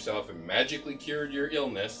restoration yourself and magically cured your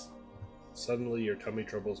illness. suddenly your tummy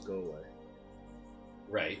troubles go away.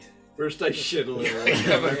 Right. First I shit a little.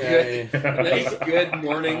 Have a good, nice, good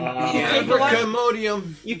morning. PM.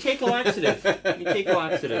 Commodium. You take a laxative. You take a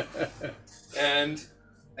laxative. and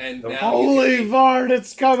now Holy Vard,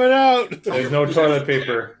 it's coming out! There's no toilet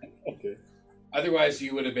paper. Okay. otherwise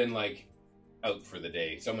you would have been like out for the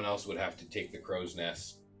day. Someone else would have to take the crow's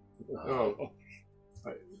nest. Oh,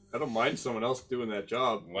 I don't mind someone else doing that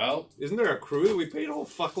job. Well, Isn't there a crew that we paid a whole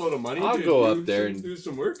fuckload of money I'll to go do up there and- do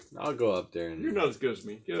some work? I'll go up there and You're not as good as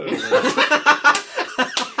me. Get out of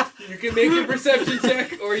here. you can make a perception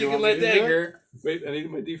check, or you can want let me to do Dagger. Wait, I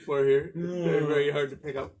need my D4 here. It's very, very hard to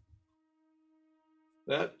pick up.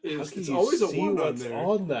 That How is, can it's you always a see 1 on what's there.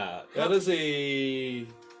 on that? That is a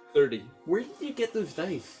 30. Where did you get those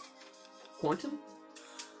dice? Quantum?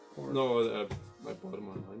 No, I bought them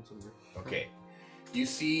online somewhere. Okay. You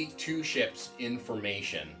see 2 ships in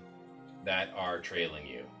formation that are trailing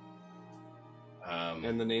you.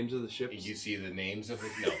 And the names of the ships? You see the names of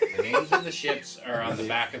the names of the ships are on the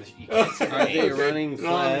back of the. You can't see the Are they names. running They're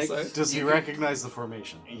on the flags? side. Does he recognize the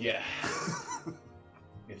formation? Yeah.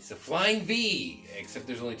 It's a flying V, except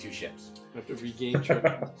there's only 2 ships. I have to regain track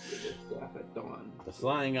of the staff at dawn. The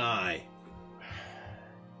flying eye.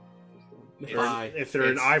 If they're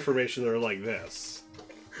in I formation, they're like this.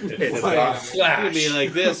 It's Fly. dot It could slash. be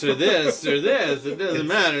like this or this or this. It doesn't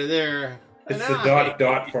matter. They're It's the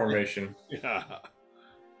dot formation. Yeah.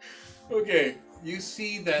 Okay. You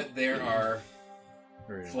see that there are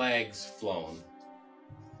Very good. flags flown,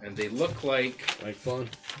 and they look like. phone.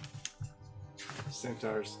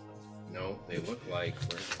 Centaurs. No, they look like.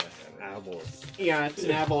 Where's that? Apples. Yeah, it's an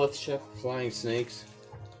aboleth ship. Flying snakes.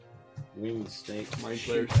 Winged snake. Mind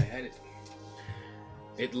Shoot, flayers. I had it.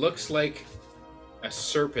 It looks like a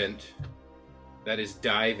serpent that is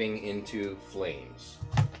diving into flames.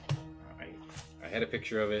 I had a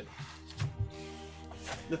picture of it.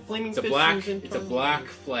 The flaming It's a fist black. moves in It's a front. black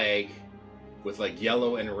flag with like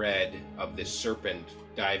yellow and red of this serpent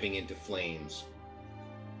diving into flames.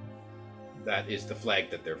 That is the flag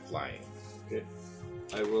that they're flying. Okay.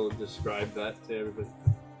 I will describe that to everybody.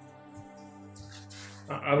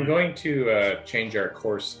 I'm going to change our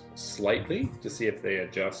course slightly to see if they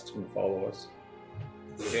adjust and follow us.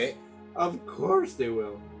 Okay. Of course they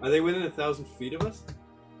will. Are they within 1,000 feet of us?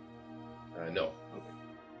 No.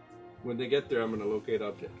 When they get there, I'm going to locate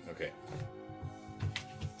object. Okay.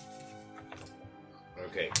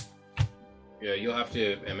 Okay. Yeah, you'll have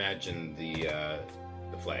to imagine the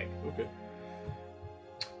flag. Okay.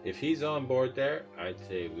 If he's on board there, I'd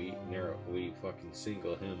say we fucking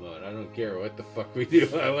single him out. I don't care what the fuck we do.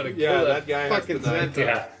 I want to Yeah, kill that guy has fucking to die. centaur.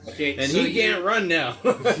 Yeah. Okay. And so he can't run now.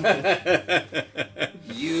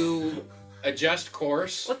 You adjust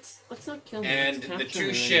course, Let's not kill him. and Let's the capture 2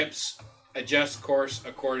 him. ships adjust course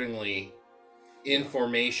accordingly in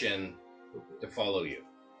formation to follow you.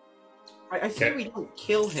 I say Okay. we don't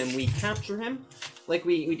kill him. We capture him. Like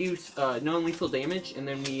we do non-lethal damage, and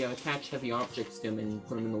then we attach heavy objects to him and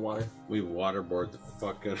put him in the water. We waterboard the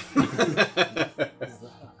fuck out of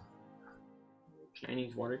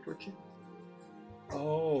Chinese water torture.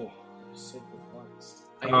 Oh, so perplexed.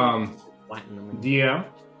 Flatten them. DM.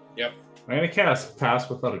 Yep. I'm going to cast Pass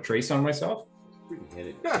Without a Trace on myself. Hit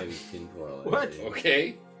it heavy tinfoil. What?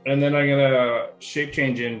 Okay. And then I'm going to shape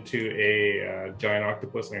change into a giant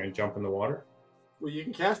octopus and I'm going to jump in the water. Well, you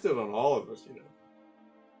can cast it on all of us, you know.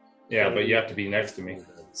 Yeah, but you have to be next to me.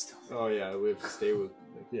 Oh, yeah, we have to stay with.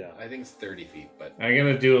 Yeah. I think it's 30 feet, but I'm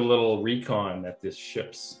going to do a little recon at this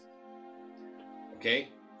ship's. okay.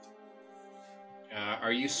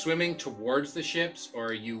 Are you swimming towards the ships, or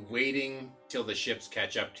are you waiting till the ships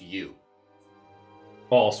catch up to you?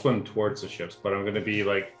 Oh, I'll swim towards the ships, but I'm going to be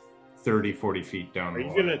like 30, 40 feet down Are the you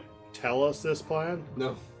water. gonna tell us this plan?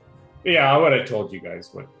 No. Yeah, I would have told you guys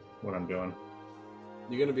what I'm doing.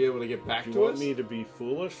 You're going to be able to get back Do you to want us? me to be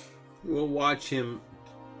foolish? We'll watch him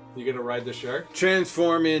You're going to ride the shark?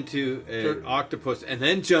 transform into an octopus and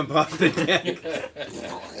then jump off the deck.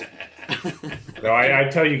 No, I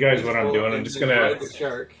tell you guys what I'm Well, doing. I'm and just then gonna ride the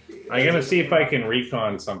shark. I'm gonna see if I can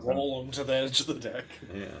recon something. Roll him to the edge of the deck.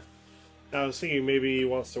 Yeah. I was thinking maybe he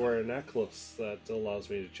wants to wear a necklace that allows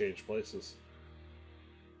me to change places.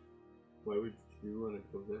 Why would you want to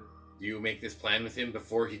go there? Do you make this plan with him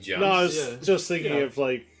before he jumps? No, I was Yeah. just thinking Yeah. of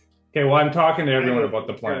like. Okay, well I'm talking to everyone about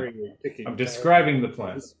the plan. comparing a kicking I'm describing the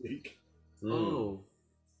plan. this week. Oh,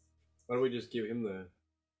 Why don't we just give him the...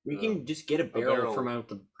 we can just get a barrel, barrel. from out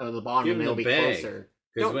the bottom, Give and him they'll the be bag. closer.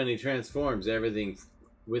 Because Don't- when he transforms, everything's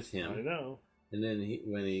with I him. know. And then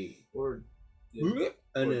when he... Or... And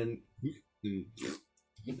then...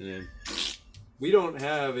 And then... We don't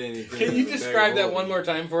have anything. Can you in the bag describe of that holding. one more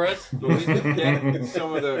time for us? But we did get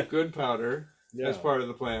some of the good powder Yeah. as part of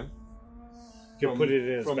the plan You from- could put it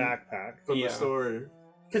in his from- backpack. from Yeah. the store.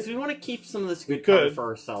 Because we want to keep some of this We good powder could. for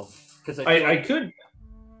ourselves. Because I could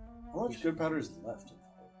How much good powder is left?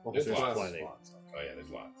 Well, There's there's lots. lots. Plenty. Oh yeah, there's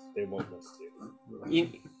lots. They won't miss you.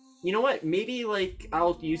 You know what? Maybe like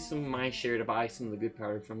I'll use some of my share to buy some of the good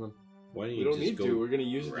powder from them. Why don't We you don't just need go to. We're gonna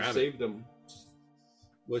use it to grab it? save them.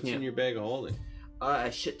 What's in your bag of holding?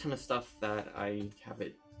 A shit ton of stuff that I have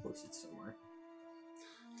it posted somewhere.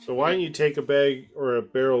 So why don't you take a bag or a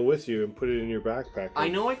barrel with you and put it in your backpack? I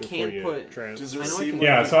know I before can't you put- Does I it know I seem can- like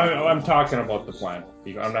Yeah, so I'm talking about the plan.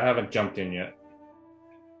 I haven't jumped in yet.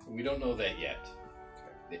 We don't know that yet.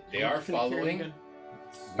 They How are much can I carry following. again?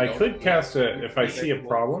 We I don't- could cast a if I see a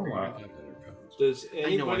problem. Does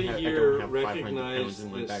I know I anybody have- I here don't have 500 recognize pounds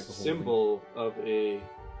in my this bag of holding. symbol of a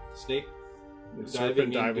snake The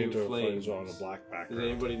serpent diving into into a flame flames? zone on a black Does background.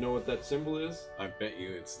 anybody know what that symbol is? I bet you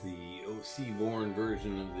it's the OC-born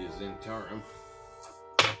version of the Zentarum.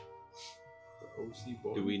 The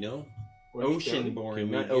OC Do we know? Ocean-born, Can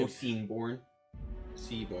we not get- Ocean-born.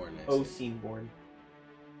 Sea-born. I said. Ocean-born.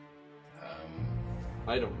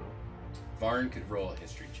 I don't know. Varn could roll a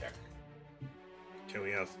history check. Can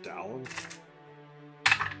we ask Dallin?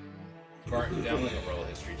 Varn, Dallin will roll a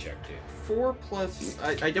history check too. 4 plus...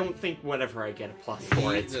 I don't think whatever I get a plus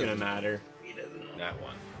 4, it's gonna matter. He doesn't know that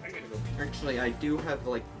one. Actually, I do have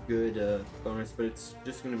like good bonus, but it's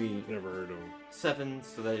just gonna be Never heard of him. 7,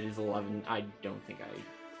 so that is 11. I don't think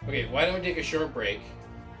I... Okay, why don't we take a short break?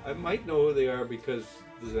 I might know who they are because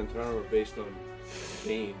the Zentarum are based on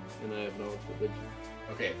Bane, and I have no religion.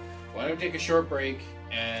 Okay, why don't we take a short break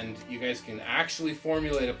and you guys can actually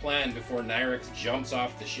formulate a plan before Nyrex jumps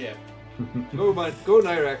off the ship. Go, man, go,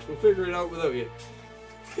 Nyrax. We'll figure it out without you.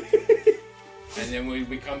 And then when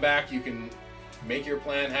we come back, you can make your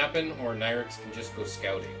plan happen, or Nyrex can just go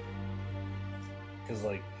scouting. Because,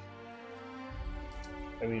 like,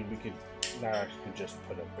 I mean, Nyrax could just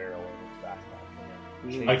put a barrel in his backpack.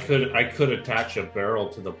 You know? I could attach a barrel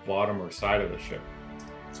to the bottom or side of the ship,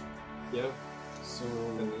 Yeah, So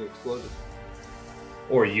and it exploded.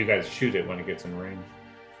 or you guys shoot it when it gets in range.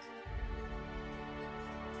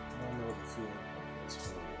 I don't know what the feeling of this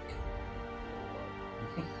for a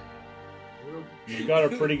week. You got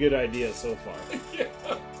a pretty good idea so far.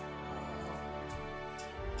 Are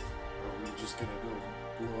we just gonna go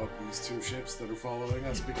blow up these two ships that are following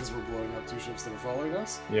us because we're blowing up two ships that are following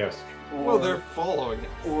us? Yes. Well, they're following it.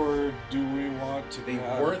 Or do we want to? They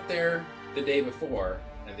have- weren't there the day before,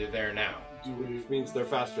 and they're there now. Do we? Which means they're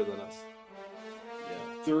faster than us.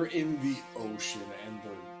 They're in the ocean and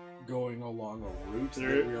they're going along a route.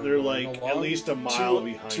 They're- that we are they're going like along at least a mile to,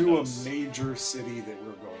 behind to us. a major city that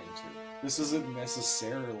we're going to. This isn't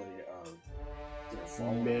necessarily. They're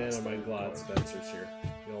following Man, us, am I they're glad going- Spencer's here.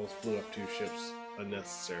 You almost blew up two ships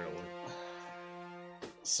unnecessarily.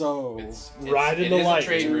 So Ride in it the is light. a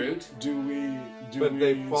trade route. do we But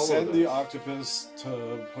they followed send the us. octopus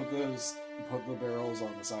to put the barrels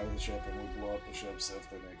on the side of the ship and we blow up the ships if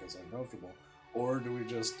they make us uncomfortable? Or do we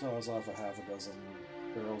just toss off a half a dozen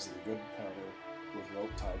barrels of the good powder with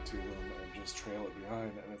rope tied to them and just trail it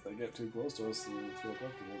behind? And if they get too close to us, then we feel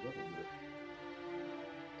comfortable dipping it.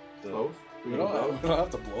 Both? We don't have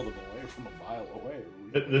to blow them away from a mile away.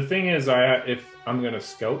 The thing is, if I'm gonna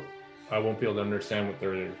scout, I won't be able to understand what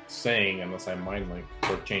they're saying unless I mind link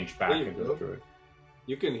or change back There you and go go. through it.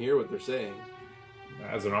 You can hear what they're saying.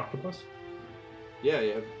 As an octopus?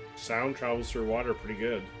 Yeah. Sound travels through water pretty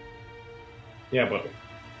good. Yeah, but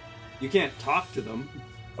You can't talk to them.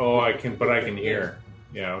 I can hear.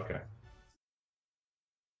 Yeah, okay.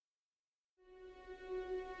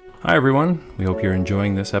 Hi everyone, we hope you're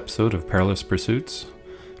enjoying this episode of Perilous Pursuits.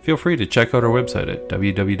 Feel free to check out our website at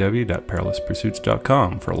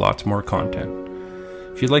www.perilouspursuits.com for lots more content.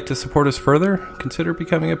 If you'd like to support us further, consider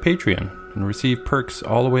becoming a Patreon and receive perks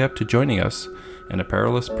all the way up to joining us in a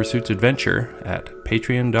Perilous Pursuits adventure at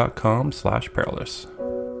patreon.com/perilous.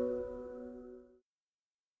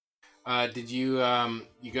 Did you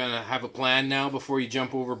gonna have a plan now before you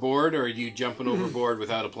jump overboard, or are you jumping overboard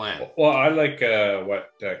without a plan? Well, I like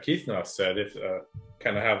what Keith Noth said. If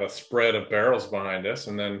kind of have a spread of barrels behind us,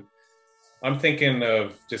 and then I'm thinking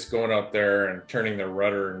of just going out there and turning the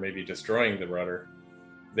rudder and maybe destroying the rudder.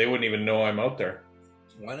 They wouldn't even know I'm out there.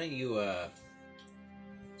 Why don't you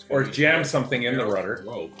Or jam something in the barrels rudder. of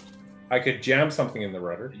rope, I could jam something in the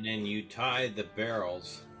rudder. and then you tie the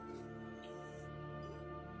barrels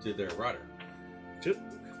to their rudder.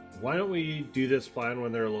 Why don't we do this plan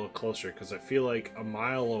when they're a little closer? Because I feel like a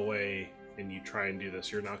mile away and you try and do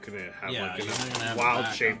this, you're not going to have Yeah, like you're not enough gonna have wild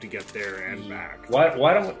backup. shape to get there and back. Why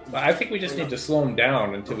don't I think we just need to slow them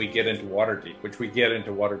down until we get into Waterdeep, which we get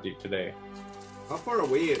into Waterdeep today. How far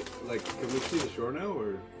away, like, can we see the shore now,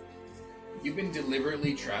 or? You've been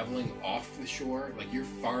deliberately traveling off the shore, like you're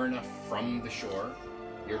far enough from the shore.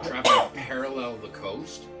 You're traveling parallel the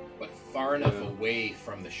coast. but far enough away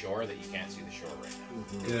from the shore that you can't see the shore right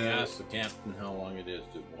now. Can I ask the captain how long it is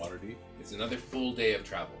to Waterdeep? It's another full day of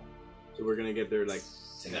travel So we're gonna get there like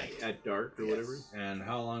tonight. at dark or Yes. whatever. And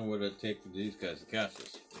how long would it take for these guys to catch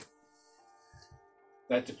us?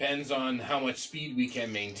 That depends on how much speed we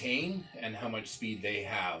can maintain and how much speed they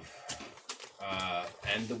have.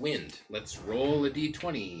 And the wind. Let's roll a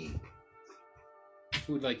d20.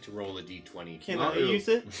 Who would like to roll a d20? Can I use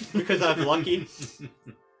it? Because I'm lucky.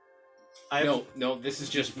 No, this is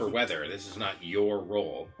just for weather. This is not your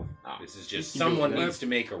roll. Oh. This is just You can do someone it. needs to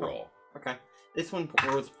make a roll. Okay. This one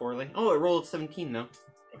rolls poorly. Oh, it rolled 17 though.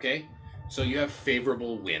 Okay? So you have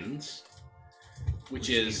favorable winds, which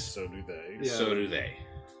is... So do they. Yeah. So do they.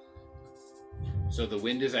 So the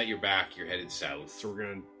wind is at your back, you're headed south. So we're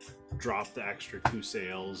gonna drop the extra 2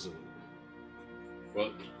 sails and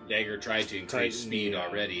Well, Dagger tried to increase Tighten speed the,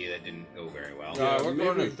 already. That didn't go very well. We're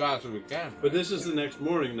going maybe. as fast as we can. But this is the next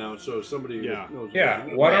morning now, so somebody Yeah. knows. Yeah,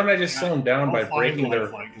 why don't I just slow them down by breaking their...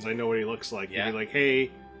 because I know what he looks like. Yeah. He'd be like,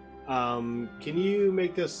 hey, can you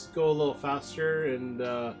make this go a little faster and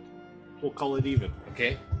we'll call it even.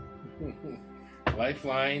 Okay.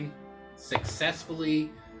 Lifeline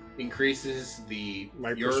successfully increases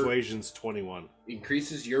My your persuasion's 21.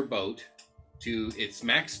 increases your boat to its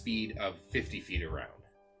max speed of 50 feet around.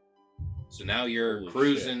 So now you're Holy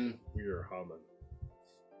cruising We are humming.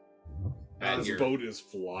 and This you're, boat is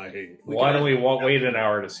flying. Why don't we wait an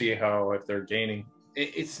hour to see how if they're gaining?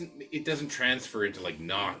 it doesn't transfer into like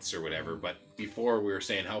knots or whatever, but before we were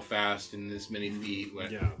saying how fast in this many feet when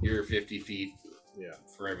Yeah. you're 50 feet Yeah.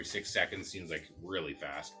 for every 6 seconds seems like really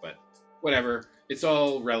fast, but whatever. It's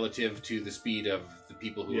all relative to the speed of the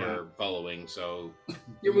people who Yeah. are following, so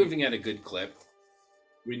you're moving at a good clip.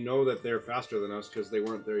 We know that they're faster than us because they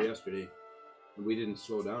weren't there yesterday, and we didn't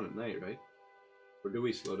slow down at night, right? Or do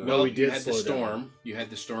we slow down? No, we you did had the slow down. storm. You had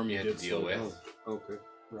the storm you had to Did deal slow with. down. Oh, okay.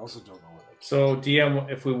 We also don't know what it's. So, DM,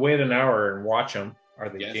 if we wait an hour and watch them, are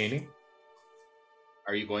they Yes. gaining?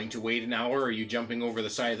 Are you going to wait an hour, or are you jumping over the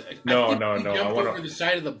side of the... No, I think no, you no, I jumped wanna- over the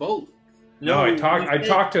side of the boat. No, I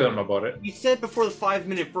talked to them about it. You said before the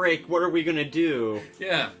 5-minute break, what are we gonna do?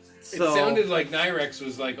 Yeah. So, It sounded like Nyrex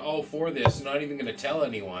was like all for this, not even going to tell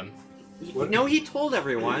anyone. No, he told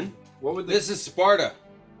everyone. What would the This is Sparta.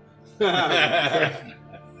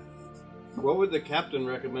 What would the captain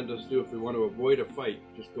recommend us do if we want to avoid a fight?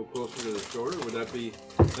 Just go closer to the shore, or would that be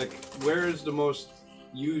like where is the most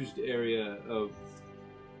used area of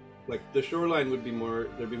like the shoreline would be more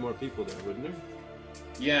there'd be more people there, wouldn't there?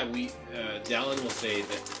 Yeah, Dallin will say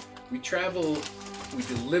that we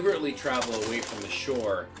deliberately travel away from the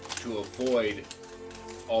shore to avoid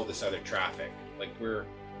all this other traffic. Like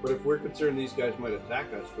But if we're concerned these guys might attack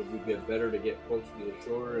us, would we get better to get close to the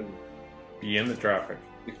shore and Be in the traffic.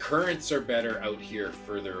 the currents are better out here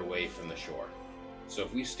further away from the shore. So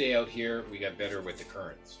if we stay out here, we got better with the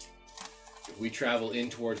currents. If we travel in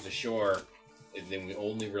towards the shore, then we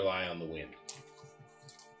only rely on the wind.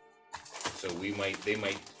 So they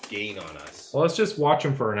might gain on us. Well, let's just watch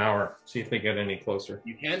them for an hour, see if they get any closer.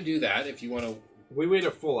 You can do that if you want to. if we wait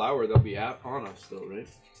a full hour they'll be on us though, right?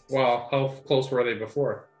 Well, how close were they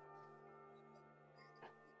before?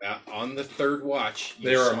 On the third watch,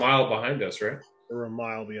 They were a mile behind us, right? We're a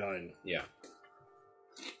mile behind. Yeah.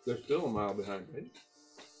 They're still a mile behind, right?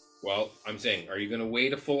 Well, I'm saying, are you going to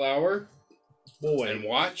wait a full hour We'll and wait.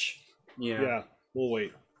 watch? Yeah, we'll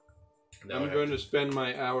wait. No, I'm going to spend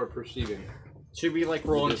my hour perceiving. Should we like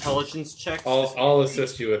roll intelligence checks? I'll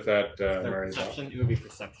assist you with that, Or Mary. perception? It would be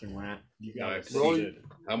perception, wouldn't it? You No, got it's it. roll- Succeeded.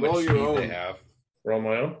 how much roll your speed they own. have. Roll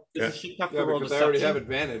my own? Does she have to Yeah, roll because I already have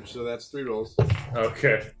deception? advantage, so that's 3 rolls.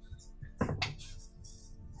 Okay.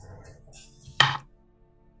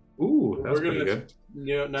 Ooh, that's We're pretty gonna- good.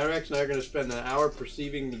 You know, Nyrex and I are going to spend an hour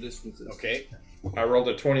perceiving the distances. Okay. I rolled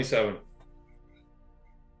a 27.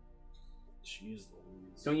 Jeez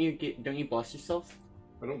Louise. Don't you bless yourself?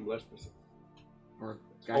 I don't bless myself. Or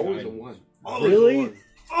Always a guide? 1. Really?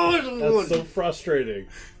 Always a 1. That's so frustrating.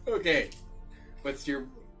 Okay. What's your...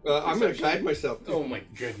 I'm going to guide myself. Too. Oh my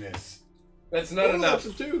goodness. That's not enough.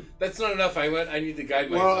 That's a 2. That's not enough. I need to guide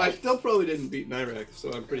myself. Well, I still probably didn't beat Nyrex,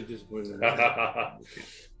 so I'm pretty disappointed. in that.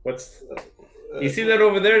 What's... You see that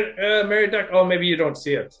over there, Mary Duck? Oh, maybe you don't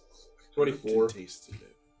see it. 24. Tasted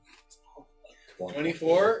it.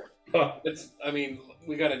 24? Huh,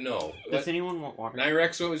 We got to know. Does anyone want water?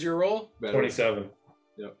 Nyrex, what was your roll? Better. 27.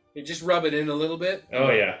 You just rub it in a little bit. Oh,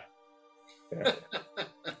 yeah.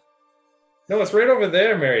 No, it's right over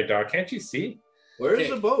there, Mary Doc. Can't you see? Where's Okay.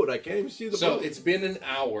 the boat? I can't even see the So boat. it's been an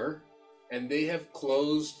hour, and they have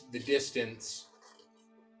closed the distance,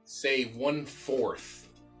 say 1/4.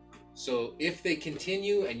 So if they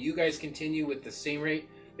continue and you guys continue with the same rate,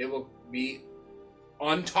 it will be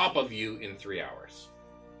on top of you in 3 hours.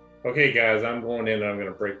 Okay, guys, I'm going in and I'm going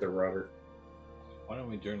to break the rudder. Why don't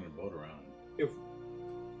we turn the boat around?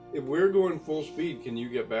 If we're going full speed, can you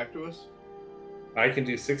get back to us? I can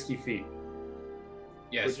do 60 feet.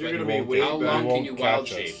 Yes, But you're but gonna be how way long back. can you wild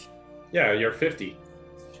shape? Yeah, you're 50.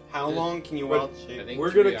 How long can you But wild I shape? think We're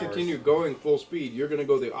 3 going to hours. continue going full speed. You're going to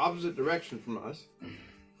go the opposite direction from us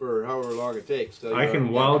for however long it takes. till I you're can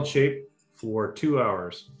on wild shape for 2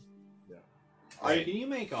 hours. Can you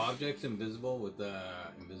make objects invisible with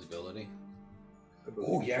invisibility?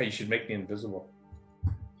 Oh, yeah, you should make me invisible.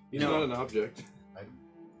 He's not an object.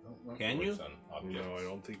 Can you? No, I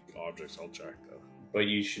don't think objects. I'll check though. But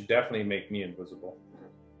you should definitely make me invisible.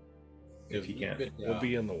 If you can. We'll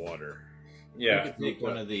be in the water. Yeah. You could take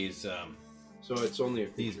one of these So it's only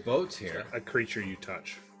these boats here, A creature you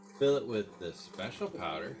touch. fill it with the special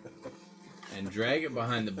powder, and drag it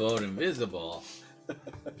behind the boat invisible.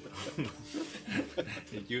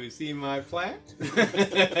 Did you see my plan?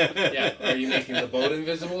 Yeah, are you making the boat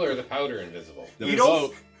invisible or the powder invisible? The You don't-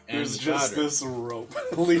 boat and There's the just powder. this rope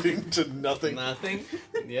leading to nothing. Nothing.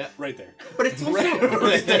 Yeah. Right there. But it's also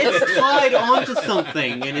it's tied onto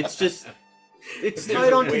something, and it's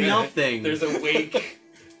tied onto wake. nothing. There's a wake.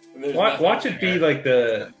 and there's Watch, nothing watch it be there. like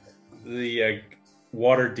the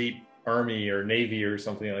water deep army or navy or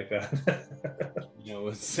something like that. You know,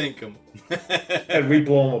 we'll sink them. And we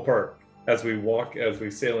blow them apart as we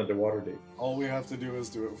sail into Waterdeep. All we have to do is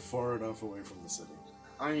do it far enough away from the city.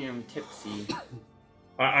 I am tipsy.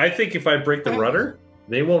 I think if I break the rudder,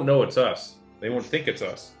 they won't know it's us. They won't think it's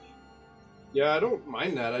us. Yeah, I don't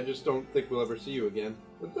mind that. I just don't think we'll ever see you again.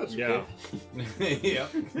 But that's Yeah. okay.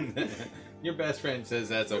 Yep. Your best friend says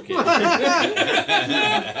that's okay.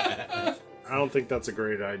 I don't think that's a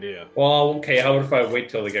great idea. Well, okay, how about if I wait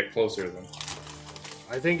till they get closer then?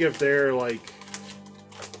 I think if they're like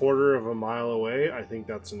a quarter of a mile away, I think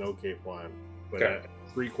that's an okay plan. But Okay. at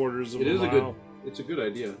 3/4 of It a is a mile, It's a good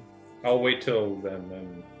idea. I'll wait till then,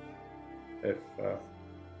 and if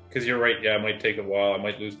because you're right, yeah, it might take a while. I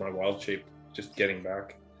might lose my wild shape just getting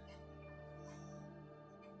back.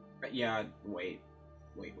 Yeah, wait.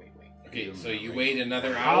 Okay, so you wait another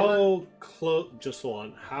hour. how close? Just hold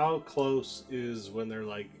on. How close is when they're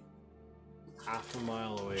like half a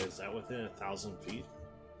mile away? Is that within 1,000 feet?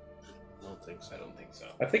 I don't think so. I don't think so.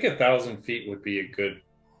 I think 1,000 feet would be a good.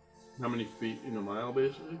 How many feet in a mile,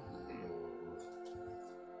 basically? I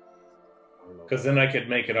don't know. Because then I could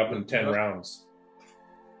make it up in 10 rounds.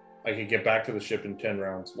 I could get back to the ship in 10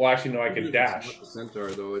 rounds. Well, actually, no, I Even could if it's dash. not the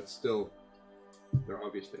centaur, though, it's still. They're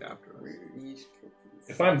obviously after us.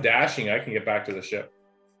 If I'm dashing, I can get back to the ship.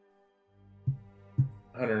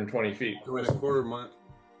 120 feet. So at a quarter mile,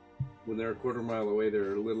 when they're a quarter mile away,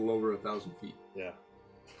 they're a little over 1,000 feet, Yeah.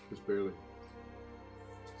 just barely.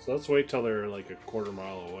 So let's wait till they're like a quarter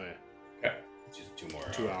mile away. Okay. Just 2 more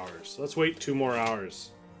 2 hours. hours. Let's wait 2 more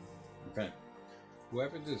hours. Okay.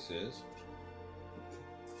 Whoever this is,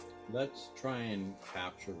 let's try and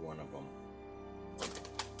capture one of them.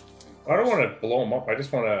 I don't want to blow them up. I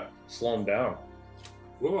just want to slow them down.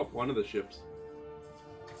 Blow up one of the ships.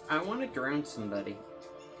 I want to drown somebody.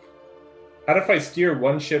 How if I steer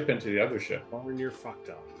one ship into the other ship? When you're fucked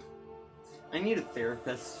up. I need a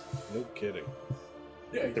therapist. No kidding.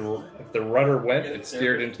 If the rudder went, it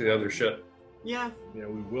steered into the other ship. Yeah, Yeah,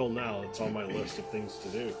 we will now. It's on my list of things to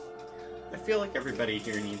do. I feel like everybody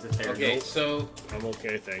here needs a therapist. Okay, so I'm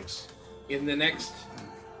okay, thanks. in the next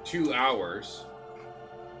 2 hours,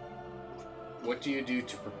 what do you do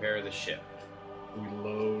to prepare the ship? We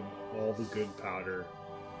load all the good powder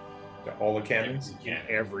All the cannons? in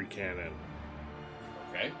every cannon.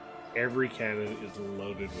 Okay. Every cannon is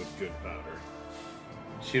loaded with good powder.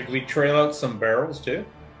 Should we trail out some barrels too?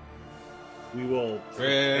 We will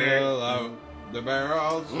Trail out the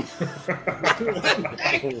barrels.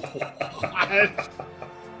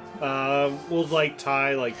 We'll like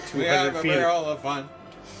tie like We have 200 a feet. barrel of fun.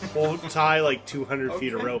 We'll tie like 200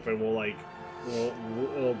 feet of Okay. rope, and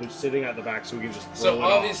we'll be sitting at the back so we can just throw So it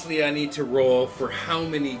off. obviously, I need to roll for how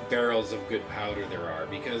many barrels of good powder there are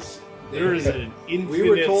because There is an infinite We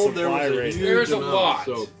were told there supply was a rate. huge there's a amount, lot.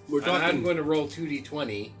 So we're and I'm talking, going to roll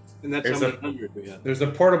 2d20. and that's There's how a- many hundred we had. There's a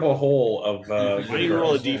portable hole of Why good don't you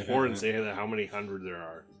roll a barrels. d4 and say how many hundred there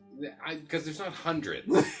are? Because there's not hundreds.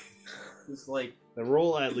 It's like Then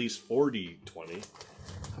roll at least 40-20.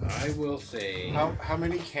 I will say. How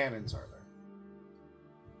many cannons are there?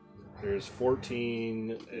 There's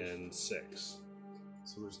 14 and 6.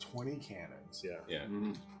 So there's 20 cannons. Yeah, Yeah.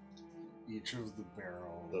 Mhm. Each of the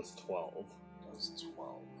barrels that's 12. does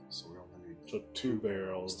 12. So we only need So 2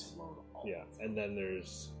 barrels. to load Yeah, and then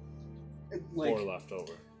there's Like, 4 left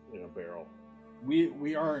over in a barrel.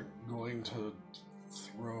 we aren't going to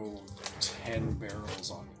throw 10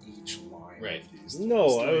 barrels on each line. of Right. these No,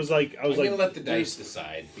 things. I was like, I'm gonna let the dice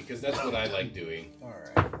decide because that's what I like doing. All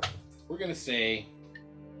right. We're gonna say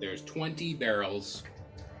there's 20 barrels.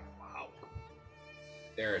 Wow.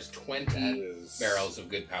 There's 20 barrels of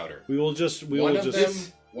good powder.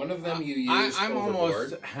 One of them you use I'm overboard.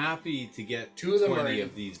 almost happy to get 2 of them 20 are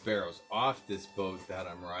of these barrels off this boat that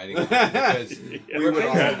I'm riding on because we're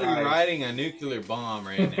basically riding a nuclear bomb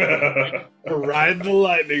right now. Ride the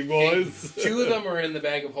lightning, boys. 2 of them are in the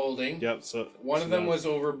bag of holding. Yep. So One of them was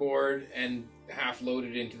overboard and half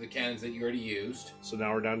loaded into the cannons that you already used. So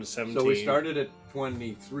now we're down to 17. So we started at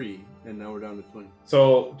 23, and now we're down to 20.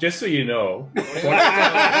 So, just so you know, Hold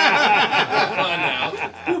on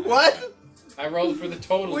now. What? I rolled for the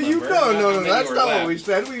total Well, number. no, how many that's were not left. what we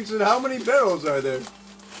said. We said, how many barrels are there?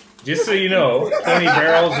 just so you know, 20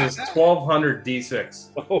 barrels is 1,200 d6.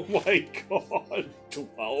 Oh my god,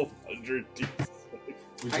 1,200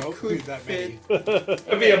 We I don't could need that many.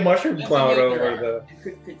 That'd be a mushroom That's cloud how many over there the I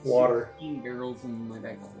could fit water. 16 barrels in my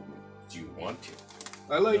bag of holding. Do you want to?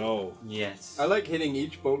 I like No. Yes. I like hitting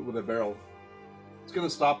each boat with a barrel. It's gonna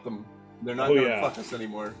stop them. They're not Oh, gonna yeah. fuck us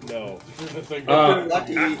anymore. No.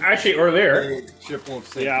 Lucky. Actually, or there, The ship won't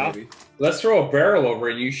sink, Yeah. maybe. let's throw a barrel over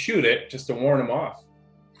and you shoot it just to warn them off.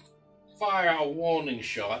 Fire a warning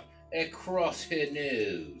shot across her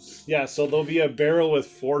nose. Yeah, so there'll be a barrel with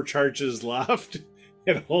 4 charges left,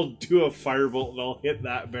 and I'll do a firebolt and I'll hit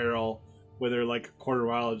that barrel where they're like a quarter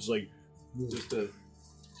mile, and just like Just a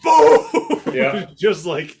boom! Yeah. just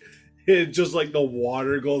like the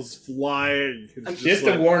water goes flying. It's Just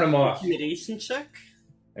to like- warn them off. Intimidation check?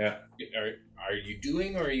 Yeah. Are you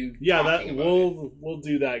doing or are you Yeah, talking that about it? we'll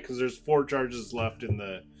do that because there's 4 charges left in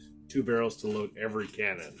the 2 barrels to load every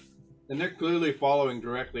cannon. And they're clearly following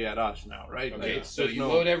directly at us now, right? Okay, Like, so there's you no-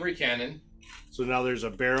 load every cannon. So now there's a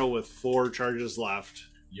barrel with 4 charges left.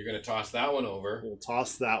 You're gonna toss that one over. We'll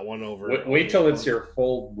toss that one over. Wait till it's your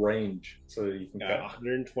full range so that you can Yeah, cut.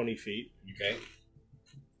 120 feet. Okay.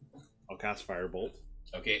 I'll cast firebolt.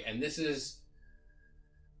 Okay, and this is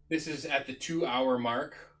at the 2-hour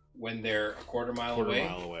mark when they're a quarter mile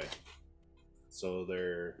away. So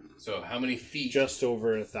they're So how many feet? just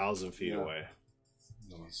over 1,000 feet away.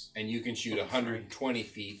 And you can shoot 120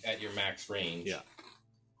 feet at your max range. Yeah.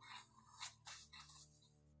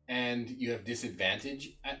 And you have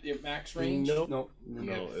disadvantage at your max range. Nope. Nope. You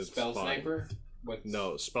No, have it's spell fine. sniper. What's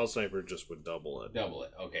No, spell sniper just would double it. double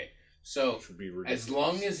it? Okay, so Which would be ridiculous. as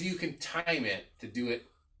long as you can time it to do it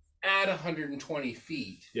at 120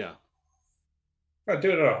 feet. Yeah, I'll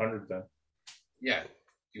do it at 100 then. Yeah.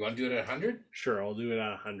 You want to do it at 100? sure. I'll do it at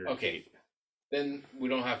 100. Okay. Then we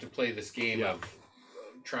don't have to play this game Yeah. of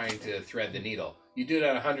trying to thread the needle. You do it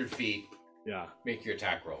at 100 feet. Yeah, Make your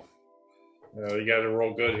attack roll. You got to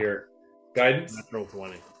roll good here. Guidance. natural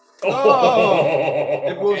 20. Oh!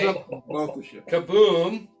 It blows Okay. up both the ships.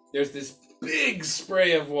 Kaboom! There's this big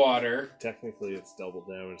spray of water. Technically, it's double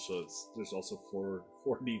damage, so there's also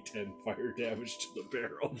 4d10 fire damage to the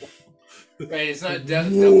barrel. Right, it's not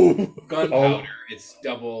double gunpowder. It's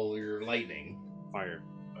double your lightning. Fire.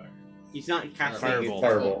 He's not casting Fireball. it.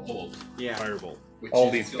 Fireball. Bolt, Yeah. Firebolt. which All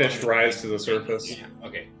is these still fish under- rise to the surface. Yeah.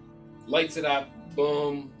 Okay. Lights it up.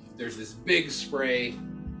 Boom. There's this big spray.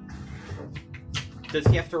 Does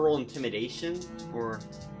he have to roll intimidation? Or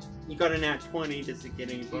you got a nat 20, does it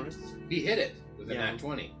get any bonus? He hit it with a Yeah. nat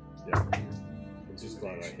 20. I'm just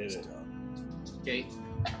glad I hit it. Okay.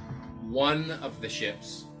 One of the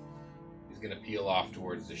ships is going to peel off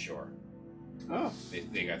towards the shore. Oh.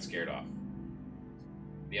 They got scared off.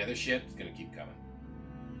 The other ship's going to keep coming.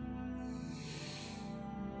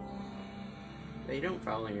 They don't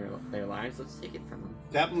value their lives, let's take it from them.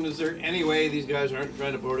 Captain, is there any way these guys aren't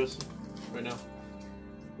trying to board us right now?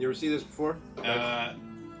 You ever see this before?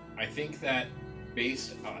 I think that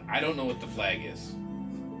based on, I don't know what the flag is.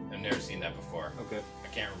 I've never seen that before. Okay. I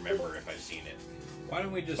can't remember if I've seen it. Why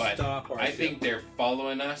don't we just But stop our I ship? think they're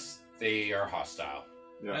following us. They are hostile.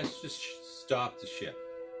 Yeah. Let's just stop the ship.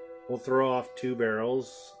 We'll throw off 2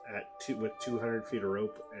 barrels with 200 feet of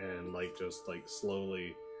rope and just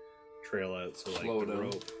slowly trail out. So Slow the down.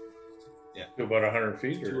 rope To about 100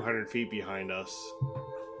 feet. Or... 200 feet behind us.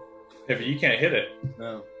 Yeah, but you can't hit it.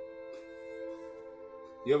 No.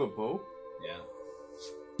 You have a bow? Yeah.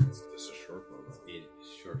 It's a short bow. 80,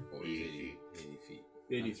 short boat is 80 feet.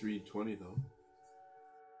 83-20 though.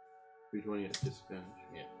 320 at disadvantage.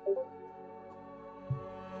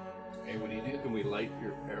 Hey, what do you do? Can we light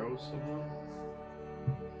your arrows somehow?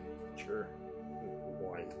 Sure.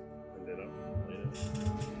 Why? End it up.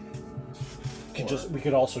 We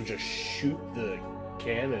could also just shoot the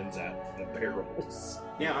cannons at the barrels.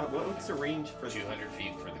 Yeah, what's the range for 200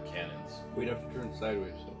 feet for the cannons. We'd have to turn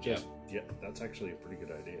sideways. So. Just yeah, that's actually a pretty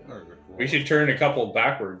good idea. We should turn a couple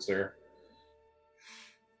backwards there.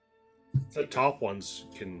 The top ones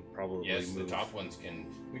can probably Yes, move. the top ones can.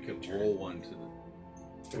 We could turn. roll one to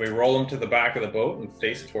the. Do we roll them to the back of the boat and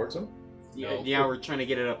face towards them? No. Yeah, we're trying to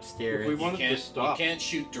get it upstairs. If we You wanted to can't, stop. you can't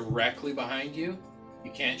shoot directly behind you.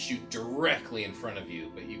 You can't shoot directly in front of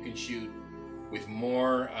you, but you can shoot with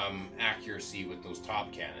more accuracy with those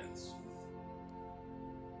top cannons.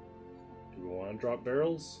 Do we want to drop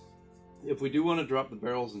barrels? If we do want to drop the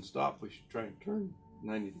barrels and stop, we should try and turn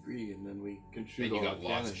 90 degree, and then we can shoot Then you all got the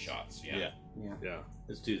lots cannons. of shots. Yeah. Yeah.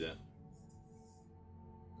 Let's do that.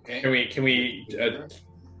 Okay. Can we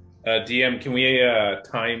DM? Can we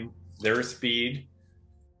time their speed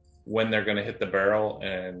when they're going to hit the barrel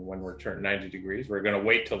and when we're turning 90 degrees? We're going to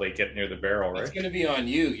wait till they get near the barrel, right? It's going to be on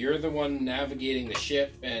you. You're the one navigating the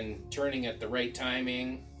ship and turning at the right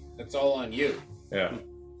timing. That's all on you. Yeah.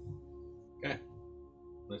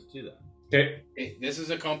 Let's do that. Okay. This is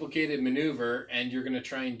a complicated maneuver, and you're going to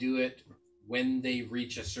try and do it when they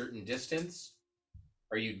reach a certain distance.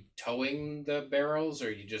 Are you towing the barrels, or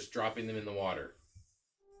are you just dropping them in the water?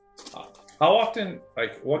 How often?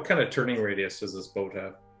 Like, what kind of turning radius does this boat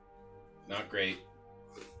have? Not great.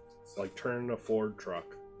 It's like turning a Ford truck.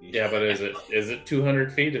 Yeah, but is it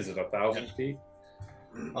 200 feet? Is it 1,000 feet?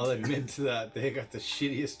 I'll admit to that. They got the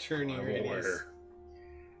shittiest turning radius.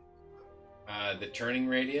 The turning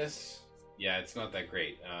radius, yeah, it's not that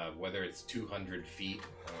great. Whether it's 200 feet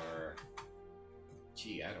or,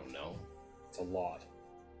 gee, I don't know. It's a lot.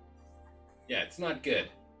 Yeah, it's not good.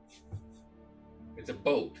 It's a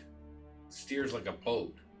boat. It steers like a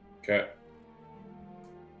boat. Okay.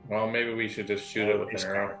 Well, maybe we should just shoot it with an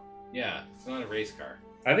arrow. Yeah, it's not a race car.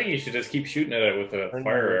 I think you should just keep shooting at it with a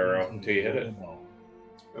fire arrow until you hit it.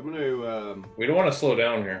 I'm going to. We don't want to slow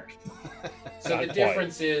down here. So Not the quite.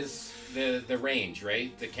 difference is the range,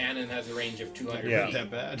 right? The cannon has a range of 200 Yeah. feet.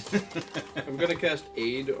 That bad? I'm going to cast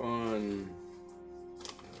aid on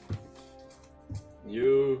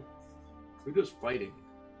you. Who does fighting?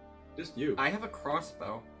 Just you. I have a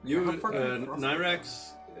crossbow. You, How far can I cross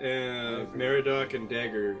Nyrax, Meridoc, and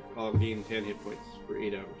Dagger all gain 10 hit points for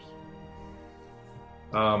 8 hours.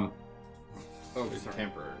 Oh, It's sorry.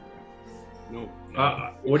 temporary. No,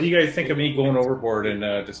 What do you guys think of me going overboard and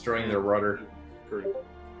destroying their rudder? correct.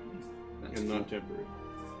 And not temporary.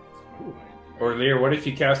 Or Lear, what if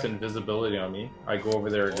you cast invisibility on me? I go over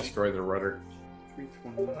there and destroy the rudder.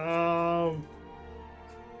 320.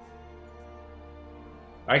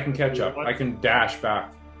 I can catch up. I can dash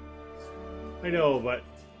back. I know, but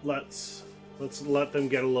let's let them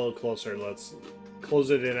get a little closer. Let's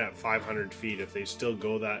close it in at 500 feet. If they still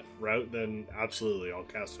go that route, then absolutely, I'll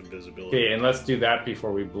cast invisibility. Okay, and let's do that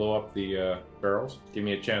before we blow up the barrels. Give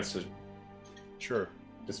me a chance to Sure.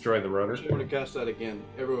 destroy the rudder. I'm going to cast that again.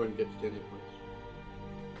 Everyone gets 10 hit points.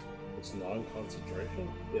 It's non-concentration?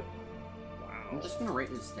 Yep. I'm Wow. just gonna write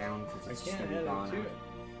this down because it's just gonna be gone.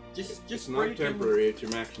 Just It's write not it down. temporary, it's your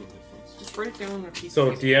maximum hit points. Just write it down on a piece So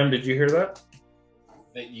of paper. DM, did you hear that?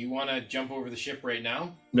 That you want to jump over the ship right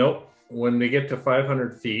now? Nope. When they get to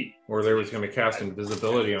 500 feet, or they was going to cast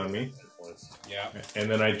invisibility on me, Yeah. and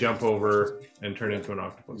then I jump over and turn into an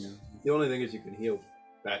octopus. The only thing is you can heal.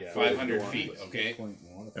 At Yeah. 500 feet, okay?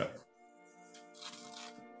 Yeah.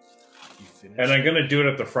 And I'm going to do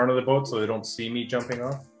it at the front of the boat so they don't see me jumping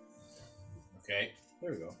off. Okay.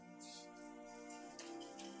 There we go.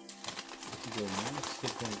 Go minus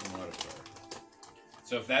hit point modifier.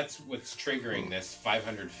 So if that's what's triggering this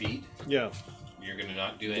 500 feet, Yeah. you're going to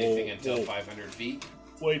not do anything Well, until well- 500 feet?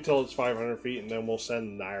 Wait till it's 500 feet, and then we'll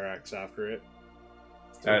send Nyrax after it.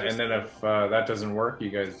 And then if that doesn't work, you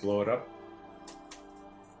guys blow it up.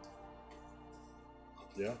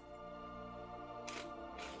 Yeah.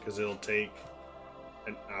 Because it'll take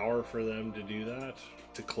an hour for them to do that,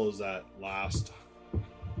 to close that last.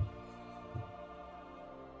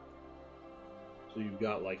 So you've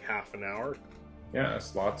got like half an hour. Yeah,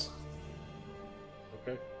 that's lots.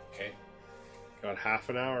 Okay. Okay. Got half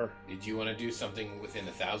an hour. Did you want to do something within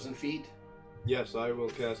 1,000 feet? Yes, I will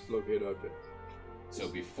cast locate object. So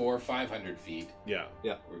before 500 feet, Yeah.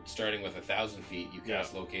 we're starting with 1,000 feet, you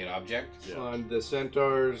cast locate object? Yeah. On the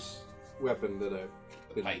centaur's weapon that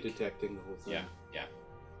I've been Pike. detecting the whole thing. Yeah, yeah.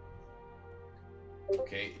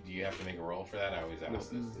 Okay, do you have to make a roll for that? I always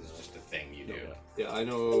ask this. This is just a thing you do. Yeah, I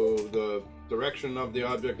know the direction of the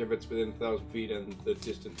object if it's within 1,000 feet and the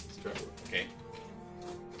distance it's traveling. Okay.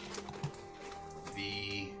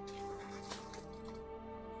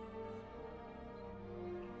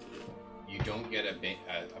 You don't get a ping.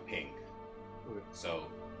 So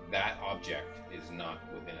that object is not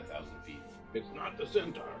within 1,000 feet. It's not the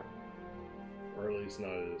centaur. Or at least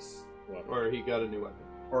not his weapon. Or he got a new weapon.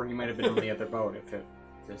 Or he might have been on the other boat if it.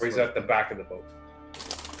 Or he's at the back of the boat.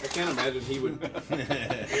 I can't imagine he would.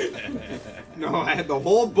 No, the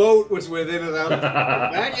whole boat was within 1,000 feet. The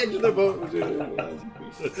back edge of the boat was within 1,000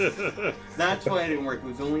 feet. That's why it didn't work. It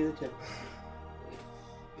was only the tip.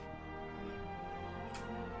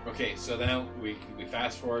 Okay, so now we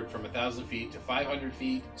fast forward from 1,000 feet to 500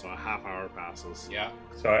 feet. So a half hour passes. Yeah.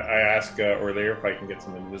 So I ask Orlear if I can get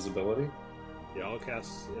some invisibility. Yeah, I'll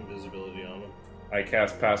cast invisibility on him. I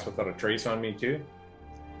cast Pass Without a Trace on me too.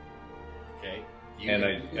 Okay. And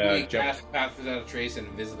I cast Path Without a Trace and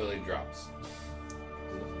invisibility drops.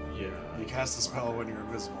 Yeah. You cast a spell when you're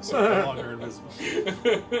invisible, so you're no longer invisible.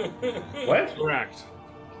 What? Correct.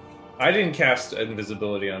 I didn't cast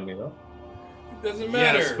invisibility on me though. It doesn't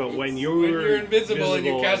matter. Yes, but when you're invisible and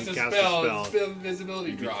you cast a and spell,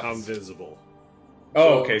 invisibility you drops. become visible.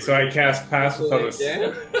 Oh, okay. So I cast Pass Without a.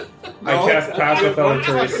 Yeah. I cast Pass Without a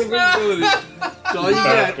Trace. That's all you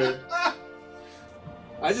get.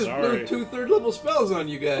 I just Sorry. blew 2 third-level spells on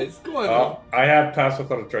you guys. Come on. Oh, I had Pass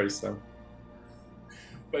Without a Trace then.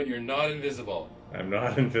 But you're not invisible. I'm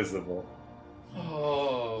not invisible.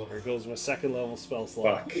 Oh. There goes my second level spell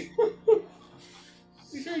slot. Fuck.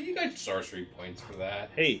 Sure, you got sorcery points for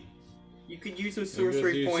that. Hey, You could use those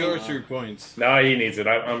sorcery points. Sorcery points. No, he needs it.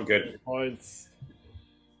 I'm good. points.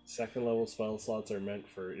 Second level spell slots are meant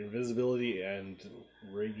for invisibility and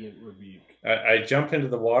radiant rebuke. I jump into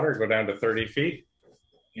the water, go down to 30 feet.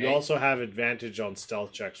 You also have advantage on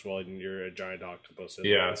stealth checks while you're a giant octopus.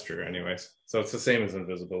 Yeah, that's true. Anyways, so it's the same as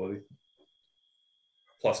invisibility.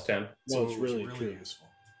 Plus 10. So it's really true. useful.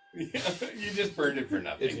 You just burned it for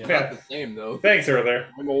nothing. It's not the same, though. Thanks, Orlear.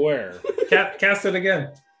 I'm aware. Cast it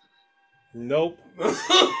again. Nope.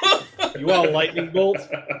 You want a lightning bolt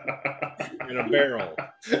in a barrel?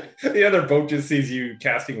 The other boat just sees you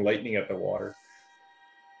casting lightning at the water.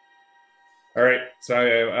 All right, so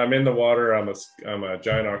I'm in the water. I'm a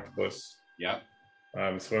giant octopus. Yep.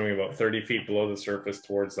 I'm swimming about 30 feet below the surface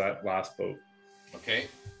towards that last boat. Okay.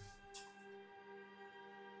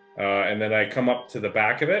 And then I come up to the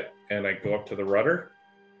back of it, and I go up to the rudder,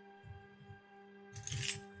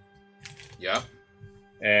 Yep.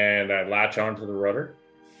 and I latch onto the rudder.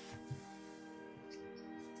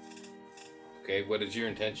 Okay, what is your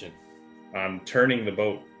intention? I'm turning the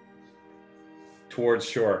boat towards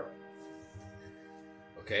shore.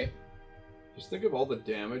 Okay. Just think of all the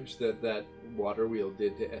damage that water wheel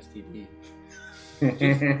did to STD.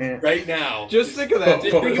 Right now. Just think of that.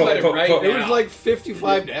 Just think about it right It now. was like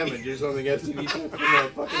 55 damage or something STD took from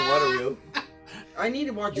that fucking water wheel. I need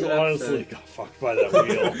to watch You that honestly episode. got fucked by that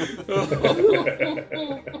wheel.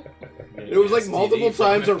 It was like multiple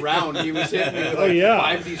times around. He was hitting me with like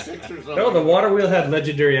 5d6 or something. No, the water wheel had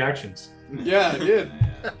legendary actions. Yeah, it did.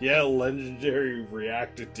 Yeah, legendary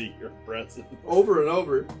reacted to your presence. Over and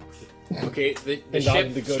over. Okay, the And not in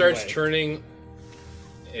ship the good starts way. turning.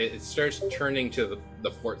 It starts turning to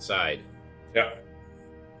the port side. Yeah.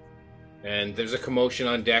 And there's a commotion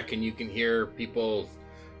on deck, and you can hear people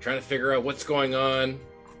trying to figure out what's going on.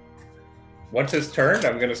 Once it's turned,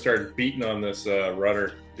 I'm going to start beating on this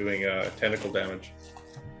rudder, doing tentacle damage.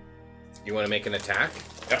 You want to make an attack?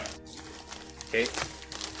 Yep. Okay.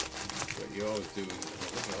 What you always do is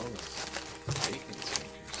look at all this bacon stickers.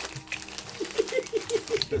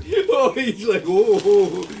 Oh, he's like, whoa,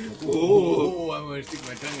 whoa. Oh, I'm going to stick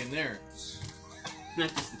my tongue in there. Not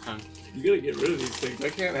just the tongue. You gotta get rid of these things. I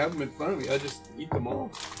can't have them in front of me. I just eat them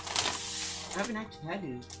all. I haven't actually had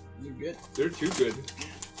any. You're good. They're too good.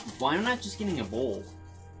 Why am I not just getting a bowl?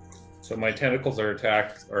 So my tentacles are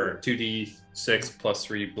attacked, or 2d6 plus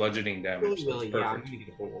 3 bludgeoning damage. So it's Yeah, I'm perfect. gonna get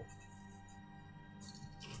a bowl.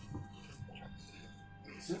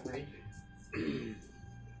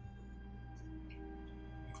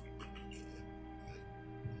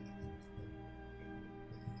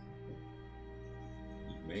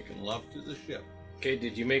 Making love to the ship. Okay,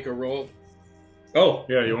 did you make a roll? Oh,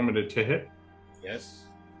 yeah, you want me to hit? Yes.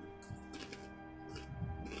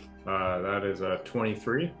 That is a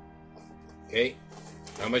 23. Okay.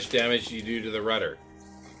 How much damage do you do to the rudder?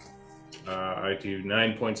 I do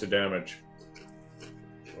 9 points of damage.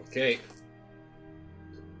 Okay.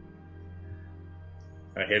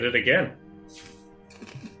 I hit it again.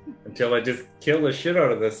 Until I just kill the shit out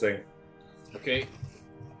of this thing. Okay.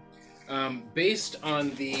 Based on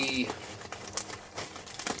the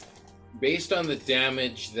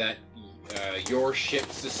damage that your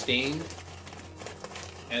ship sustained,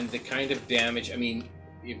 and the kind of damage, I mean,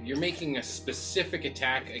 if you're making a specific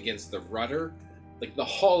attack against the rudder, like the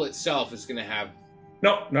hull itself is going to have.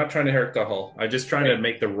 No, not trying to hurt the hull. I'm just trying to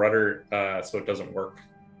make the rudder so it doesn't work.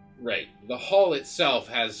 Right. The hull itself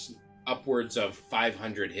has upwards of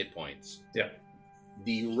 500 hit points. Yeah.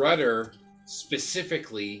 The rudder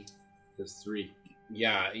specifically. There's 3.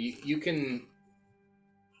 Yeah, you can.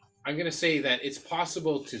 I'm going to say that it's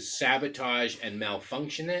possible to sabotage and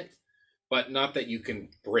malfunction it, but not that you can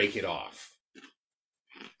break it off.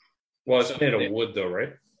 Well, it's made of wood, though,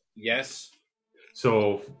 right? Yes.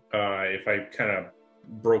 So if I kind of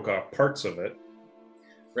broke off parts of it.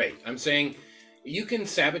 Right. I'm saying you can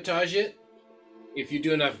sabotage it if you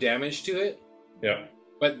do enough damage to it. Yeah.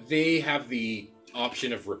 But they have the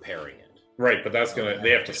option of repairing it. Right, but that's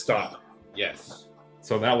they have to stop. Yes.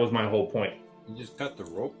 So that was my whole point. You just cut the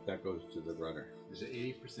rope that goes to the rudder. There's an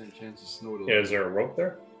 80% chance of snow to Yeah, is there a rope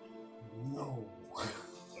there? No.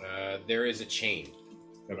 There is a chain.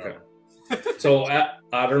 Okay. So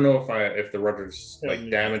I don't know if the rudder's like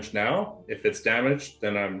damaged now. If it's damaged,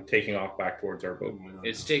 then I'm taking off back towards our boat.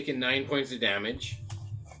 It's taken 9 points of damage.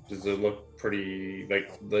 Does it look pretty like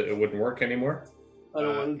it wouldn't work anymore? I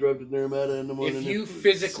don't want to drive to Naramata in the morning. If you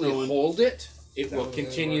physically hold it, it will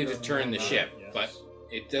continue to turn the ship, but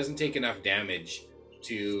it doesn't take enough damage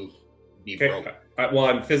to be broken. Well,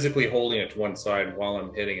 I'm physically holding it to one side while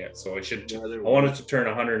I'm hitting it, so I should. I want it to turn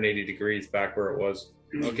 180 degrees back where it was.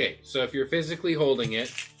 Okay, so if you're physically holding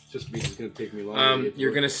it, just means it's going to take me longer.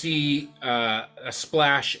 You're going to see a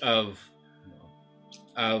splash of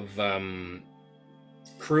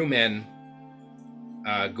crewmen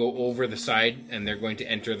go over the side, and they're going to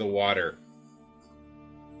enter the water.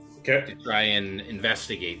 Okay. To try and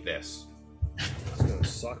investigate this. It's gonna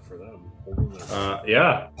suck for them.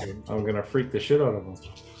 Yeah, I'm gonna freak the shit out of them.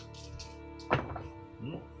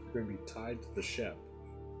 They're gonna be tied to the ship,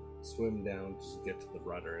 swim down to get to the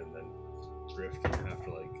rudder, and then drift and have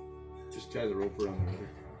to just tie the rope around the rudder.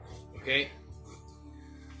 Okay.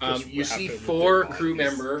 You see 4 crew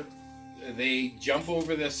member. They jump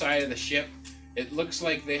over the side of the ship. It looks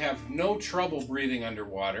like they have no trouble breathing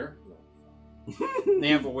underwater. They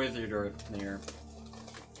have a wizard or there.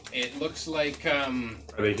 It looks like Are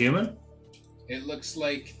they human? It looks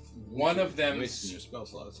like one of them Wasting your spell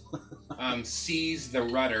slots. sees the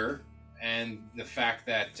rudder and the fact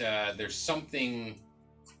that there's something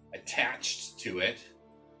attached to it,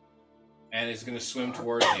 and is going to swim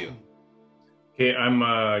towards you. Okay, I'm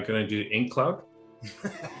gonna do ink cloud.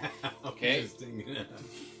 Okay.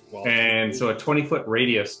 And so a 20-foot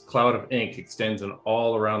radius cloud of ink extends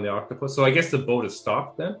all around the octopus. So I guess the boat is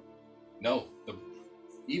stopped then? No.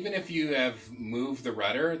 Even if you have moved the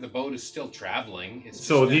rudder, the boat is still traveling.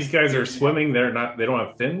 So these guys are swimming. They don't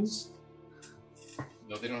have fins?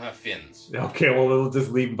 No, they don't have fins. Okay, well, we'll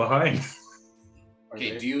just leave them behind.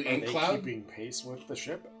 Okay, do you ink cloud? Keeping pace with the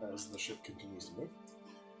ship as the ship continues to move?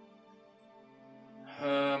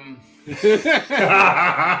 Yeah,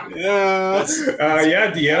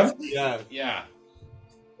 DM. Yeah.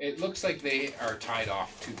 It looks like they are tied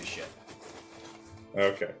off to the ship.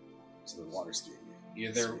 Okay. So the water skiing.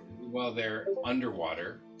 Yeah, they're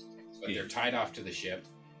underwater, but they're tied off to the ship.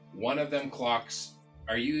 One of them clocks.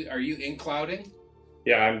 Are you ink clouding?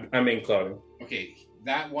 Yeah, I'm ink clouding. Okay,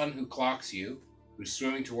 that one who clocks you, who's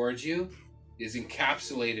swimming towards you, is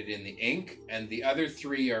encapsulated in the ink, and the other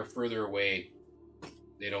 3 are further away.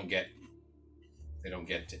 They don't get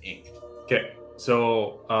to ink. Okay,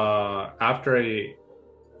 so after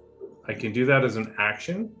I can do that as an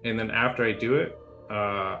action, and then after I do it,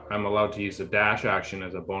 I'm allowed to use a dash action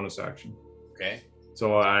as a bonus action. Okay.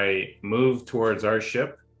 So I move towards our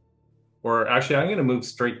ship, or actually I'm going to move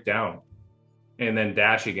straight down, and then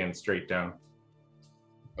dash again straight down.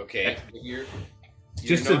 Okay. You're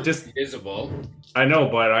just not visible. I know,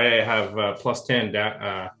 but I have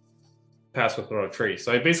 +10 pass without a trace.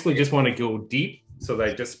 So I basically just want to go deep so that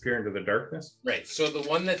I disappear into the darkness. Right. So the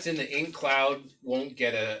one that's in the ink cloud won't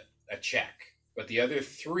get a check, but the other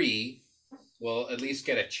 3 will at least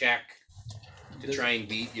get a check to try and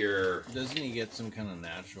beat your. Doesn't he get some kind of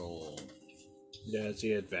natural? Yeah, it's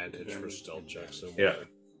the advantage for stealth checks. So yeah.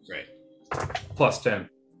 Right. +10.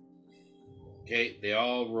 Okay, they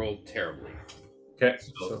all rolled terribly. Okay,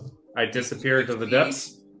 so I disappear to the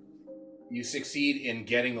depths. You succeed in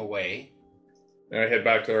getting away. And I head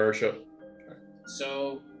back to our ship.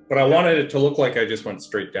 So. But I wanted it to look like I just went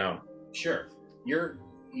straight down. Sure.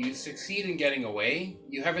 You succeed in getting away.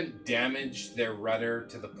 You haven't damaged their rudder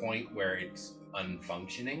to the point where it's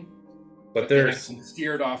unfunctioning. But they there's have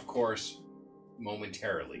steered off course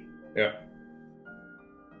momentarily. Yeah.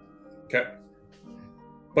 Okay.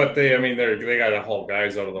 But they got to haul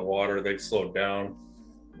guys out of the water. They slowed down.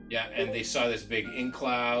 Yeah, and they saw this big ink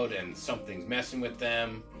cloud, and something's messing with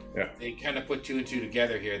them. Yeah. They kind of put two and two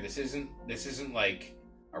together here. This isn't like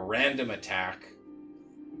a random attack.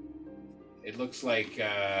 It looks like,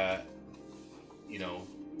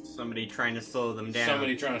 Somebody trying to slow them down.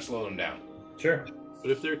 somebody trying to slow them down. Sure.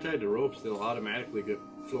 But if they're tied to ropes, they'll automatically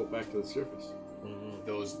float back to the surface.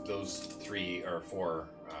 Those 3 or 4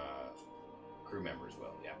 crew members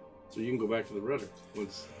will, yeah. So you can go back to the rudder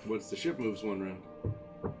once the ship moves one round.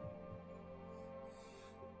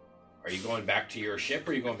 Are you going back to your ship,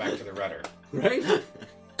 or are you going back to the rudder? Right?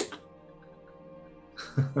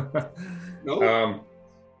 No.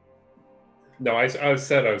 No, I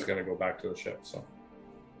said I was going to go back to the ship. So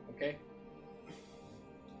Okay.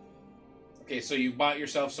 Okay, so you bought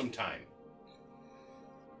yourself some time.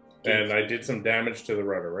 and I did some damage to the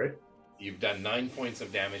rudder, right? You've done 9 points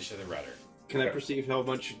of damage to the rudder. Can I perceive how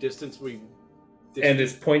much distance we? And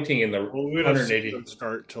it's pointing in the Well, we would have 180. seen them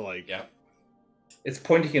start to like. Yep. It's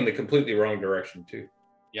pointing in the completely wrong direction too,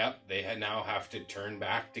 Yep, they now have to turn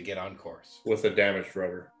back to get on course. with a damaged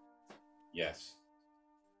rudder. Yes.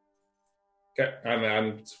 Okay,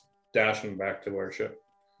 I'm dashing back to our ship.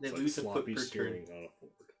 They It's lose like a foot sloppy per turn. steering on a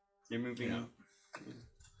forward. They're moving.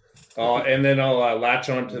 And then I'll latch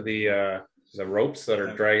onto the ropes that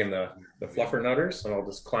are dragging the fluffer nutters, and I'll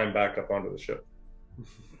just climb back up onto the ship.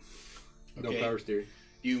 No Okay. power steering.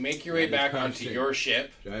 You make your way Yeah, back there's onto power your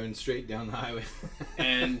ship, Driving straight down the highway.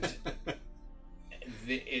 and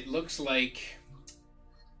it looks like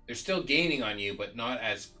they're still gaining on you, but not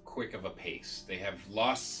as quick of a pace. They have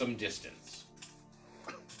lost some distance.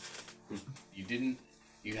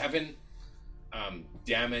 You haven't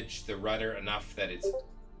damaged the rudder enough that it's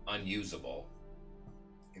unusable.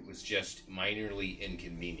 It was just minorly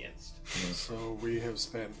inconvenienced. So we have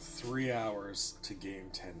spent 3 hours to gain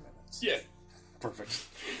 10 minutes. Yeah. Perfect.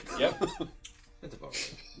 Yep. That's about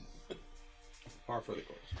right. Par for the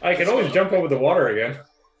course. I can always jump over the water again.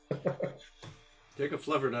 Take a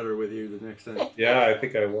fluffer nutter with you the next time. Yeah, I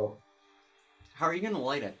think I will. How are you going to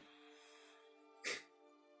light it?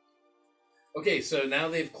 Okay, so now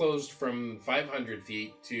they've closed from 500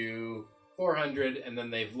 feet to 400, and then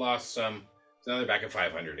they've lost some. So now they're back at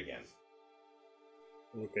 500 again.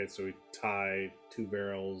 Okay, so we tie 2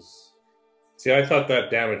 barrels. See, I thought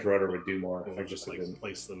that damaged rudder would do more. And I we just like didn't.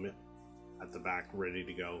 place them at the back, ready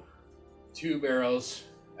to go. 2 barrels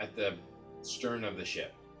at the stern of the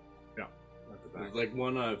ship. At the back. Like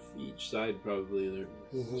one of each side, probably, there,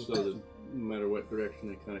 so that no matter what direction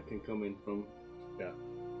they kind of can come in from.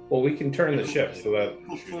 Well, we can turn the ship so that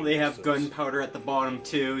Hopefully they have gunpowder at the bottom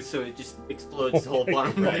too, so it just explodes the whole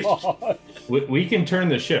bottom right. we can turn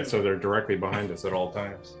the ship so they're directly behind us at all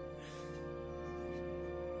times.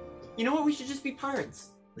 You know what? We should just be pirates.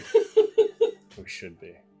 We should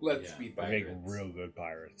be. Let's Yeah. be We make pirates. real good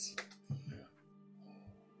pirates.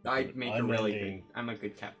 I'd make a really good. Unending I'm a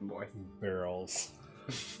good captain boy. barrels.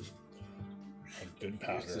 And good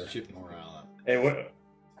Keeps the powder. ship morale up. Hey, what?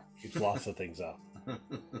 Keeps lots of things up.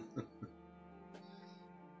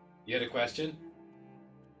 You had a question?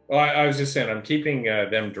 Well, I was just saying, I'm keeping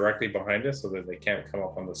them directly behind us so that they can't come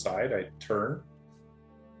up on the side. I turn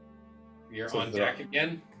You're So on the- deck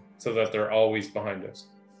again? so that they're always behind us.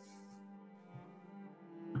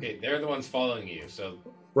 Okay, they're the ones following you, so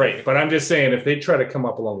Right, but I'm just saying, if they try to come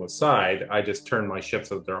up along the side, I just turn my ship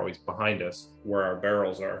so that they're always behind us, where our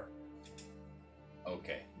barrels are.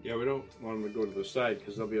 okay. Yeah, we don't want them to go to the side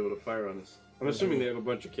because they'll be able to fire on us. I'm assuming they have a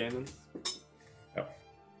bunch of cannons. Yep.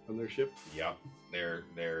 On their ship. Yep.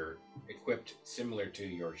 They're equipped similar to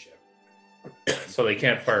your ship. So they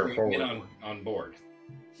can't fire Get forward. on board.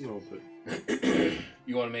 No, but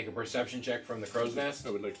You want to make a perception check from the crow's nest? I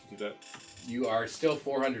would like to do that. You are still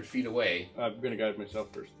 400 feet away. I'm gonna guide myself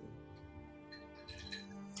first.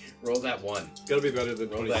 Roll that 1. Gotta be better than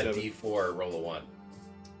Roll that 27. D4, roll a 1.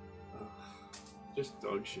 Just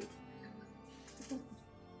dog shit.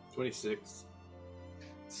 26.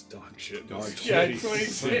 It's dog shit. Dog Yeah, shit.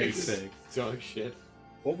 26. Dog shit.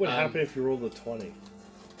 What would Um, happen if you rolled a 20?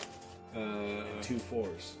 2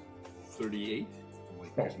 4s. 38.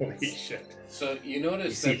 Holy shit. So you notice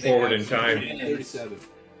You see that they forward have in some time. cannons- 37.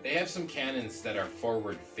 They have some cannons that are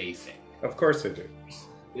forward facing. Of course they do.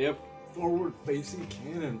 They have forward-facing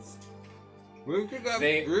cannons. We could have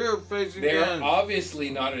They- rear facing They're cannons. obviously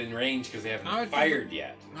not in range because they How haven't much is fired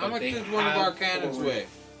yet. How but much they does one of our have cannons forward- weigh?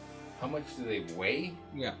 How much do they weigh?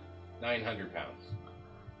 Yeah. 900 pounds.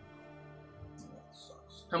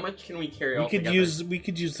 How much can we carry? We could altogether?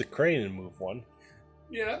 use the crane and move one.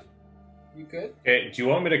 Yeah, you could. Okay, do you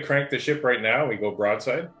want me to crank the ship right now? We go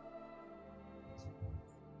broadside?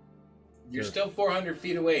 You're Sure. still 400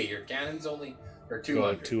 feet away. Your cannons only Or Go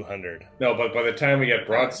 200. 200. No, but by the time we get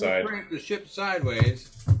broadside, Crank the ship sideways.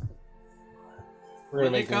 We're When gonna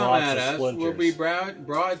they make come lots at of us, splinters. we'll be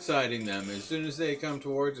broadsiding them. As soon as they come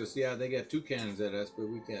towards us, yeah, they get 2 cannons at us, but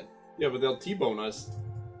we get... Yeah, but they'll T-bone us.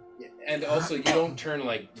 And also, you don't turn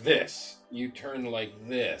like this. You turn like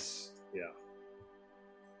this.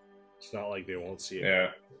 It's not like they won't see it. yeah,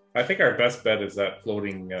 I think our best bet is that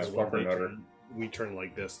floating 'Cause when fluffer they nutter. we turn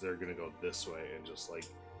like this, they're gonna go this way and just like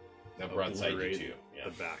They'll broadside you obliterate too. Yeah.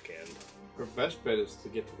 the back end. Our best bet is to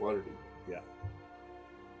get to Waterdeep. Yeah.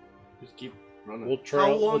 Just keep running. We'll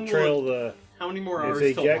trail. long We'll trail will the. How many more If hours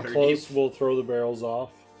they till get Waterdeep? close, we'll throw the barrels off.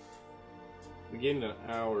 We gained an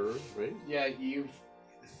hour, right? Yeah,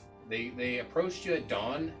 they approached you at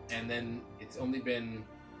dawn, and then it's only been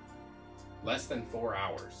less than 4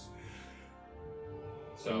 hours.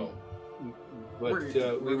 So But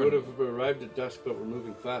We're we would have arrived at dusk, but we're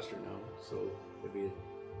moving faster now, so it'd be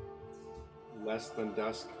less than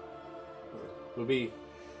dusk. We'll be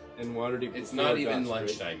in Waterdeep. it's before not even dusk, right?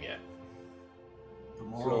 lunchtime yet.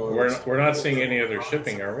 So We're not seeing any other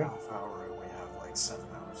shipping, are we? Half hour, and we have like 7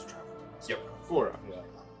 hours of travel. Yep. 4 hours.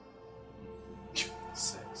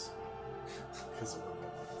 6. Because it would have been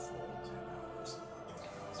like full 10 hours.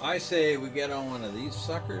 I say we get on one of these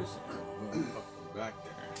suckers and we'll fuck them back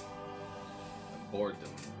there and board them,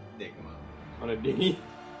 dig them up On a dinghy?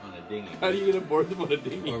 on a dinghy. How are you gonna board them on a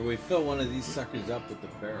dinghy? Or we fill one of these suckers up with the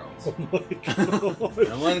barrels. Oh my God.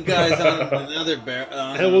 And one guy's on another barrel.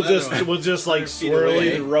 And we'll just like 100 feet swirl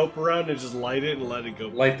away. the rope around and just light it and let it go.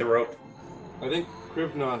 Light the rope. I think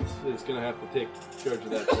Krivnoth is gonna have to take charge of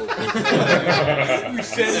that whole thing. We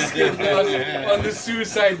sent on the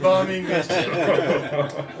suicide bombing mission.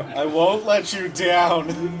 I won't let you down.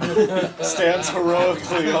 Stands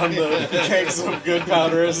heroically on the kegs of good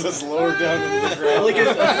powder as it's lowered down into the ground. Like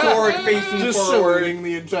a sword facing Just forward. saluting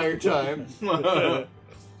the entire time.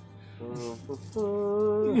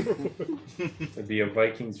 It'd be a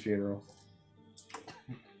Viking's funeral.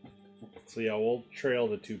 So yeah, we'll trail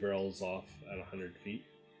the 2 barrels off at 100 feet.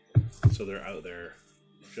 So they're out there,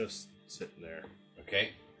 just sitting there.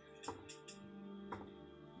 Okay.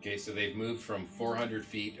 Okay, so they've moved from 400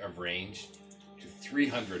 feet of range to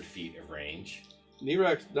 300 feet of range.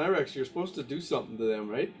 Nyrex, you're supposed to do something to them,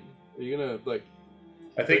 right? Are you gonna like?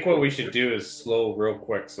 I think what we should do is slow real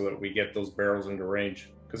quick so that we get those barrels into range.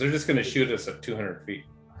 Because they're just going to shoot us at 200 feet.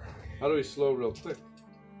 How do we slow real quick?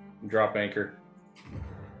 Drop anchor.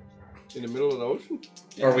 In the middle of the ocean?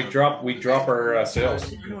 Or we drop our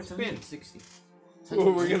sails. No, it's been 60.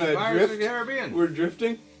 Well, we're gonna Pirates of the drift. Caribbean. We're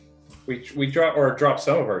drifting. We drop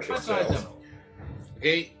some of our Outside sails. them.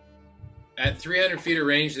 Okay. At 300 feet of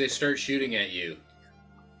range, they start shooting at you.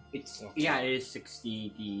 It's yeah, it is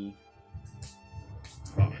 60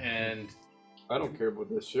 And I don't care about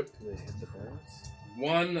this ship.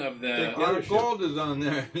 one of Take the the other Our ship. gold is on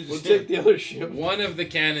there. We'll take the other ship. one of the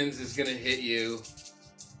cannons is going to hit you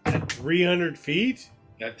At 300 feet?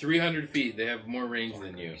 at 300 feet. They have more range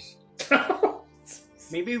than you.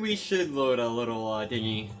 Maybe we should load a little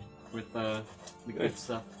dinghy with the good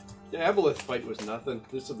stuff. The Aboleth fight was nothing.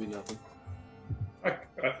 This will be nothing. Why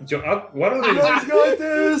don't You guys we got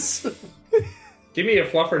this! give me a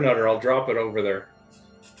fluffer nutter? I'll drop it over there.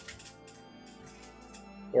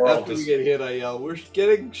 Or After we get hit, I yell, "We're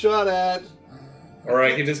getting shot at!" or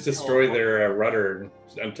I can just destroy their rudder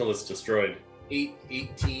until it's destroyed.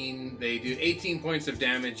 18. They do 18 points of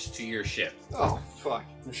damage to your ship. Oh fuck!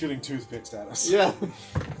 They're shooting toothpicks at us. Yeah.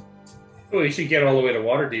 Well, you should get all the way to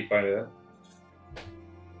Waterdeep by then.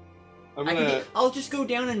 I'm gonna. I'll just go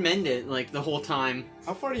down and mend it like the whole time.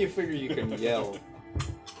 How far do you figure you can yell?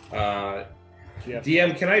 Yeah.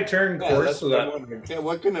 DM, can I turn Yeah, course that's so what I'm that wondering. Yeah,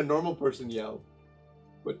 what can a normal person yell?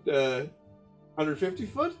 But 150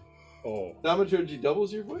 foot? Oh. Thaumaturgy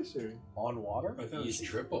doubles your voice, or? On water? I thought it was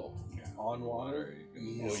triple. On water?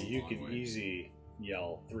 Well, you could easy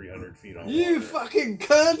yell 300 feet on You water. fucking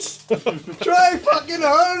cunts! Try fucking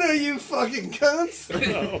harder, you fucking cunts!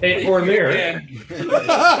 Hey, Orlear,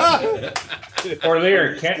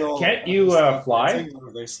 Orlear, can't you fly?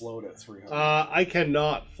 They slowed at 300. I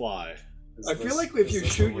cannot fly. I feel like if you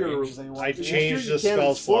shoot your- I If you changed shoot the your spell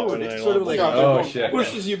cannons slot forward, when it I sort of launched. like Oh, shit.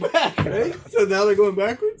 pushes you back, right? So now they're going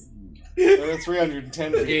backwards? They're at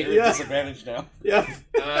 310 feet. You're Yeah. at disadvantage now. Yeah.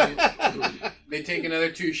 They take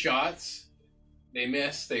another 2 shots. They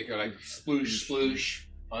miss. They go like sploosh, sploosh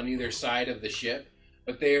on either side of the ship.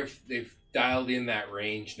 But they've dialed in that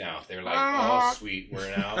range now. They're like, oh, sweet, we're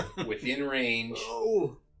now within range.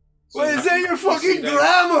 Oh. So Well, is that your you fucking see them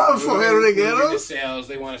grammar for moving Henry the Ghetto? sails.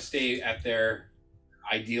 They want to stay at their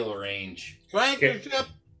ideal range. Crank Okay. the ship.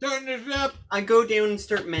 Turn the ship. I go down and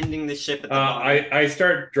start mending the ship at the bottom.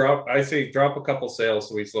 I say drop a couple sails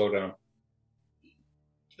so we slow down.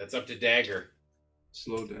 That's up to Dagger.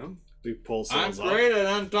 Slow down. We pull I'm sails up. great at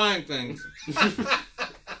untying things.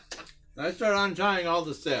 I start untying all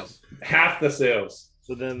the sails. Half the sails.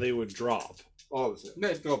 So then they would drop. All the sails.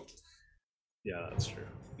 Let's go. Yeah, that's true.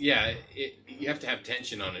 Yeah, you have to have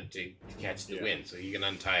tension on it to catch the Yeah. wind, so you can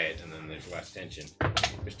untie it, and then there's less tension.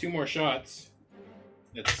 There's 2 more shots.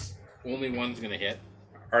 That's only one's gonna hit.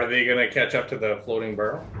 Are they going to catch up to the floating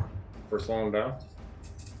barrel for slowing down?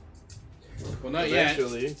 Well, not yet.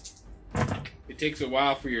 Eventually. It takes a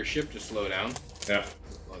while for your ship to slow down. Yeah.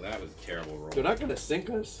 Well, that was a terrible roll. They're not going to sink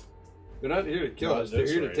us. They're not here to kill No, us. They're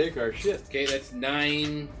that's here right. to take our shit. Okay, that's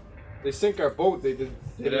 9. They sink our boat. They did.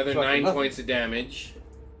 They did Another fucking 9 nothing. points of damage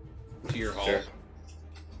to your hull. Sure.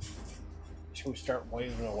 Should we start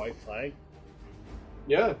waving a white flag?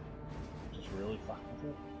 Yeah. Just really fuck with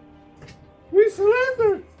it? We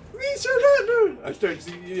surrendered. We surrendered. I start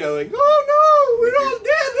yelling, "Oh no, we're all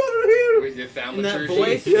dead over here!" With your In that thaumaturgy.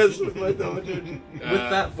 voice? Yes, with my thaumaturgy. Uh, With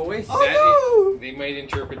that voice? Oh They might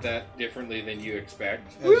interpret that differently than you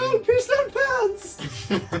expect. no! We all pissed our pants.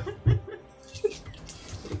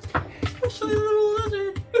 Especially little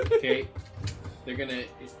lizard. Okay, they're gonna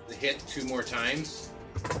hit 2 more times.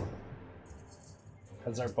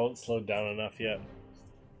 Has our boat slowed down enough yet?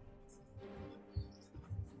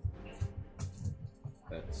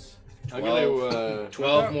 That's I'm 12, gonna.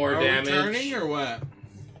 12 more Are we damage. turning or what?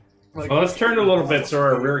 Well, let's turn a little bit so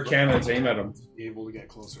our rear cannons aim at them. Be able to get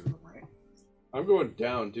closer to them, right? I'm going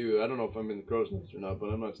down too. I don't know if I'm in the crow's nest or not, but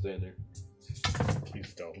I'm not staying there.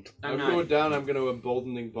 Please don't. I'm not- going down. I'm gonna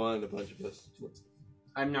emboldening bond a bunch of us.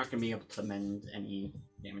 I'm not going to be able to mend any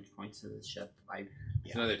damage points to the ship.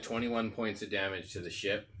 It's another 21 points of damage to the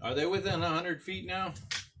ship. Are they within 100 feet now?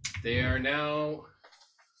 They are now.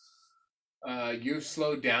 You've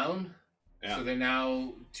slowed down, so they're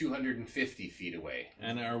now 250 feet away.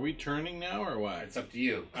 And are we turning now or what? It's up to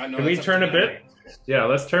you. No, Can we it's up turn to a them. bit? Yeah,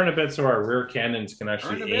 let's turn a bit so our rear cannons can Turn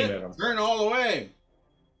actually a aim bit. at them. Turn all the way.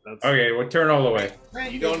 That's Okay, we'll turn all the way.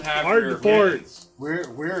 You don't have Hard your to port. cannons.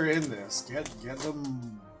 We're in this. Get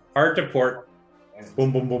them. Hard to port.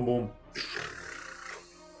 Boom, boom, boom, boom.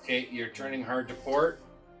 Okay, you're turning hard to port.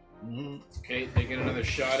 Okay, they get another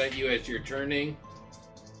shot at you as you're turning.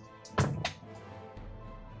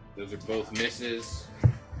 Those are both misses.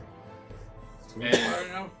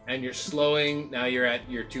 And you're slowing. Now you're at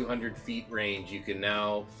your 200 feet range. You can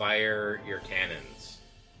now fire your cannons.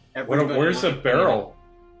 Where's the barrel?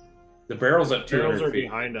 The barrel's at barrels 200 are feet.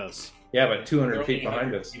 behind us. Yeah, but 200 They're feet only behind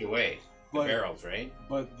 100 us. feet away. The But- barrels, right?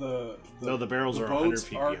 But the barrels are 100 boat's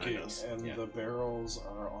feet arcing, behind us. and Yeah. the barrels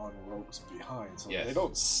are on ropes behind, so Yes. they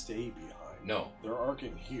don't stay behind. No. They're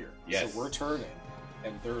arcing here. Yes. So we're turning,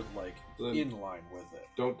 and they're like Then- in line with it.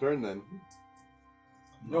 Don't turn then.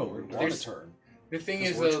 No, we want to There's- turn. The thing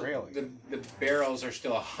Because is, we're though, trailing. the barrels are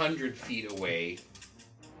still 100 feet away,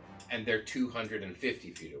 and they're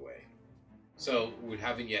 250 feet away. So we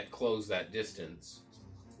haven't yet closed that distance.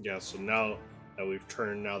 Yeah, so now that we've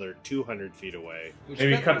turned, now they're 200 feet away.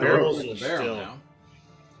 Maybe cut the barrels in the are barrel still- now.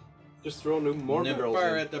 Just throw more Never barrels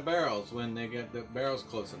fire in. at the barrels when they get the barrels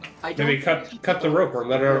close enough. I don't Maybe think cut the rope or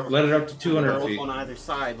let it up to 200 barrels feet. on either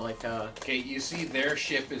side, like Okay, you see their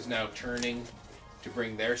ship is now turning to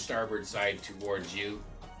bring their starboard side towards you.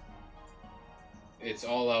 It's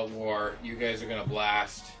all out war. You guys are gonna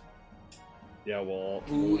blast. Yeah, well,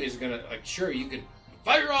 Who is gonna sure you can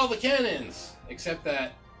fire all the cannons, except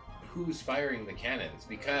that who's firing the cannons?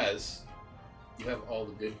 Because you have all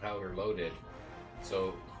the good powder loaded.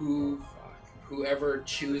 So whoever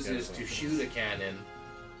chooses to shoot a cannon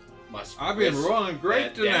must I've been risk rolling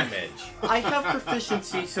great that tonight. damage. I have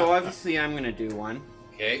proficiency, so obviously I'm gonna do one.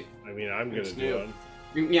 Okay, I mean, I'm going to It's do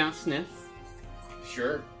new. it. Yeah, sniff.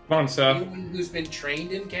 sure. Come on, Seth. Anyone who's been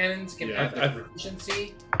trained in cannons can Yeah, have the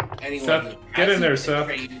proficiency. Anyone Seth, who get in hasn't there, been Seth.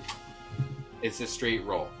 trained, it's a straight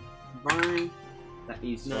roll. Fine. That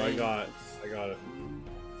needs So 9. I got a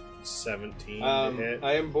 17 to hit.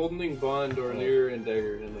 I am emboldening bond or near and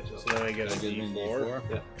dagger in myself. So then I get a That gives me a D4.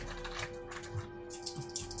 Yeah.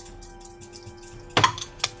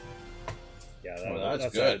 Yeah, Well,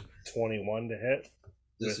 that's a 21 to hit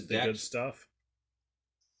This with is the good dex. stuff.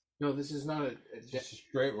 No, this is not a Just a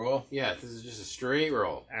straight roll. yeah. This is just a straight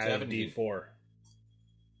roll. Add a 17. D4.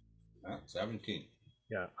 17.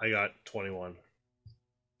 Yeah, I got 21.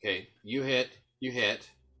 Okay, you hit. You hit.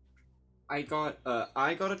 I got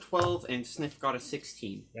a 12 and Sniff got a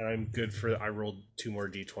 16. And I'm good for. I rolled 2 more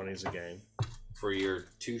D20s again. For your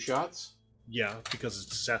 2 shots? Yeah, because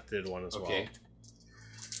Seth did one as Okay. well.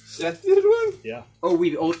 Seth did one? Yeah. Oh,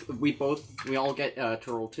 we all get to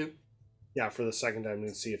roll 2? Yeah, for the second time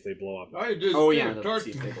to see if they blow up. I just Oh, did yeah, a let's torch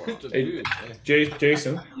see if they blow up. to Hey, do it.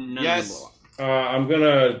 Jason, None Yes. of them blow up. I'm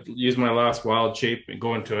gonna use my last wild shape and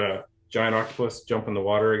go into a giant octopus, jump in the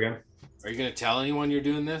water again. Are you going to tell anyone you're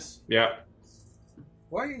doing this? Yeah.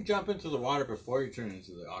 Why don't you jump into the water before you turn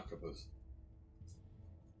into the octopus?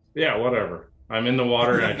 Yeah, whatever. I'm in the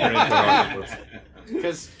water and I turn into an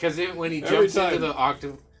octopus. Because when he Every jumps time. into the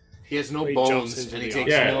octopus, he has no He jumps bones into and he the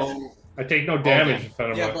takes octopus. no. I take no damage if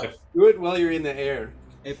I'm Yeah, but- Do it while you're in the air.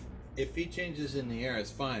 If he changes in the air,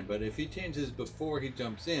 it's fine. But if he changes before he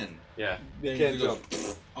jumps in, Yeah, then Can't he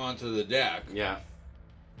goes onto the deck. yeah,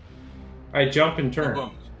 I jump and No turn.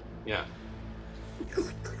 bones. yeah.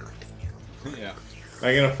 Yeah.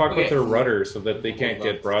 I'm gonna fuck Okay. with their rudder so that they can't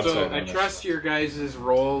get broadside So on I us. trust your guys'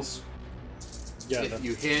 rolls. Yeah, If the-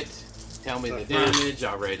 you hit, tell me the the first- damage.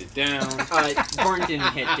 I'll write it down. Varn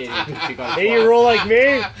didn't hit, did he? 'Cause he got a Hey, 12. you roll like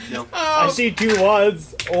me? No. I see 2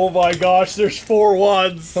 ones. Oh my gosh, there's 4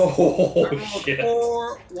 ones. Oh I rolled shit!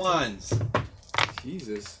 4 ones.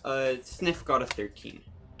 Jesus. Sniff got a 13.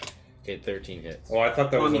 Okay, 13 hits. Oh, I thought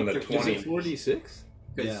that was Well, I on mean, the 13. Is 20. it 46?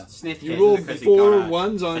 Because Yeah. Sniff You hit rolled because he 4 got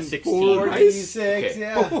ones a on 16. 4 dice? 46, Okay.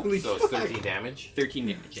 yeah. Holy So it's fuck. 13 damage. 13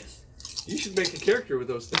 damage, yes. You should make a character with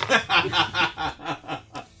those things.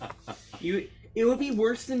 It would be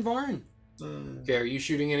worse than Varn. Okay, are you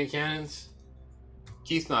shooting any cannons?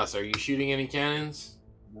 Keith Noss, are you shooting any cannons?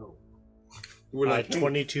 No. We're like,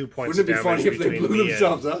 22 points wouldn't it be of damage funny if they between blew me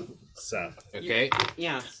themselves and up? Seth. Okay.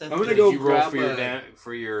 Yeah, Seth. I'm gonna Did go you roll grab for your a-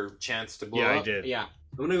 for your chance to blow Yeah, I up? did. Yeah.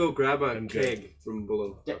 I'm gonna go grab a I'm good. keg from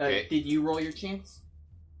below. Okay. Did you roll your chance?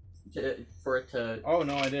 For it to... Oh,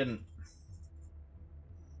 no, I didn't.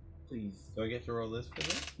 Please. Do I get to roll this for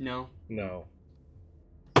this? No. No.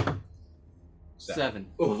 7.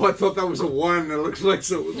 Oh, I thought that was a 1. It looks like a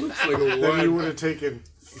Then you 1. would have taken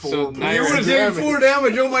 4 So points You Nyrex- would have of taken damage. 4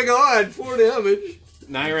 damage. Oh my god, 4 damage.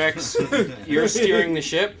 Nyrex, you're steering the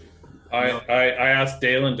ship. I asked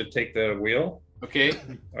Dalen to take the wheel. Okay.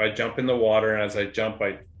 I jump in the water, and as I jump,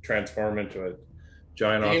 I transform into a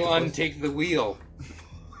giant Elon, octopus. take the wheel.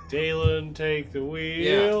 Dalen, take the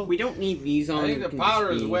wheel. We don't need these on. I think it the can powder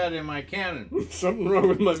just is be- wet in my cannon. Something wrong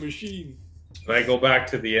with my machine. And I go back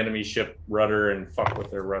to the enemy ship rudder and fuck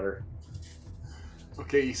with their rudder.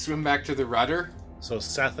 Okay, you swim back to the rudder. So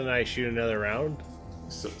Seth and I shoot another round.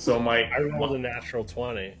 So my I rolled a natural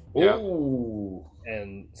 20, Yeah. Ooh.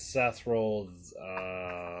 and Seth rolled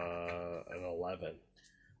an 11.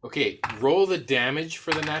 Okay, roll the damage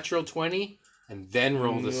for the natural 20, and then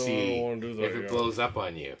roll to No, I see don't wanna do that if it yet. blows up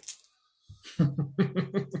on you.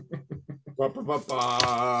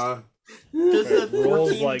 Ba-ba-ba-ba. Does It the rolls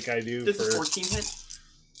 14 like I do Does the for 14 hit?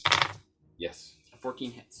 Yes.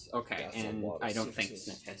 14 hits. Okay, That's a and lot of I don't think sixes.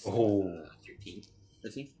 Sniff has Oh. 13.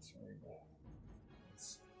 Does he?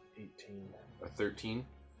 18, A 13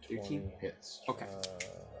 13 hits. Okay.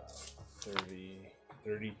 30,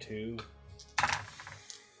 32.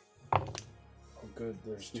 Oh, good.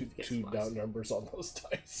 There's two Gets two less. down numbers on those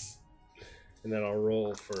dice. And then I'll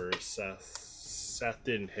roll for Seth. Seth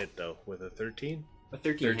didn't hit though with a 13. A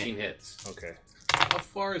 13, 13 hit. hits. Okay. How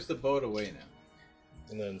far is the boat away now?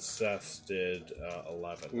 And then Seth did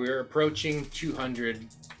 11. We're approaching 200.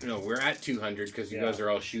 No, we're at 200 because you Yeah. guys are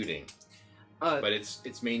all shooting. Uh, But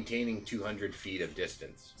it's maintaining 200 feet of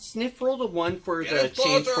distance. Sniff rolled a 1 for Get the us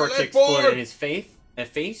change closer, for it to let's explode board. in his face.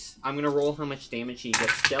 I'm gonna roll how much damage he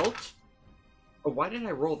gets dealt. Oh, why did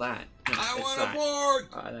I roll that? No, I it's want that. to board.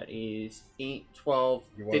 That is 8, 12,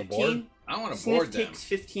 You wanna 15. I want to Sniff board them. takes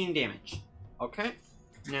 15 damage. Okay.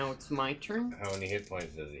 Now it's my turn. How many hit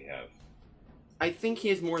points does he have? I think he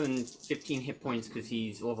has more than 15 hit points because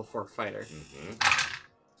he's level 4 fighter.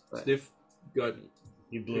 But- Sniff got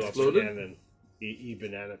He blew Exploded? up again and he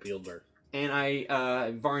banana peeled her.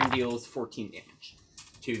 And Varn deals 14 damage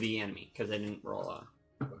to the enemy because I didn't roll a.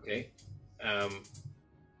 Okay.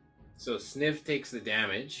 So Sniff takes the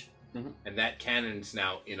damage, Mhm. and that cannon's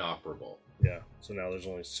now inoperable. Yeah. So now there's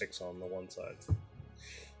only 6 on the one side.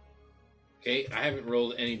 Okay, I haven't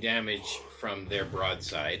rolled any damage from their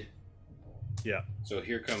broadside. Yeah. So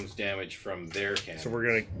here comes damage from their cannon. So we're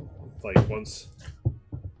gonna like once.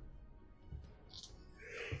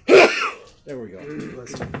 There we go.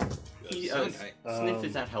 He, Sunlight. Sniff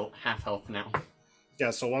is at half health now. Yeah,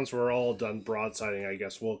 so once we're all done broadsiding, I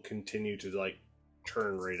guess we'll continue to like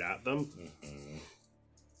turn right at them.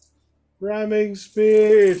 Ramming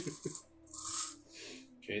speed.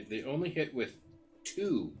 Okay, they only hit with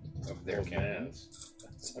 2 of their Oh, man. cannons.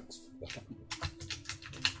 That sucks.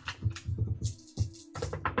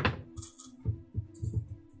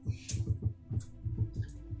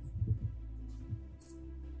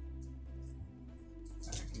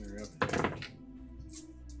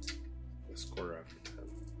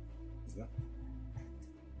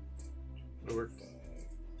 I worked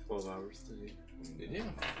 12 hours today. Did you?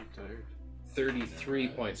 I'm tired. 33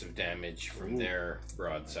 points of damage from their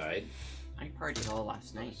broadside. I partied all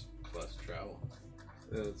last night. Plus travel.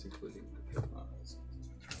 That's including.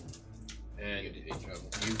 And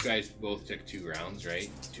you guys both took 2 rounds, right?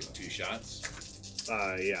 Two shots?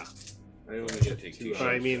 Yeah. I only Should get take 2 two hours. But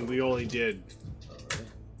I mean, we only did.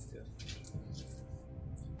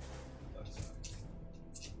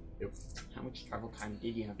 How much travel time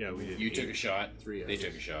did you have? Yeah, we did. You took a shot. 3 They hours.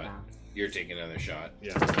 took a shot. Wow. You're taking another shot.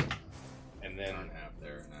 Yeah. And then Not half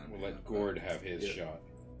there. we'll let Gord have his Yeah. shot.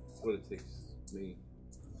 That's what it takes me.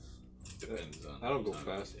 Depends on. I don't go the time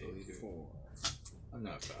fast of though day. either. I'm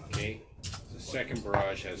not fast. Okay. The second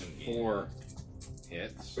barrage has 4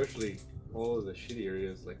 hits. Especially all of the shitty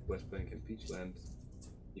areas like West Bank and Peachland.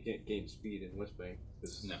 You can't gain speed in West Bank.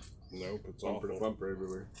 There's No. Nope, it's bumper to awful. bumper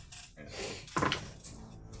everywhere.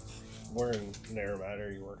 Where in Narromata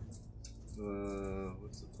are you working?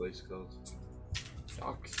 What's the place called?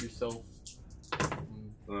 Dox yourself. I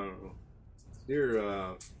don't know. It's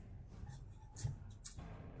near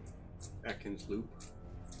Atkins Loop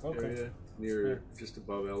area, near just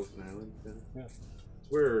above Elephant Island. Kinda. Yeah. It's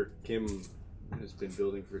where Kim has been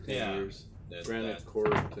building for 10 Yeah. years. That's Granite that.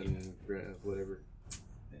 Court and whatever.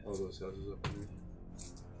 Yeah. All those houses up there.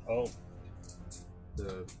 Oh,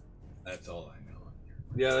 That's all I know.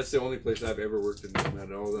 Yeah, that's the only place I've ever worked in.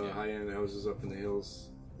 At all the Yeah. high-end houses up in the hills,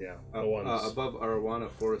 yeah. up, The ones. above Arawana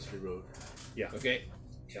Forestry Road. Okay.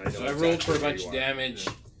 Yeah, I know So I rolled for a exactly bunch of where you are.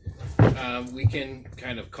 damage. We can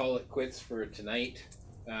kind of call it quits for tonight.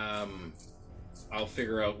 I'll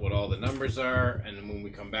figure out what all the numbers are, and then when we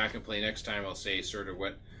come back and play next time, I'll say sort of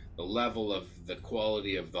what the level of the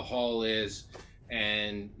quality of the hull is.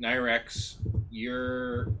 And Nyrex,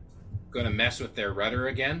 you're going to mess with their rudder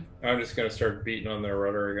again. I'm just gonna start beating on their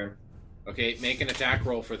rudder again. Okay, make an attack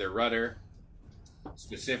roll for their rudder,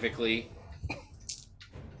 specifically.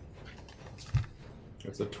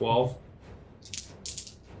 It's a 12.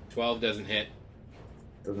 12 doesn't hit.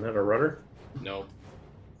 Doesn't have a rudder No.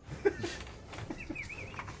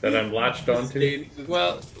 that I'm latched onto.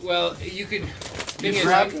 Well, you could. Thing is,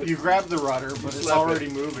 You grab the rudder, but it's slap already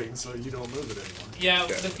moving, so you don't move it anymore. yeah,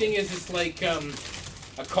 the thing is, it's like a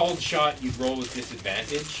called shot. You roll with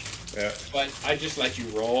disadvantage, Yeah. but I just let you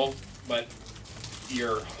roll. But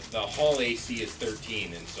the hull AC is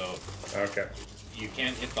 13, and so Okay. you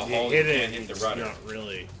can't hit the You hull. hit You it, can't hit the it's rudder. not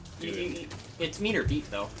really. It's meet or beat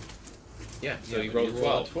though. Yeah, so Yeah, you but rolled you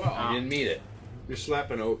rolled 12. 12. You didn't meet it. You're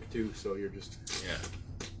slapping oak too, so you're just. Yeah.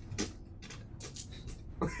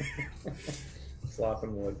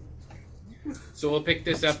 Slopping wood. So we'll pick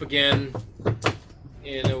this up again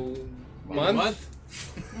in a month.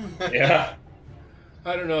 Yeah.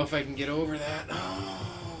 I don't know if I can get over that.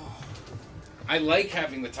 I like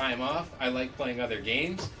having the time off. I like playing other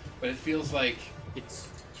games, but it feels like It's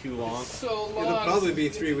too long. so long. It'll probably be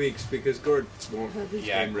 3 weeks because Gord won't have his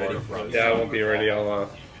Yeah, game Gord ready will for probably- us. Yeah, I won't be ready. I'll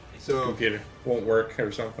So computer won't work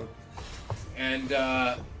or something. And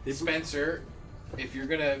Spencer, if you're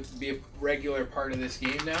gonna be a regular part of this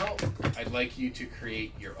game now, I'd like you to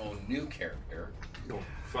create your own new character. oh,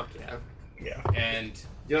 fuck yeah. Yeah. And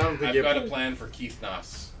Yeah, I don't think I've you got a plan for Keith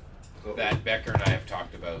Noss that Becker and I have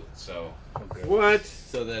talked about. So What?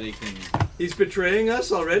 So that he can He's betraying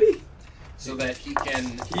us already? so that he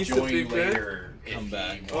can He's the join big man? later. if Come he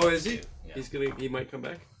back. wants Oh, is he? to. Yeah. He might come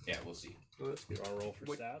back. Yeah, we'll see. Oh, that's good. I'll roll for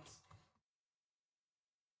stats.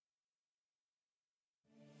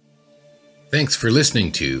 Thanks for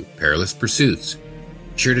listening to Perilous Pursuits. Be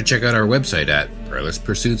sure to check out our website at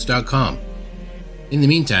perilouspursuits.com. In the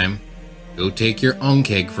meantime, go take your own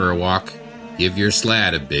keg for a walk, give your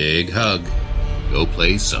slad a big hug, go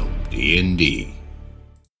play some D&D.